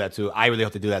 I hope to do that too. I really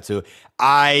hope to do that too.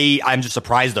 I'm just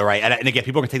surprised though, right? And again,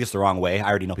 people are gonna take this the wrong way. I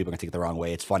already know people are gonna take it the wrong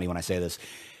way. It's funny when I say this.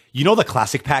 The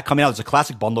classic pack coming out. There's a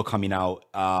classic bundle coming out.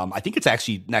 I think it's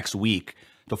actually next week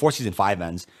before Season 5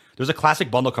 ends. There's a classic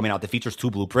bundle coming out that features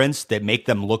 2 blueprints that make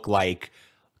them look like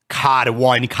COD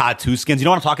 1, COD 2 skins. You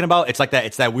know what I'm talking about? It's like that.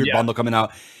 It's that weird bundle coming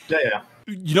out. Yeah.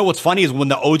 What's funny is when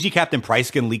the OG Captain Price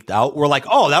skin leaked out, we're like,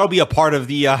 oh, that'll be a part of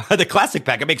the the classic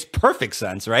pack. It makes perfect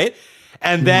sense, right?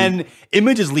 And then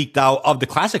images leaked out of the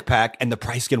classic pack, and the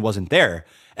Price skin wasn't there.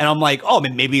 And I'm like, oh,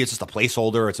 maybe it's just a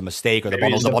placeholder, or it's a mistake, or the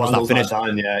bundle's not finished. Not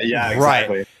done. Yeah,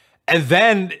 exactly. Right. And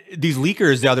then these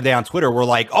leakers the other day on Twitter were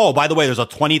like, oh, by the way, there's a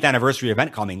 20th anniversary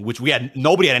event coming, which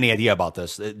nobody had any idea about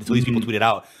this until these people tweeted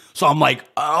out. So I'm like,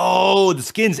 oh, the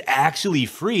skin's actually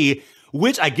free,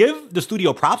 which I give the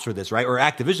studio props for this, right? Or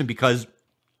Activision, because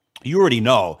you already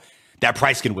know that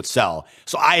price skin would sell.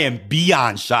 So I am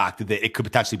beyond shocked that it could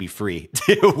potentially be free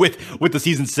with the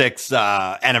season 6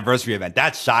 anniversary event.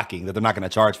 That's shocking that they're not going to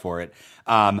charge for it.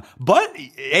 But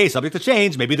hey, subject to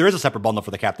change. Maybe there is a separate bundle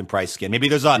for the Captain Price skin. Maybe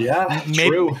there's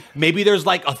maybe there's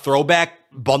like a throwback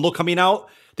bundle coming out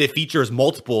that features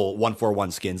multiple 141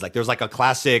 skins. Like there's like a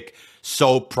classic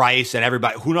soap price and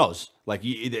everybody, who knows? Like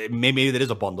maybe that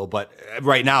is a bundle, but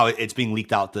right now it's being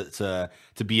leaked out to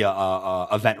be a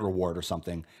event reward or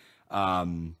something.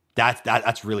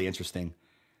 That's really interesting.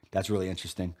 That's really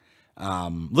interesting.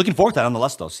 Looking forward to that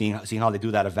nonetheless, though. Seeing how they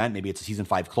do that event. Maybe it's a season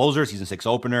 5 closer, season 6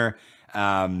 opener.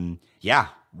 Yeah,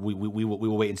 we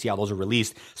will wait and see how those are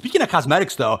released. Speaking of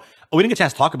cosmetics, though, we didn't get a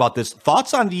chance to talk about this.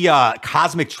 Thoughts on the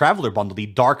Cosmic Traveler bundle, the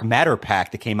Dark Matter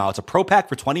pack that came out? It's a pro pack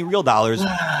for $20 real,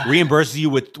 reimburses you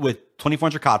with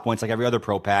 2,400 COD points like every other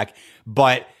pro pack,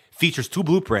 but features 2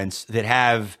 blueprints that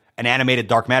have an animated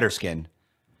Dark Matter skin.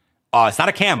 It's not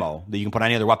a camo that you can put on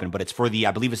any other weapon, but it's for the,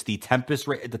 I believe it's the Tempest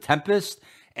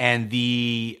and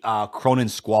the Cronin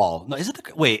Squall. No, is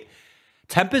it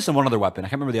Tempest and one other weapon? I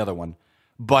can't remember the other one.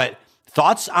 But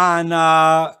thoughts on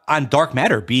Dark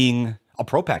Matter being a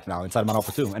pro pack now inside of Modern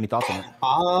Warfare 2? Any thoughts on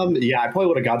it? Yeah, I probably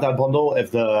would have got that bundle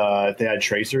if they had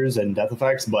tracers and death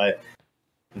effects, but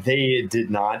they did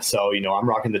not. So I'm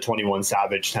rocking the 21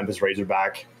 Savage Tempest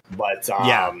Razorback, but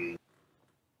yeah,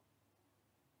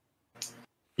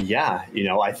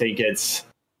 I think it's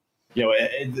I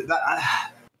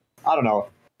don't know.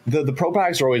 The pro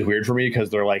packs are always weird for me because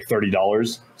they're like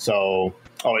 $30. So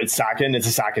it's Sakin. It's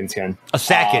a Sakin skin. A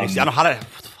Sakin. I don't know how the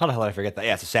hell did I forget that?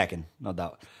 Yeah, it's a Sakin, no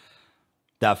doubt.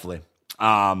 Definitely.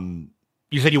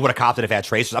 You said you would have copped it if it had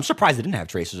tracers. I'm surprised they didn't have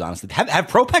tracers, honestly. Have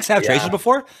pro packs had tracers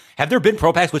before? Have there been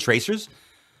pro packs with tracers?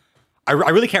 I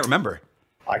really can't remember.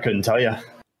 I couldn't tell you.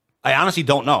 I honestly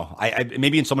don't know. I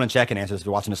maybe someone in chat can answer this if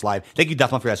you're watching this live. Thank you,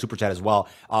 Deathman, for that super chat as well.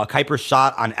 Kuiper's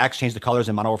shot on X changed the colors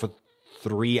in Modern Warfare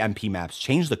 3 MP maps.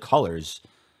 Change the colors.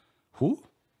 Who?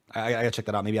 I gotta check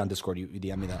that out. Maybe on Discord you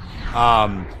DM me that.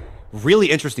 Really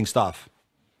interesting stuff.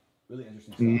 Really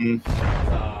interesting stuff.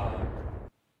 Mm-hmm.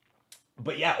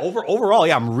 But yeah, overall,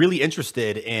 yeah, I'm really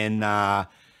interested in the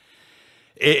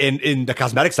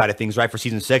cosmetic side of things, right? For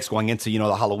season 6, going into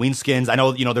the Halloween skins. I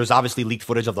know there's obviously leaked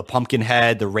footage of the pumpkin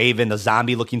head, the Raven, the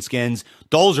zombie looking skins.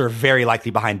 Those are very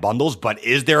likely behind bundles. But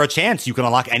is there a chance you can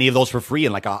unlock any of those for free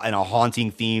in a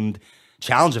haunting themed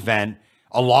challenge event,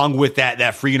 along with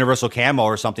that free universal camo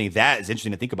or something? That is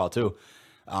interesting to think about too.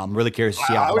 I'm really curious to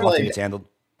see how the thing gets handled.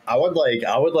 I would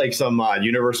like some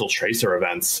universal tracer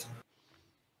events.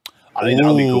 I think that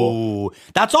would be cool.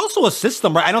 That's also a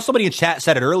system, right? I know somebody in chat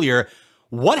said it earlier.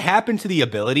 What happened to the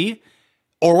ability,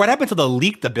 or what happened to the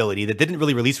leaked ability that didn't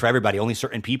really release for everybody, only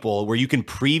certain people, where you can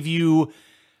preview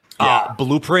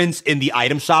blueprints in the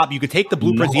item shop? You could take the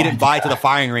blueprints you didn't buy to the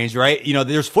firing range, right?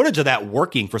 There's footage of that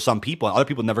working for some people, and other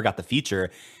people never got the feature.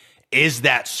 Is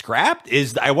that scrapped?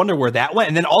 I wonder where that went.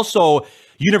 And then also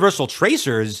Universal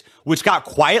Tracers, which got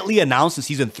quietly announced in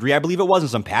season 3, I believe it was, in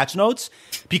some patch notes,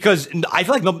 because I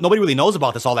feel like nobody really knows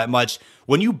about this all that much.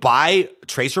 When you buy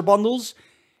tracer bundles,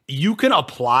 you can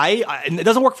apply, and it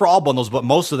doesn't work for all bundles, but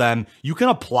most of them, you can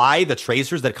apply the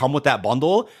tracers that come with that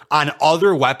bundle on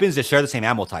other weapons that share the same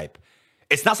ammo type.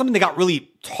 It's not something that got really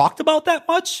talked about that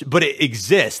much, but it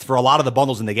exists for a lot of the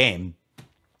bundles in the game.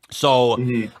 So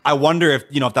I wonder if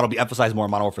if that'll be emphasized more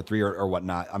in Modern Warfare 3 or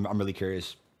whatnot. I'm really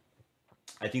curious.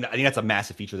 I think that's a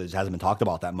massive feature that just hasn't been talked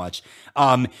about that much.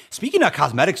 Speaking of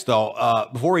cosmetics, though,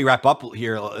 before we wrap up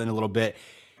here in a little bit,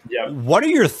 what are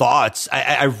your thoughts?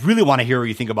 I really want to hear what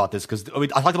you think about this, because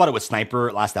I talked about it with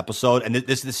Sniper last episode, and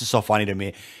this is so funny to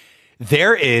me.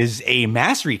 There is a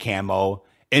mastery camo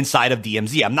inside of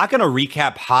DMZ. I'm not going to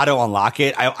recap how to unlock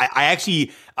it. I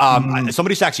actually,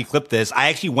 somebody should actually clip this. I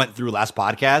actually went through last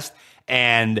podcast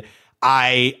and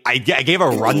I gave a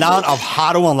rundown of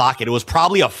how to unlock it. It was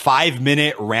probably a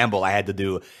 5-minute ramble I had to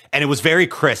do, and it was very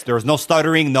crisp. There was no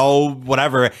stuttering, no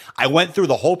whatever. I went through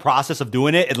the whole process of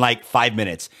doing it in like 5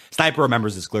 minutes. Sniper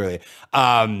remembers this clearly.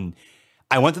 I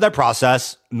went through that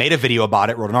process, made a video about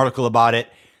it, wrote an article about it.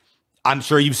 I'm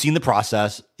sure you've seen the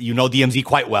process. You know DMZ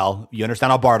quite well. You understand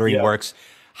how bartering works.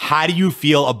 How do you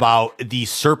feel about the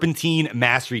Serpentine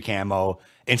Mastery camo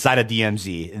inside of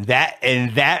DMZ?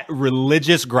 That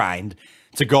religious grind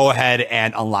to go ahead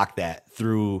and unlock that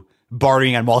through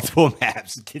bartering on multiple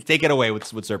maps. Take it away with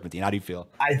Serpentine. How do you feel?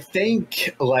 I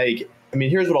think,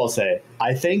 here's what I'll say.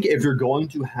 I think if you're going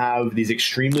to have these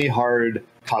extremely hard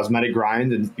cosmetic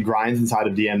grinds inside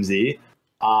of DMZ,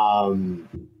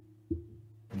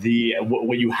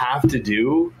 what you have to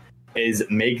do is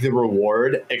make the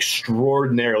reward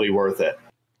extraordinarily worth it.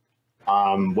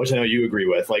 which I know you agree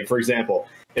with. Like, for example,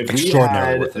 if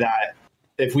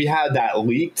we had that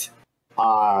leaked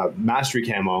mastery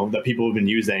camo that people have been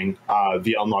using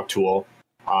via unlock tool,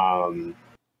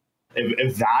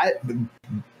 if that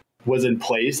was in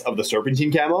place of the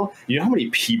serpentine camo, you know how many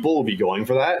people would be going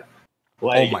for that?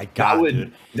 Like, oh my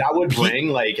god, that would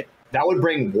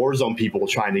bring Warzone people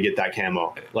trying to get that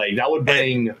camo. Like, that would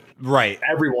bring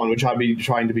everyone would trying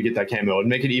to get that camo. It would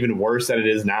make it even worse than it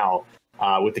is now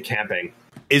with the camping.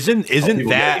 Isn't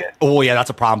that? Oh yeah, that's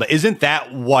a problem. But isn't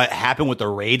that what happened with the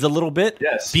raids a little bit?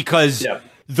 Yes, because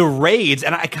the raids,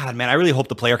 and I really hope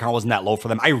the player count wasn't that low for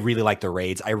them. I really like the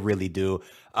raids, I really do.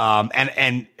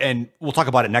 And we'll talk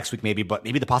about it next week maybe, but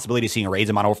maybe the possibility of seeing raids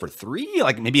in Modern Warfare 3,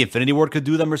 like maybe Infinity Ward could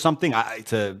do them or something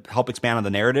to help expand on the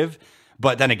narrative.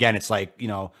 But then again, it's like, you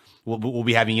know, we'll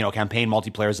be having, you know, campaign,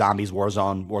 multiplayer, zombies,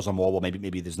 Warzone Mobile.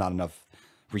 Maybe there's not enough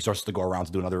resources to go around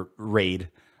to do another raid.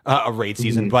 A raid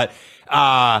season, but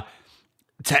to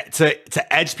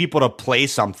edge people to play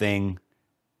something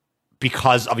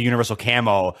because of a universal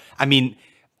camo, I mean,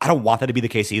 I don't want that to be the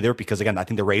case either, because again, I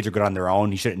think the raids are good on their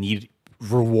own. You shouldn't need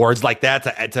rewards like that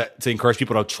to encourage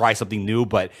people to try something new,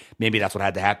 but maybe that's what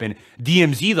had to happen.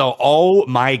 DMZ though, oh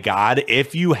my god,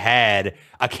 if you had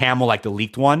a camo like the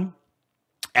leaked one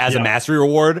as a mastery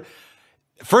reward,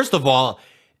 first of all,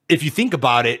 if you think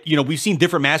about it, you know, we've seen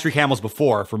different mastery camos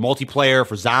before for multiplayer,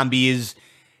 for zombies.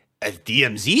 If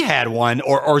DMZ had one,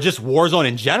 or just Warzone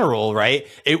in general, right?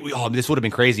 This would have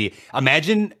been crazy.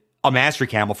 Imagine a mastery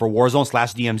camo for Warzone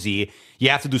 / DMZ. You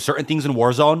have to do certain things in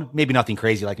Warzone, maybe nothing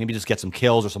crazy, like maybe just get some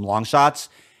kills or some long shots.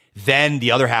 Then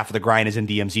the other half of the grind is in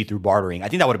DMZ through bartering. I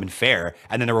think that would have been fair.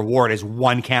 And then the reward is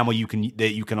one camo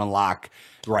that you can unlock,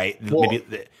 right? Well, maybe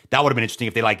that would have been interesting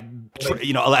if they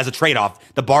you know, as a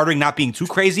trade-off, the bartering not being too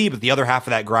crazy, but the other half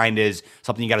of that grind is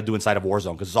something you got to do inside of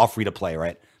Warzone because it's all free to play,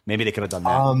 right? Maybe they could have done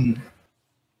that.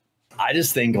 I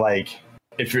just think like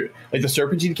if you're like the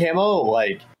serpentine camo,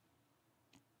 like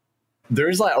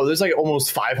there's like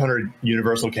almost 500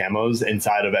 universal camos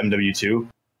inside of MW2.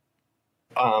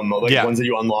 Ones that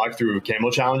you unlock through camo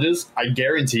challenges. I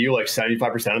guarantee you like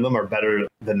 75% of them are better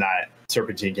than that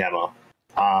serpentine camo.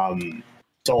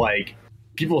 So like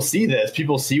people see this,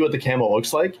 people see what the camo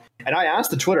looks like. And I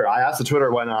asked the Twitter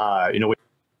when you know, we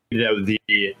did out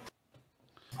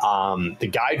the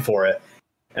guide for it,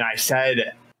 and I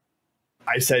said,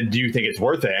 do you think it's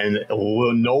worth it? And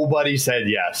nobody said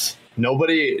yes.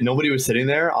 Nobody was sitting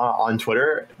there on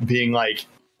Twitter being like,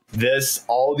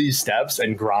 all these steps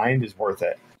and grind is worth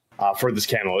it for this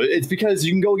camo. It's because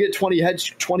you can go get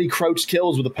 20 crouch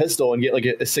kills with a pistol and get like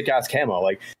a sick ass camo.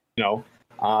 Like, you know,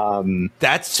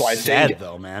 that's so sad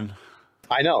though, man.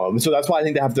 I know. So that's why I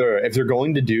think they have to, if they're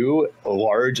going to do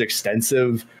large,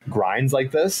 extensive grinds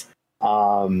like this, if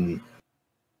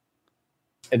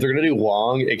they're going to do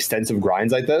long, extensive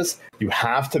grinds like this, you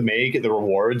have to make the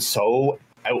rewards so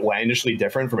outlandishly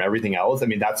different from everything else. I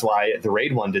mean, that's why the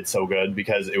raid one did so good,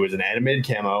 because it was an animated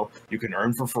camo you can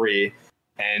earn for free,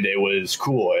 and it was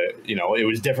cool. It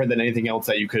was different than anything else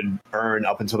that you could earn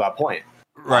up until that point.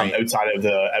 Right. Outside of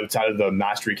the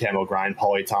mastery camo grind,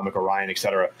 polyatomic Orion,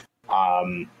 etc.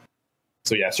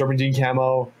 So yeah, serpentine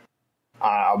camo.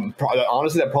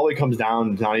 Honestly, that probably comes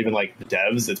down to not even like the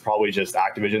devs. It's probably just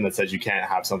Activision that says you can't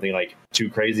have something like too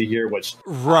crazy here, which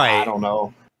I don't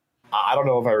know. I don't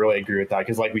know if I really agree with that,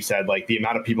 because like we said, like the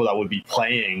amount of people that would be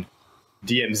playing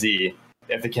DMZ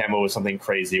if the camo was something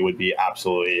crazy would be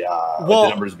absolutely the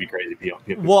numbers would be crazy. People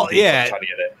trying to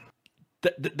get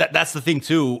it. That's the thing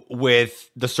too with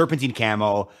the serpentine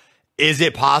camo. Is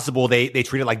it possible they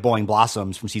treat it like Boeing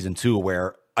Blossoms from season 2,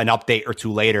 where an update or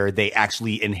two later they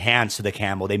actually enhance the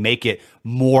camo, they make it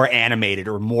more animated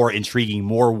or more intriguing,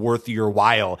 more worth your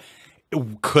while?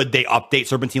 Could they update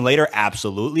serpentine later?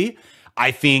 Absolutely.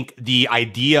 I think the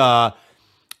idea,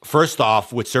 first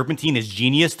off, with serpentine is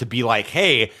genius, to be like,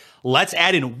 hey, let's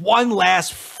add in one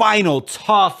last final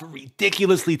tough,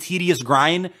 ridiculously tedious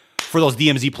grind for those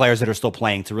DMZ players that are still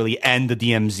playing, to really end the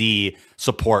DMZ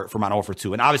support for Modern Warfare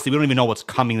 2. And obviously, we don't even know what's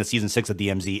coming to Season 6 of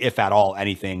DMZ, if at all,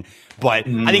 anything. But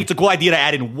I think it's a cool idea to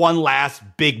add in one last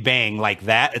big bang like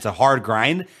that. It's a hard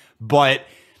grind, but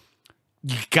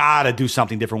you gotta do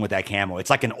something different with that camo. It's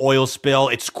like an oil spill.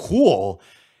 It's cool.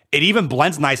 It even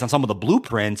blends nice on some of the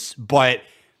blueprints, but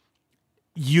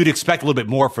you'd expect a little bit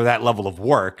more for that level of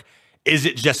work. Is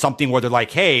it just something where they're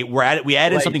like, hey, we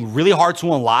added something really hard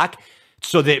to unlock,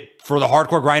 so that for the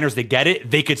hardcore grinders that get it,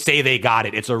 they could say they got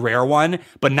it. It's a rare one,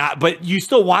 but you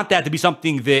still want that to be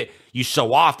something that you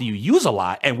show off, that you use a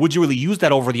lot. And would you really use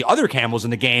that over the other camos in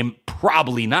the game?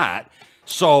 Probably not.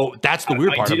 So that's the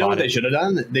weird part do you know about what it. they should have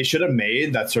done? They should have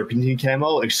made that serpentine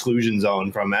camo exclusion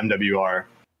zone from MWR.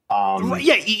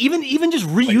 Yeah, even just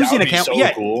reusing a camo. So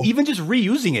yeah, cool. even just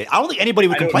reusing it. I don't think anybody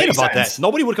would complain about that.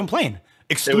 Nobody would complain.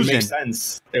 Exclusion. It would make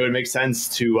sense. It would make sense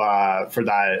to for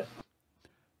that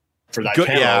good,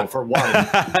 camo, yeah. for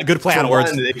one. Good play on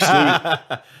words.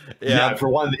 Yeah, for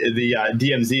one, the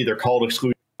DMZ, they're called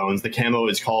exclusion zones. The camo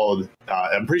is called,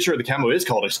 I'm pretty sure the camo is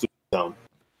called exclusion zone.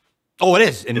 Oh, it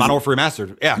is in Modern Warfare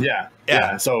Remastered.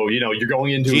 Yeah. So, you're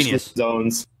going into Genius. exclusion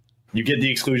zones. You get the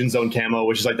exclusion zone camo,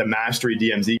 which is like the Mastery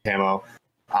DMZ camo.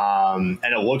 And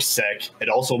it looks sick. It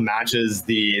also matches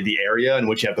the area in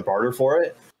which you have to barter for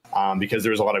it. Because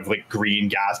there's a lot of like green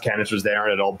gas canisters there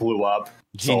and it all blew up.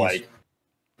 Genius. So like,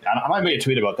 I might make a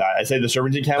tweet about that. I say the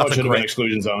serpentine camo should have been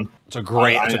exclusion zone. It's a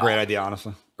great idea,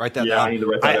 honestly. Write that down. I need to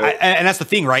write that out. And that's the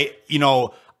thing, right?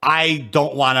 I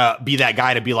don't want to be that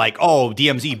guy to be like, oh,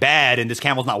 DMZ bad and this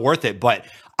camo's not worth it. But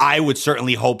I would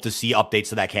certainly hope to see updates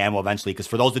to that camo eventually, because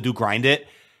for those that do grind it,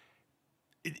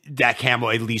 that camo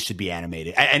at least should be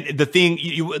animated. And the thing,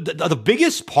 the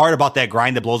biggest part about that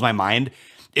grind that blows my mind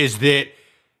is that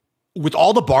with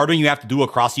all the bartering you have to do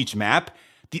across each map,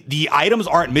 the items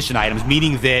aren't mission items,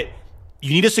 meaning that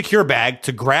you need a secure bag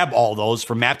to grab all those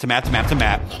from map to map to map to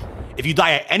map. If you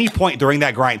die at any point during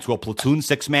that grind to a platoon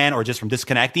 6-man or just from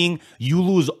disconnecting, you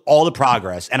lose all the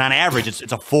progress. And on average, it's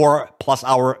a 4+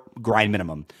 hour grind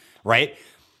minimum, right?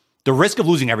 The risk of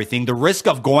losing everything, the risk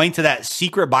of going to that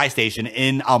secret buy station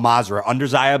in Al Mazrah under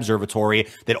Zaya Observatory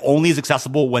that only is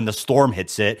accessible when the storm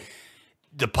hits it,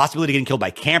 the possibility of getting killed by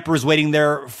campers waiting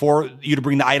there for you to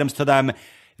bring the items to them,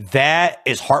 that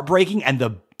is heartbreaking. And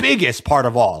the biggest part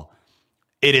of all,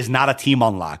 it is not a team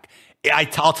unlock.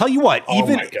 I'll tell you what,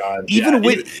 even my God. Even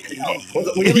with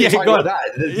the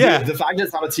fact that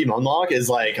it's not a team unlock is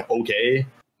like, okay.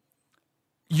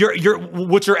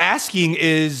 What you're asking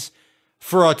is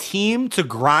for a team to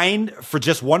grind for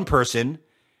just one person,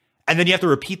 and then you have to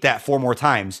repeat that 4 more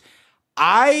times.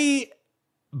 I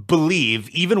believe,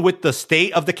 even with the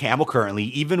state of the camo currently,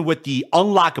 even with the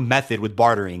unlock method with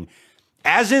bartering,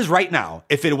 as is right now,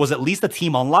 if it was at least a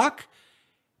team unlock,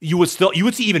 you would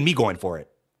see even me going for it.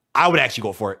 I would actually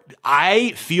go for it.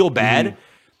 I feel bad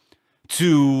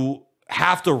to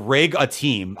have to rig a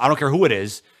team, I don't care who it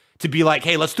is, to be like,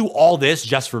 hey, let's do all this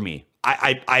just for me.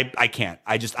 I can't.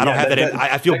 I don't have that.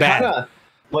 I feel bad.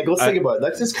 Let's think about it.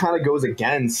 That just kind of goes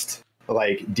against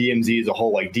like DMZ as a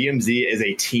whole. Like DMZ is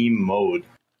a team mode,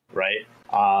 right?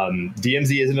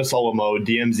 DMZ isn't a solo mode.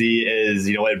 DMZ is,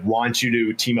 it wants you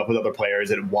to team up with other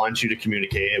players. It wants you to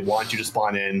communicate. It wants you to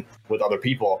spawn in with other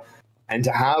people. And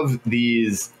to have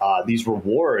these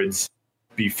rewards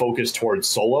be focused towards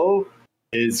solo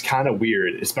is kind of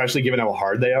weird, especially given how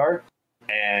hard they are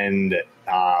and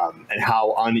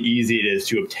how uneasy it is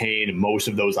to obtain most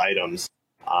of those items.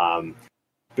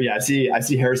 But yeah, I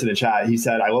see Harrison in chat. He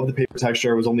said, "I love the paper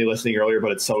texture. I was only listening earlier,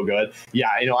 but it's so good." Yeah,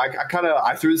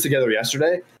 I threw this together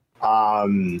yesterday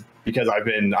because I've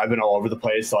been all over the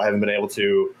place, so I haven't been able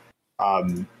to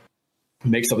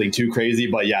make something too crazy.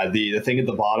 But yeah, the thing at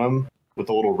the bottom with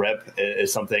the little rip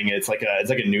is something. It's like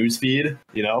a news feed,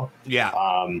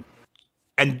 Yeah.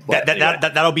 And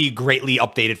that'll be greatly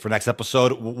updated for next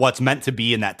episode. What's meant to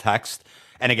be in that text.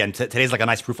 And again, today's like a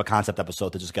nice proof of concept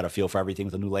episode to just get a feel for everything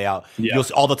with a new layout. Yeah. You'll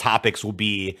see all the topics will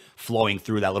be flowing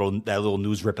through that little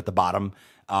news rip at the bottom.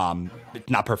 It's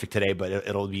not perfect today, but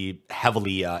it'll be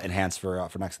heavily enhanced for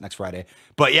next Friday.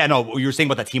 But yeah, no, what you were saying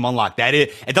about that team unlock,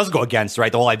 it does go against,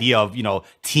 right, the whole idea of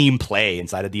team play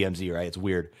inside of DMZ, right? It's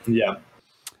weird. Yeah.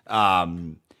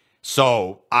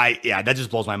 So that just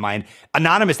blows my mind.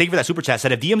 Anonymous, thank you for that super chat.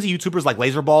 Said if DMZ YouTubers like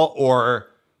Laserball or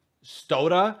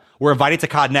Stoda were invited to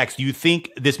COD Next, do you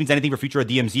think this means anything for future of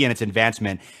DMZ and its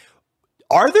advancement?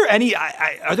 Are there any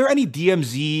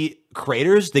DMZ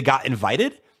creators that got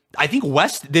invited? I think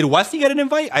Westy get an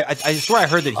invite? I swear I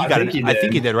heard that he got it. I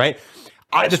think he did, right?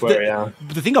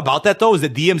 The thing about that though is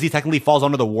that DMZ technically falls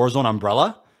under the Warzone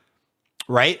umbrella,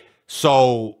 right?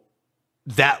 So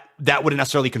that wouldn't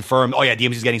necessarily confirm, oh yeah,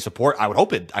 DMZ is getting support. I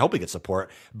hope it gets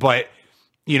support. But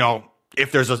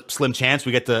if there's a slim chance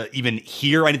we get to even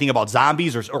hear anything about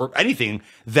zombies or anything,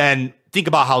 then think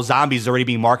about how zombies is already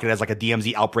being marketed as like a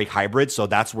DMZ Outbreak hybrid. So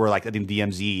that's where like I think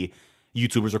DMZ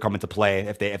YouTubers are coming to play.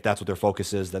 If that's what their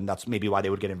focus is, then that's maybe why they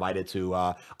would get invited to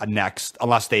a Next.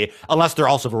 Unless they're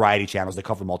also variety channels that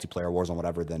cover multiplayer, Warzone,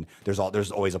 whatever. Then there's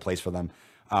always a place for them.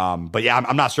 But yeah,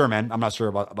 I'm not sure, man. I'm not sure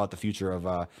about the future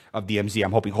of DMZ.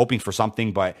 I'm hoping for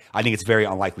something, but I think it's very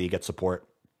unlikely to get support.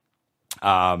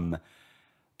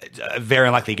 very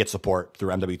unlikely to get support through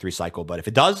MW3 cycle. But if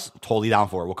it does, totally down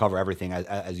for it. We'll cover everything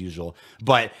as usual.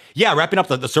 But yeah, wrapping up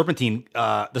the serpentine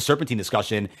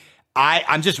discussion.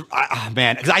 I'm just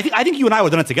man, because I think you and I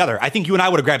would have done it together. I think you and I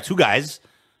would have grabbed 2 guys.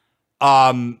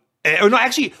 Or no,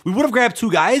 actually, we would have grabbed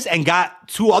 2 guys and got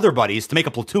 2 other buddies to make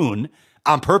a platoon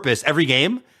on purpose every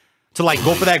game to like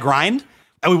go for that grind.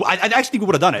 And I actually think we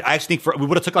would have done it. I actually think we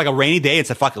would have took like a rainy day and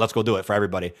said, "Fuck it, let's go do it for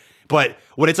everybody." But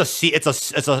when it's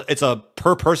a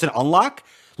per person unlock,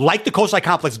 like the Coastline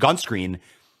Complex gun screen,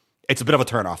 it's a bit of a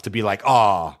turnoff to be like,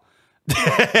 "Oh,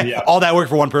 yeah. All that work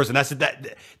for one person."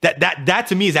 That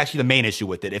to me is actually the main issue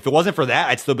with it. If it wasn't for that,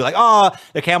 I'd still be like, "Oh,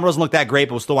 the camera doesn't look that great,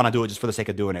 but we'll still want to do it just for the sake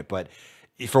of doing it." But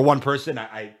for one person,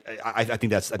 I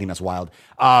think that's wild.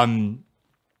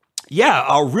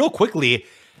 Real quickly.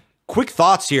 Quick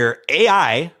thoughts here.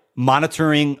 AI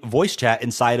monitoring voice chat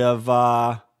inside of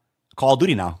Call of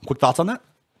Duty now. Quick thoughts on that?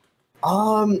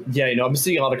 I'm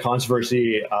seeing a lot of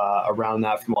controversy around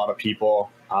that from a lot of people.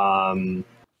 I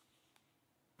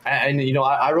really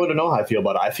don't know how I feel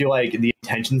about it. I feel like the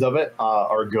intentions of it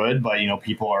are good, but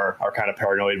people are kind of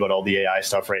paranoid about all the AI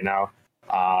stuff right now.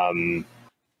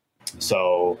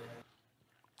 So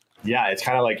yeah, it's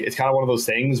kind of one of those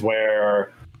things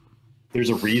where there's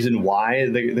a reason why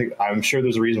I'm sure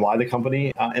there's a reason why the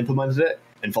company implemented it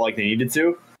and felt like they needed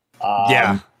to.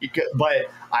 But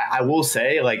I will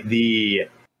say, like, the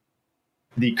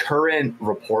current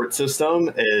report system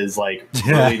is like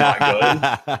really not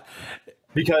good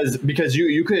because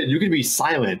you could be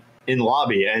silent in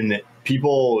lobby and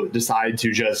people decide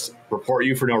to just report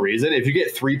you for no reason. If you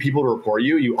get 3 people to report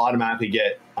you, you automatically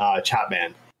get chat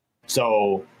banned.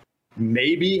 So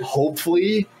maybe,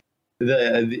 hopefully,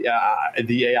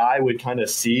 the AI would kind of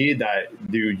see that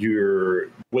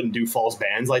you wouldn't do false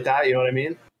bans like that. You know what I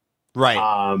mean?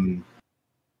 Right.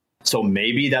 So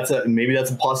maybe that's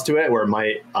a plus to it, where it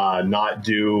might not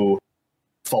do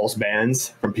false bans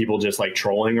from people just like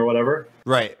trolling or whatever.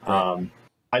 Right.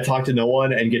 I talk to no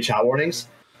one and get chat warnings.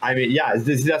 I mean, yeah,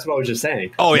 that's what I was just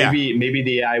saying. Oh, maybe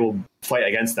the AI will fight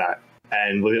against that.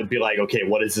 And we'll be like, okay,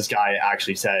 what has this guy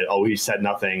actually said? Oh, he said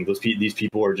nothing. These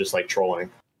people are just like trolling.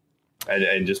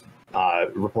 And just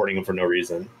reporting them for no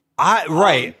reason.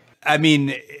 Right. I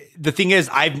mean, the thing is,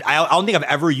 I don't think I've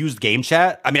ever used game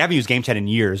chat. I mean, I haven't used game chat in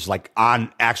years, like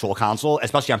on actual console,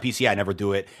 especially on PC. I never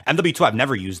do it. MW2, I've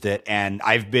never used it, and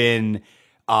I've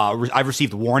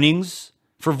received warnings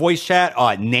for voice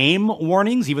chat, name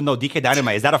warnings. Even though DK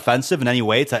Dynamite, is that offensive in any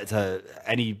way to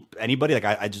anybody? Like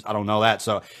I don't know that.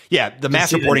 So yeah, the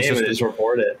mass reporting system is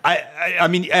report it. I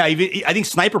mean, I think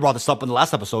Sniper brought this up in the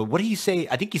last episode. What did he say?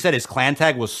 I think he said his clan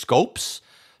tag was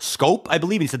Scope, I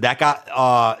believe. And he said that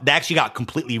actually got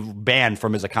completely banned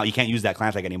from his account. You can't use that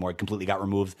clan tag anymore. It completely got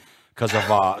removed because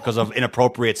of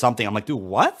inappropriate something. I'm like, dude,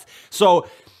 what? So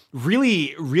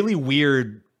really, really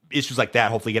weird issues like that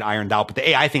hopefully get ironed out. But the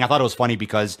AI thing, I thought it was funny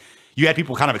because you had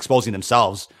people kind of exposing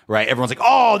themselves, right? Everyone's like,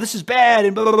 "Oh, this is bad,"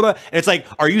 and blah blah blah. And it's like,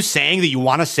 are you saying that you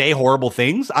want to say horrible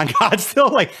things on God still?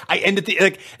 Like,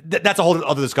 that's a whole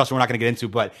other discussion we're not going to get into.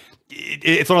 But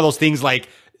it's one of those things like,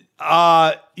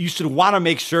 you should want to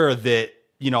make sure that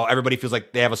everybody feels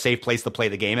like they have a safe place to play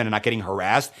the game and are not getting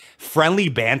harassed. Friendly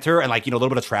banter and a little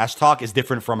bit of trash talk is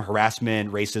different from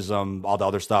harassment, racism, all the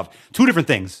other stuff. 2 different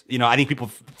things. I think people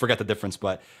forget the difference,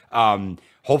 but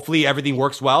hopefully everything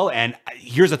works well. And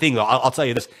here's the thing, though. I'll tell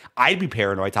you this. I'd be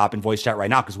paranoid top in voice chat right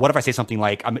now, because what if I say something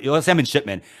like, let's say I'm in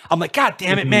shipment. I'm like, "God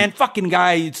damn it, man, fucking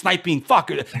guy sniping,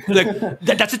 fuck." Like,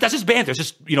 that's just banter. It's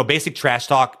just, basic trash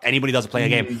talk. Anybody does play a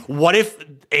game. What if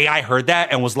AI heard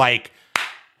that and was like,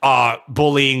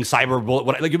 bullying, cyber,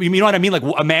 you know what I mean? Like,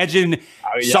 imagine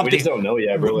something. We just don't know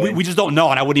yet, really. We just don't know,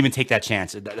 and I wouldn't even take that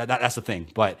chance. That's the thing.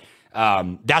 But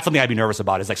that's something I'd be nervous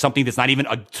about. Is like something that's not even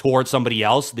towards somebody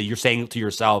else that you're saying to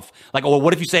yourself. Like, oh,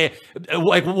 what if you say,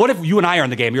 like, what if you and I are in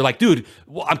the game? You're like, "Dude,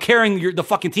 I'm carrying the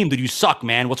fucking team. Dude, you suck,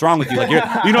 man. What's wrong with you?" Like,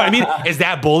 you know what I mean? Is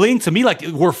that bullying? To me, like,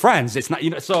 we're friends. It's not,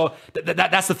 So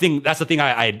that's the thing. That's the thing.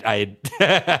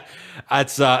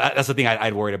 That's the thing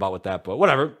I'd worried about with that. But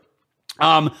whatever.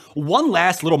 One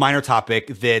last little minor topic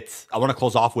that I want to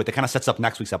close off with that kind of sets up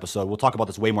next week's episode. We'll talk about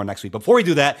this way more next week. But before we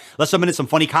do that, let's submit some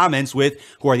funny comments with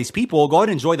Who Are These People? Go ahead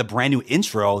and enjoy the brand new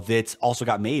intro that also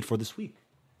got made for this week.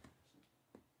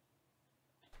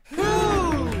 Who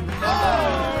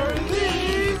are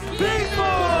these people?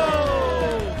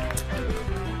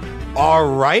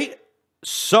 All right.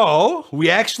 So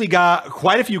we actually got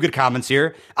quite a few good comments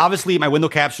here. Obviously, my window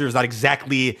capture is not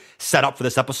exactly set up for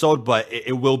this episode, but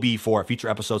it will be for future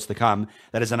episodes to come.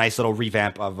 That is a nice little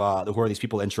revamp of the Who Are These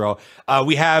People intro.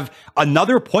 We have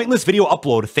another pointless video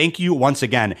upload. Thank you once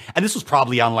again. And this was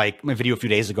probably on like my video a few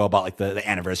days ago about like the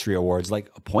anniversary awards.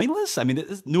 Like pointless? I mean, this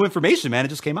is new information, man. It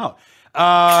just came out.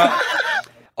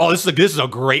 Oh, this is a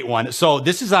great one. So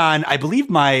this is on, I believe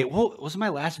was it my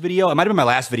last video? It might have been my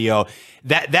last video.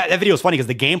 That video was funny because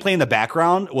the gameplay in the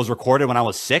background was recorded when I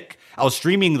was sick. I was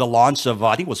streaming the launch of,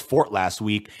 I think it was Fort last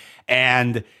week.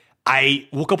 And I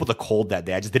woke up with a cold that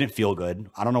day. I just didn't feel good.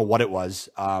 I don't know what it was.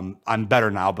 I'm better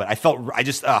now, but a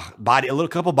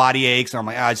couple body aches. And I'm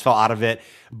like, I just fell out of it.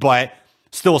 But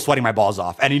still sweating my balls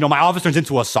off. And, my office turns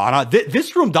into a sauna.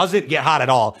 This room doesn't get hot at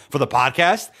all for the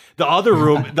podcast. The other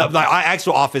room, the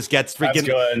actual office gets freaking... That's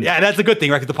good. Yeah, that's a good thing,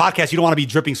 right? Because the podcast, you don't want to be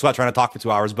dripping sweat trying to talk for 2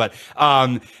 hours. But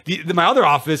my other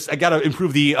office, I got to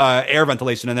improve the air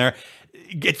ventilation in there.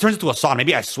 It turns into a sauna.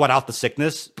 Maybe I sweat out the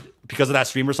sickness because of that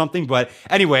stream or something. But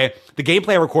anyway, the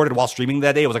gameplay I recorded while streaming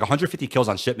that day was like 150 kills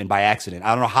on shipment by accident. I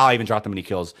don't know how I even dropped that many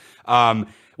kills.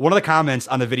 One of the comments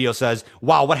on the video says,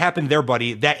 "Wow, what happened there,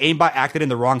 buddy? That aimbot acted in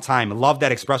the wrong time. Love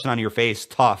that expression on your face.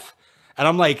 Tough." And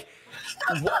I'm like,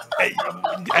 I'm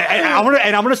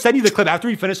gonna send you the clip after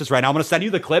we finish this right now. I'm gonna send you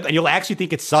the clip, and you'll actually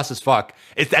think it's sus as fuck.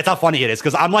 That's how funny it is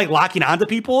because I'm like locking onto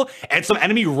people, and some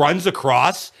enemy runs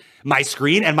across my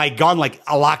screen, and my gun like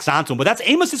locks onto him. But that's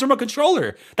aim assist from a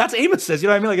controller. That's aim assist. You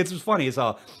know what I mean? Like it's just funny. It's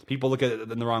how people look at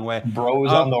it in the wrong way.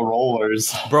 Bros on the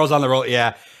rollers. Bros on the roll.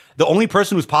 Yeah. The only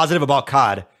person who's positive about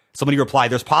COD, somebody replied,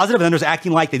 there's positive and then there's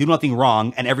acting like they do nothing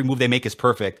wrong and every move they make is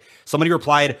perfect. Somebody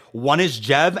replied, one is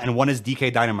Jev and one is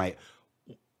DK Dynamite.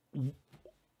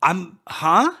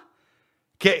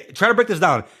 Okay, try to break this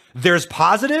down. There's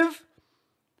positive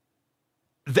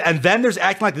and then there's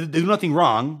acting like they do nothing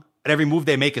wrong and every move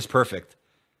they make is perfect.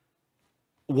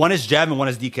 One is Jev and one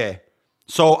is DK.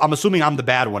 So I'm assuming I'm the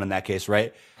bad one in that case,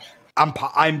 right?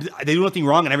 They do nothing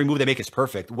wrong and every move they make is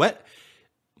perfect. What?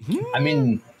 I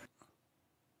mean,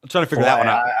 I'm trying to figure that one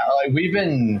out.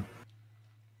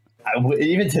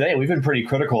 Even today, we've been pretty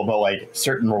critical about like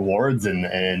certain rewards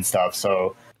and stuff.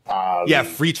 So yeah,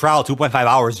 free trial, 2.5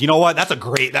 hours. You know what? That's a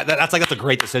great that's a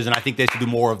great decision. I think they should do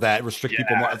more of that. Restrict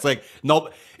people more. It's like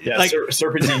nope. Yeah, like,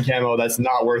 serpentine camo. That's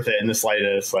not worth it in the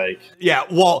slightest. Like yeah.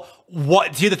 Well,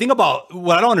 the thing about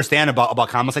what I don't understand about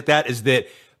comments like that is that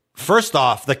first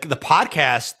off, the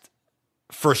podcast,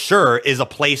 for sure, is a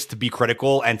place to be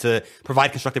critical and to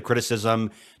provide constructive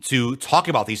criticism, to talk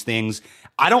about these things.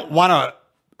 I don't want to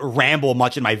ramble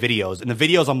much in my videos. In the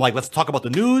videos, I'm like, let's talk about the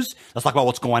news. Let's talk about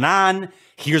what's going on.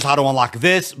 Here's how to unlock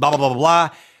this, blah, blah, blah, blah, blah.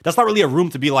 That's not really a room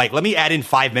to be like, let me add in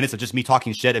 5 minutes of just me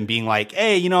talking shit and being like,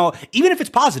 hey, even if it's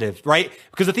positive, right?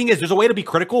 Because the thing is, there's a way to be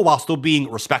critical while still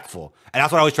being respectful. And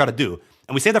that's what I always try to do.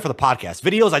 And we say that for the podcast.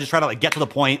 Videos, I just try to like get to the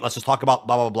point. Let's just talk about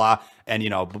blah, blah, blah. And,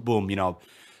 boom,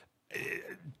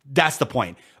 that's the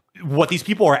point. What these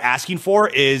people are asking for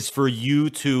is for you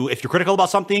to, if you're critical about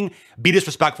something, be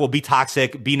disrespectful, be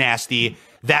toxic, be nasty.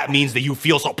 That means that you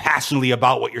feel so passionately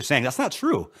about what you're saying. That's not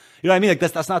true. You know what I mean? Like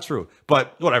that's not true.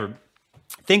 But whatever.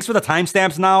 Thanks for the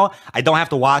timestamps now. I don't have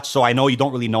to watch, so I know you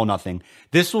don't really know nothing.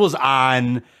 This was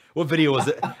on, what video was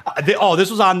it? This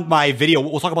was on my video.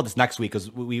 We'll talk about this next week because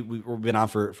we've been on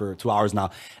for 2 hours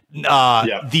now.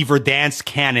 The Verdansk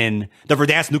cannon, the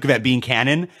Verdansk nuke event being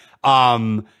canon.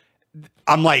 I'm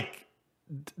like,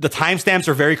 the timestamps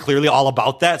are very clearly all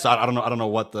about that. So I don't know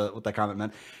what that comment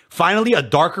meant. Finally, a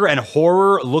darker and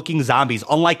horror looking zombies,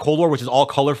 unlike Cold War, which is all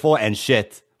colorful and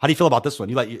shit. How do you feel about this one?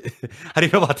 How do you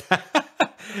feel about that?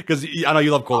 Because I know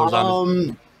you love Cold War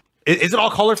zombies. Is it all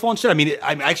colorful and shit? I mean,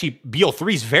 actually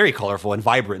BO3 is very colorful and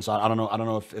vibrant. So I don't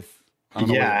know if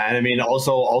yeah, and I mean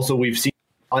also we've seen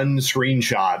one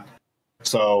screenshot.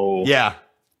 So yeah.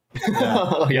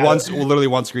 yeah. Literally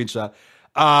one screenshot.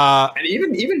 And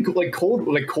even like Cold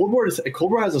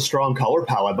War has a strong color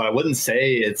palette, but I wouldn't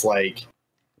say it's like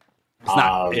it's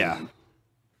not, yeah.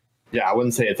 Yeah, I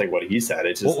wouldn't say it's like what he said.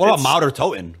 It's just what about Maud or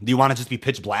Toten? Do you want to just be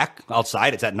pitch black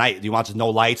outside? It's at night. Do you want just no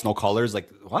lights, no colors? Like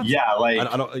what? Yeah, like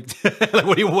I don't like,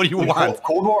 what do you want?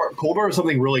 Cold War is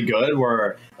something really good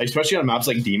where, especially on maps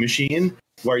like D Machine,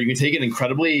 where you can take an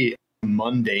incredibly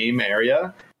mundane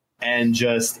area and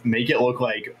just make it look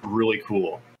like really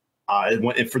cool.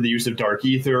 For the use of dark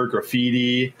ether,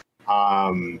 graffiti,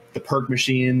 the perk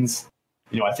machines,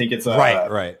 I think it's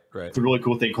right. It's a really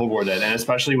cool thing Cold War did, and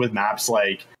especially with maps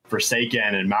like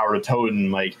Forsaken and Mauer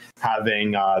Toten, like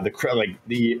having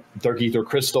the dark ether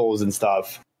crystals and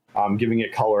stuff, giving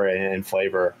it color and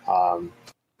flavor,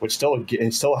 which still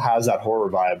has that horror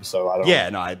vibe. So I don't. Yeah,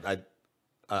 no,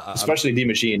 Especially D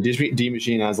Machine. D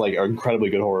Machine has like an incredibly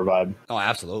good horror vibe. Oh,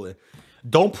 absolutely.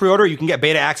 Don't pre-order. You can get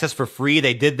beta access for free.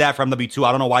 They did that for MW2.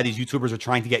 I don't know why these YouTubers are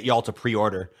trying to get y'all to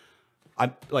pre-order.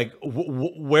 I'm like,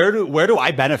 where do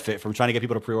I benefit from trying to get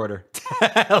people to pre-order?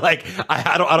 Like,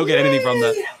 I don't get anything from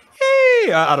that.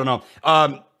 Hey, I don't know.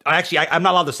 I'm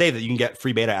not allowed to say that you can get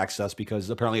free beta access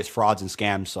because apparently it's frauds and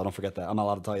scams. So don't forget that. I'm not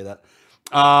allowed to tell you that.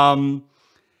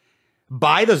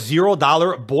 Buy the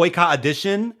 $0 boycott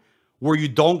edition where you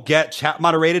don't get chat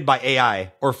moderated by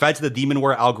AI or fed to the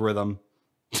Demonware algorithm.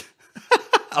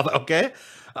 Okay.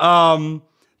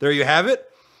 There you have it.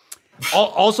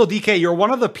 Also, DK, you're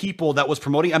one of the people that was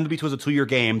promoting MW2 as a 2-year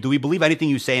game. Do we believe anything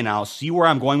you say now? See where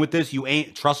I'm going with this? You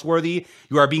ain't trustworthy.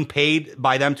 You are being paid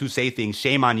by them to say things.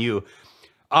 Shame on you.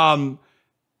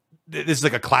 This is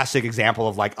like a classic example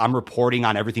of like I'm reporting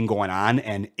on everything going on.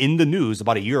 And in the news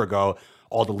about a year ago,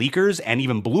 all the leakers and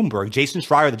even Bloomberg, Jason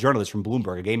Schreier, the journalist from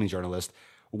Bloomberg, a gaming journalist,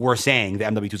 were saying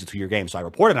that MW2 is a 2-year game. So I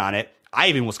reported on it. I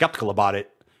even was skeptical about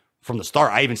it from the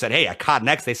start. I even said, hey, at COD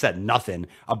Next, they said nothing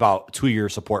about 2-year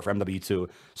support for MW2.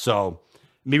 So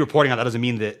me reporting on that doesn't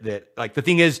mean that like the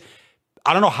thing is,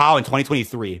 I don't know how in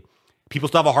 2023 people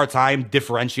still have a hard time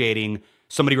differentiating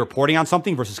somebody reporting on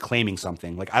something versus claiming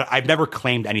something. Like I've never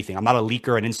claimed anything. I'm not a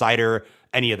leaker, an insider,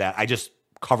 any of that. I just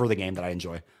cover the game that I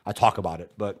enjoy. I talk about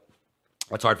it, but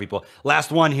that's hard for people.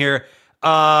 Last one here.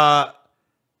 Let's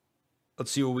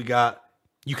see what we got.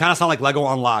 You kind of sound like Lego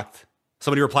Unlocked.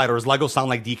 Somebody replied, or does Lego sound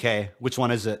like DK? Which one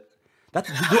is it? That's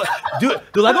do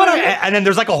Lego, and then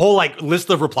there's like a whole like list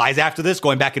of replies after this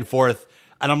going back and forth.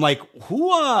 And I'm like,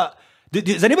 who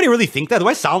does anybody really think that?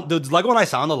 Does Lego and I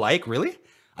sound alike? Really?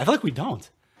 I feel like we don't.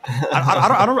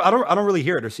 I don't really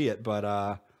hear it or see it,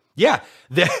 but yeah,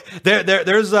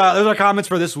 there's our comments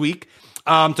for this week.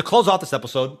 To close off this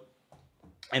episode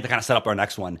and to kind of set up our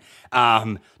next one,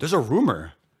 there's a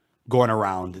rumor going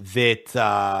around that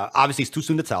obviously it's too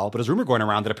soon to tell, but there's a rumor going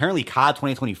around that apparently COD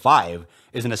 2025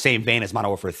 is in the same vein as Modern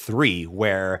Warfare 3,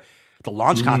 where the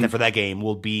launch content for that game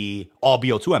will be all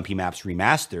BO2 MP maps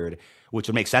remastered, which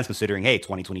would make sense considering, hey,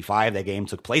 2025 that game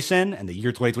took place in, and the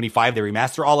year 2025 they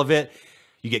remaster all of it.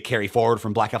 You get carry forward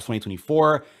from Black Ops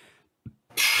 2024.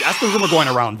 That's the rumor going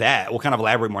around that. We'll kind of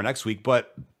elaborate more next week,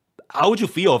 but how would you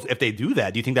feel if they do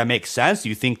that? Do you think that makes sense? Do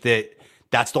you think that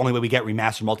that's the only way we get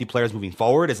remastered multiplayers moving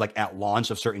forward is like at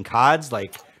launch of certain CODs?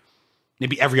 Like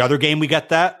maybe every other game we get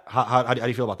that? How do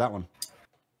you feel about that one?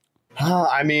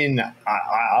 I mean,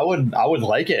 I would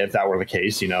like it if that were the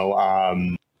case, you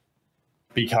know,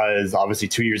 because obviously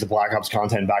 2 years of Black Ops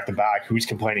content back to back. Who's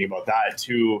complaining about that?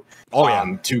 Two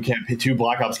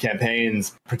Black Ops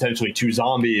campaigns, potentially 2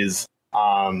 zombies.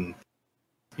 You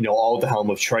know, all at the helm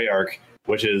of Treyarch,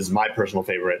 which is my personal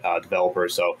favorite developer.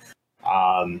 So.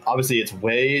 Obviously, it's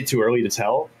way too early to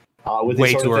tell with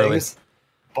these sort of things,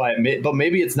 but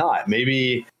maybe it's not.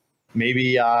 Maybe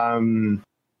you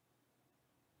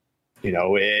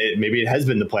know, maybe it has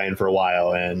been the plan for a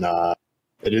while, and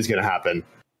it is going to happen.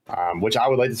 Which I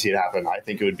would like to see it happen. I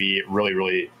think it would be really,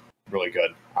 really, really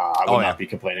good. I would not be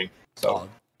complaining. So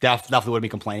definitely wouldn't be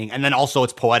complaining. And then also,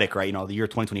 it's poetic, right? You know, the year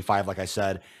 2025, like I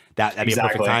said. That'd be a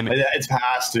perfect time. It's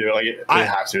past to like it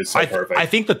has to. It's so perfect. I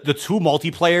think that the 2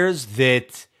 multiplayers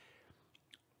that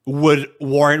would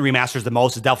warrant remasters the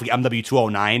most is definitely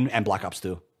MW209 and Black Ops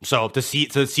 2. So to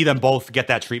see them both get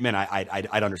that treatment,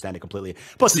 I'd understand it completely.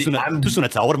 Plus, too soon to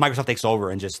tell. What if Microsoft takes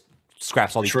over and just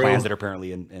scraps all these plans that are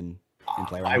apparently in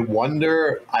play right now? I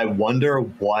wonder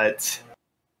what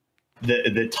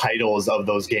the titles of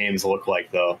those games look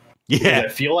like though. Yeah, I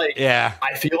feel like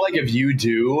if you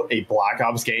do a Black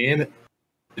Ops game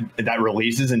that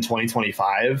releases in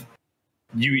 2025,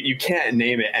 you can't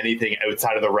name it anything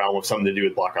outside of the realm of something to do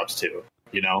with Black Ops 2.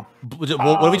 You know, what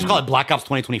do we just call it? Black Ops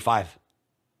 2025.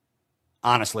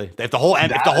 Honestly, that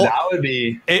would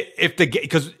be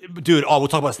because dude, we'll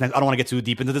talk about this next. I don't want to get too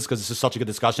deep into this because this is such a good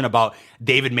discussion about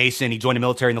David Mason. He joined the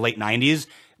military in the late 90s.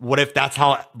 What if that's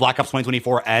how Black Ops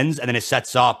 2024 ends, and then it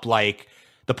sets up like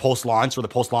the post-launch,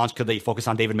 could they focus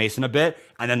on David Mason a bit?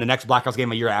 And then the next Black Ops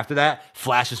game a year after that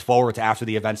flashes forward to after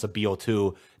the events of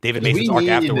BO2. David Mason's arc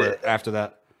after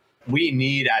that. We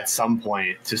need at some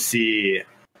point to see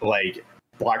like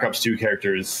Black Ops 2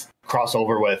 characters cross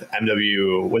over with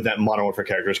MW, with that Modern Warfare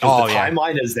characters. Because the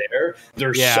timeline is there.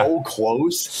 They're so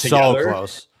close together. So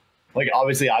close. Like,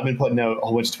 obviously, I've been putting out a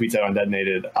whole bunch of tweets out on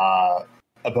Detonated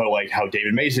about like how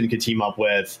David Mason could team up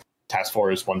with Task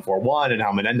Force 141 and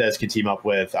how Menendez could team up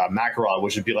with Makarov,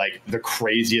 which would be like the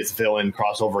craziest villain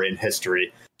crossover in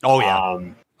history. No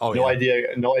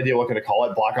idea what to call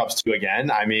it. Black Ops 2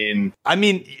 again. I mean,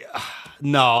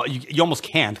 no, you almost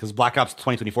can't because Black Ops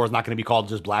 2024 is not going to be called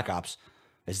just Black Ops.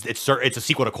 It's a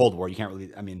sequel to Cold War. You can't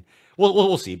really. I mean,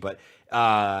 we'll see. But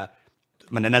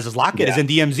Menendez's Locket is in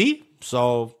DMZ,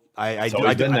 so I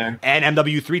do. Been there. And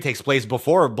MW3 takes place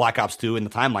before Black Ops 2 in the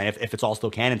timeline, if it's all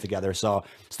still canon together. So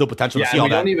still potential to see all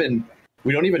that.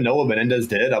 We don't even know what Menendez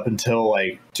did up until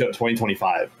like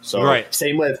 2025. So right.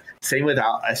 Same with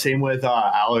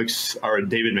Alex or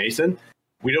David Mason.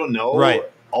 We don't know. Right.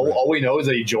 All we know is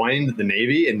that he joined the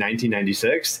Navy in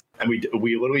 1996, and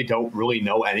we literally don't really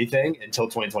know anything until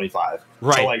 2025.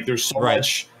 Right. So like there's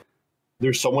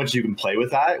so much you can play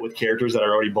with that with characters that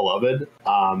are already beloved.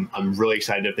 I'm really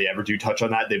excited if they ever do touch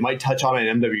on that. They might touch on it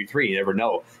in MW3. You never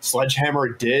know. Sledgehammer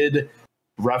did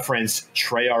reference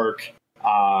Treyarch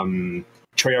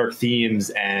themes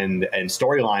and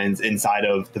storylines inside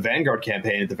of the Vanguard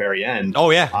campaign at the very end. Oh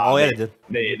yeah, they did.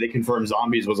 They confirmed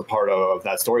zombies was a part of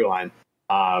that storyline.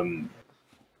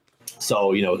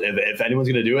 So if anyone's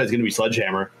gonna do it, it's gonna be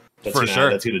Sledgehammer. That's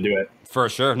gonna do it for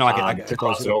sure. No, I to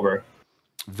cross it over.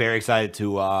 Very excited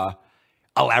to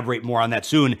elaborate more on that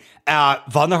soon.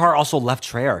 Vonderhaar also left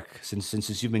Treyarch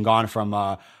since you've been gone from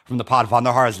the pod.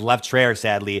 Vonderhaar has left Treyarch,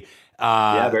 sadly.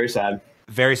 Yeah, very sad.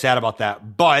 Very sad about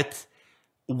that. But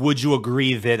would you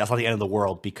agree that that's not the end of the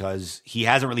world, because he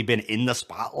hasn't really been in the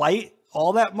spotlight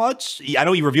all that much? I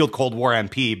know he revealed Cold War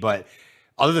MP, but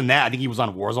other than that, I think he was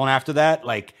on Warzone after that.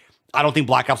 Like, I don't think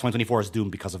Black Ops 2024 is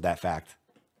doomed because of that fact.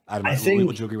 I don't know.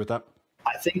 Would you agree with that?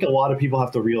 I think a lot of people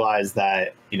have to realize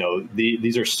that,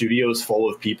 these are studios full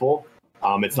of people.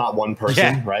 It's not one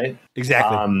person, right?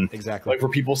 Exactly. Exactly. Like for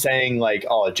people saying like,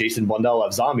 "Oh, Jason Blundell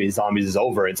left Zombies is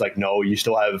over." It's like, no, you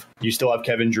still have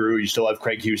Kevin Drew, you still have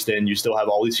Craig Houston, you still have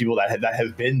all these people that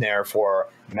have been there for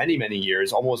many, many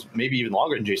years, almost maybe even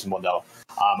longer than Jason Blundell.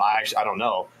 I don't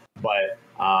know, but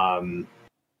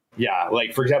yeah,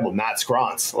 like for example, Matt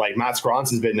Scrance. Like Matt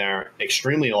Scrance has been there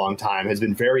extremely a long time, has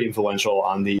been very influential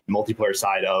on the multiplayer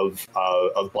side of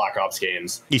Black Ops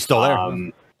games. He's still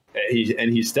there.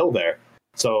 He's still there.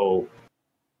 So,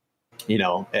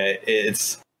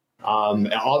 it's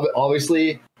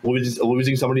obviously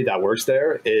losing somebody that works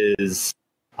there is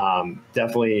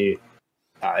definitely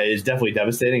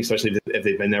devastating, especially if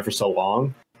they've been there for so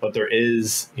long. But there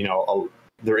is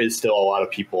still a lot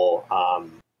of people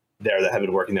there that have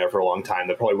been working there for a long time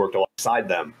that probably worked alongside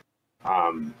them,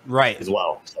 right, as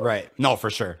well. So. Right. No, for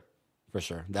sure.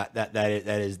 That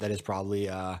is probably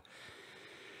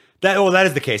that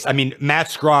is the case. I mean, Matt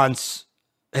Scrance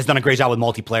has done a great job with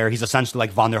multiplayer. He's essentially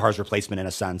like Vonderhaar's replacement in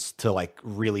a sense, to like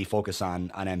really focus on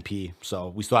MP. So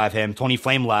we still have him. Tony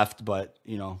Flame left, but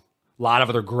a lot of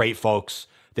other great folks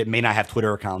that may not have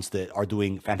Twitter accounts that are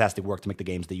doing fantastic work to make the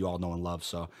games that you all know and love.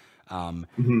 So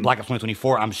Black Ops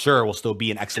 2024, I'm sure, will still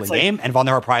be an excellent game. And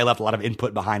Vonderhaar probably left a lot of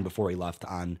input behind before he left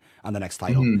on the next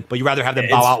title. But you'd rather have them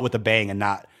bow out with a bang and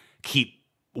not keep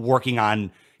working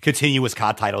on continuous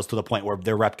COD titles to the point where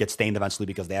their rep gets stained eventually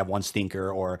because they have one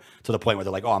stinker, or to the point where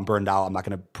they're like, oh, I'm burned out, I'm not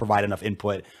going to provide enough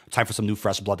input. Time for some new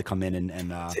fresh blood to come in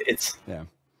and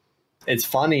it's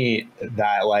funny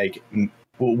that like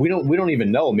we don't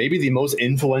even know. Maybe the most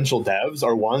influential devs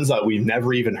are ones that we've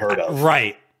never even heard of.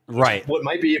 Right. What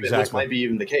might be this might be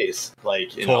even the case.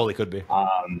 Like totally could be.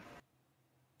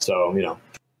 So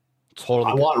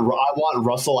totally. I want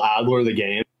Russell Adler the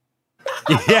game.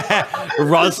 Yeah,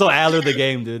 Russell Adler the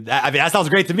game, dude. I mean, that sounds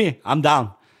great to me. I'm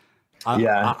down.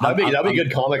 That'd be a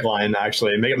good comic line,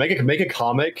 actually. Make a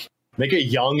comic, make a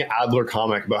young Adler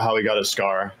comic about how he got his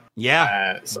scar.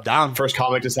 Yeah, down. First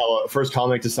comic to sell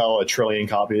 $1 trillion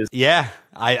copies. Yeah,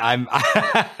 I'm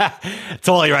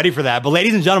totally ready for that. But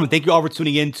ladies and gentlemen, thank you all for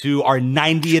tuning in to our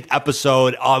 90th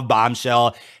episode of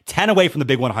Bombshell. 10 away from the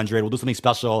big 100. We'll do something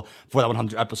special for that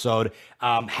 100th episode.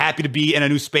 Happy to be in a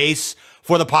new space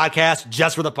for the podcast,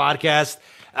 just for the podcast.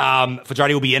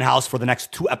 Fajardi will be in-house for the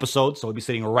next 2 episodes, so we'll be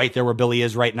sitting right there where Billy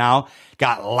is right now.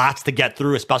 Got lots to get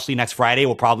through, especially next Friday.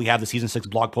 We'll probably have the Season 6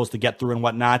 blog post to get through and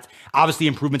whatnot. Obviously,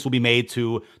 improvements will be made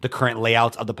to the current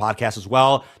layout of the podcast as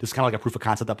well. This is kind of like a proof of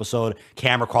concept episode.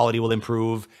 Camera quality will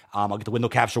improve. I'll get the window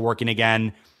capture working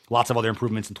again. Lots of other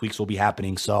improvements and tweaks will be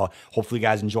happening, so hopefully you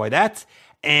guys enjoy that.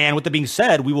 And with that being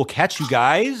said, we will catch you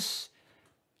guys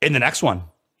in the next one.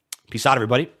 Peace out,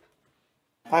 everybody.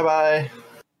 Bye-bye.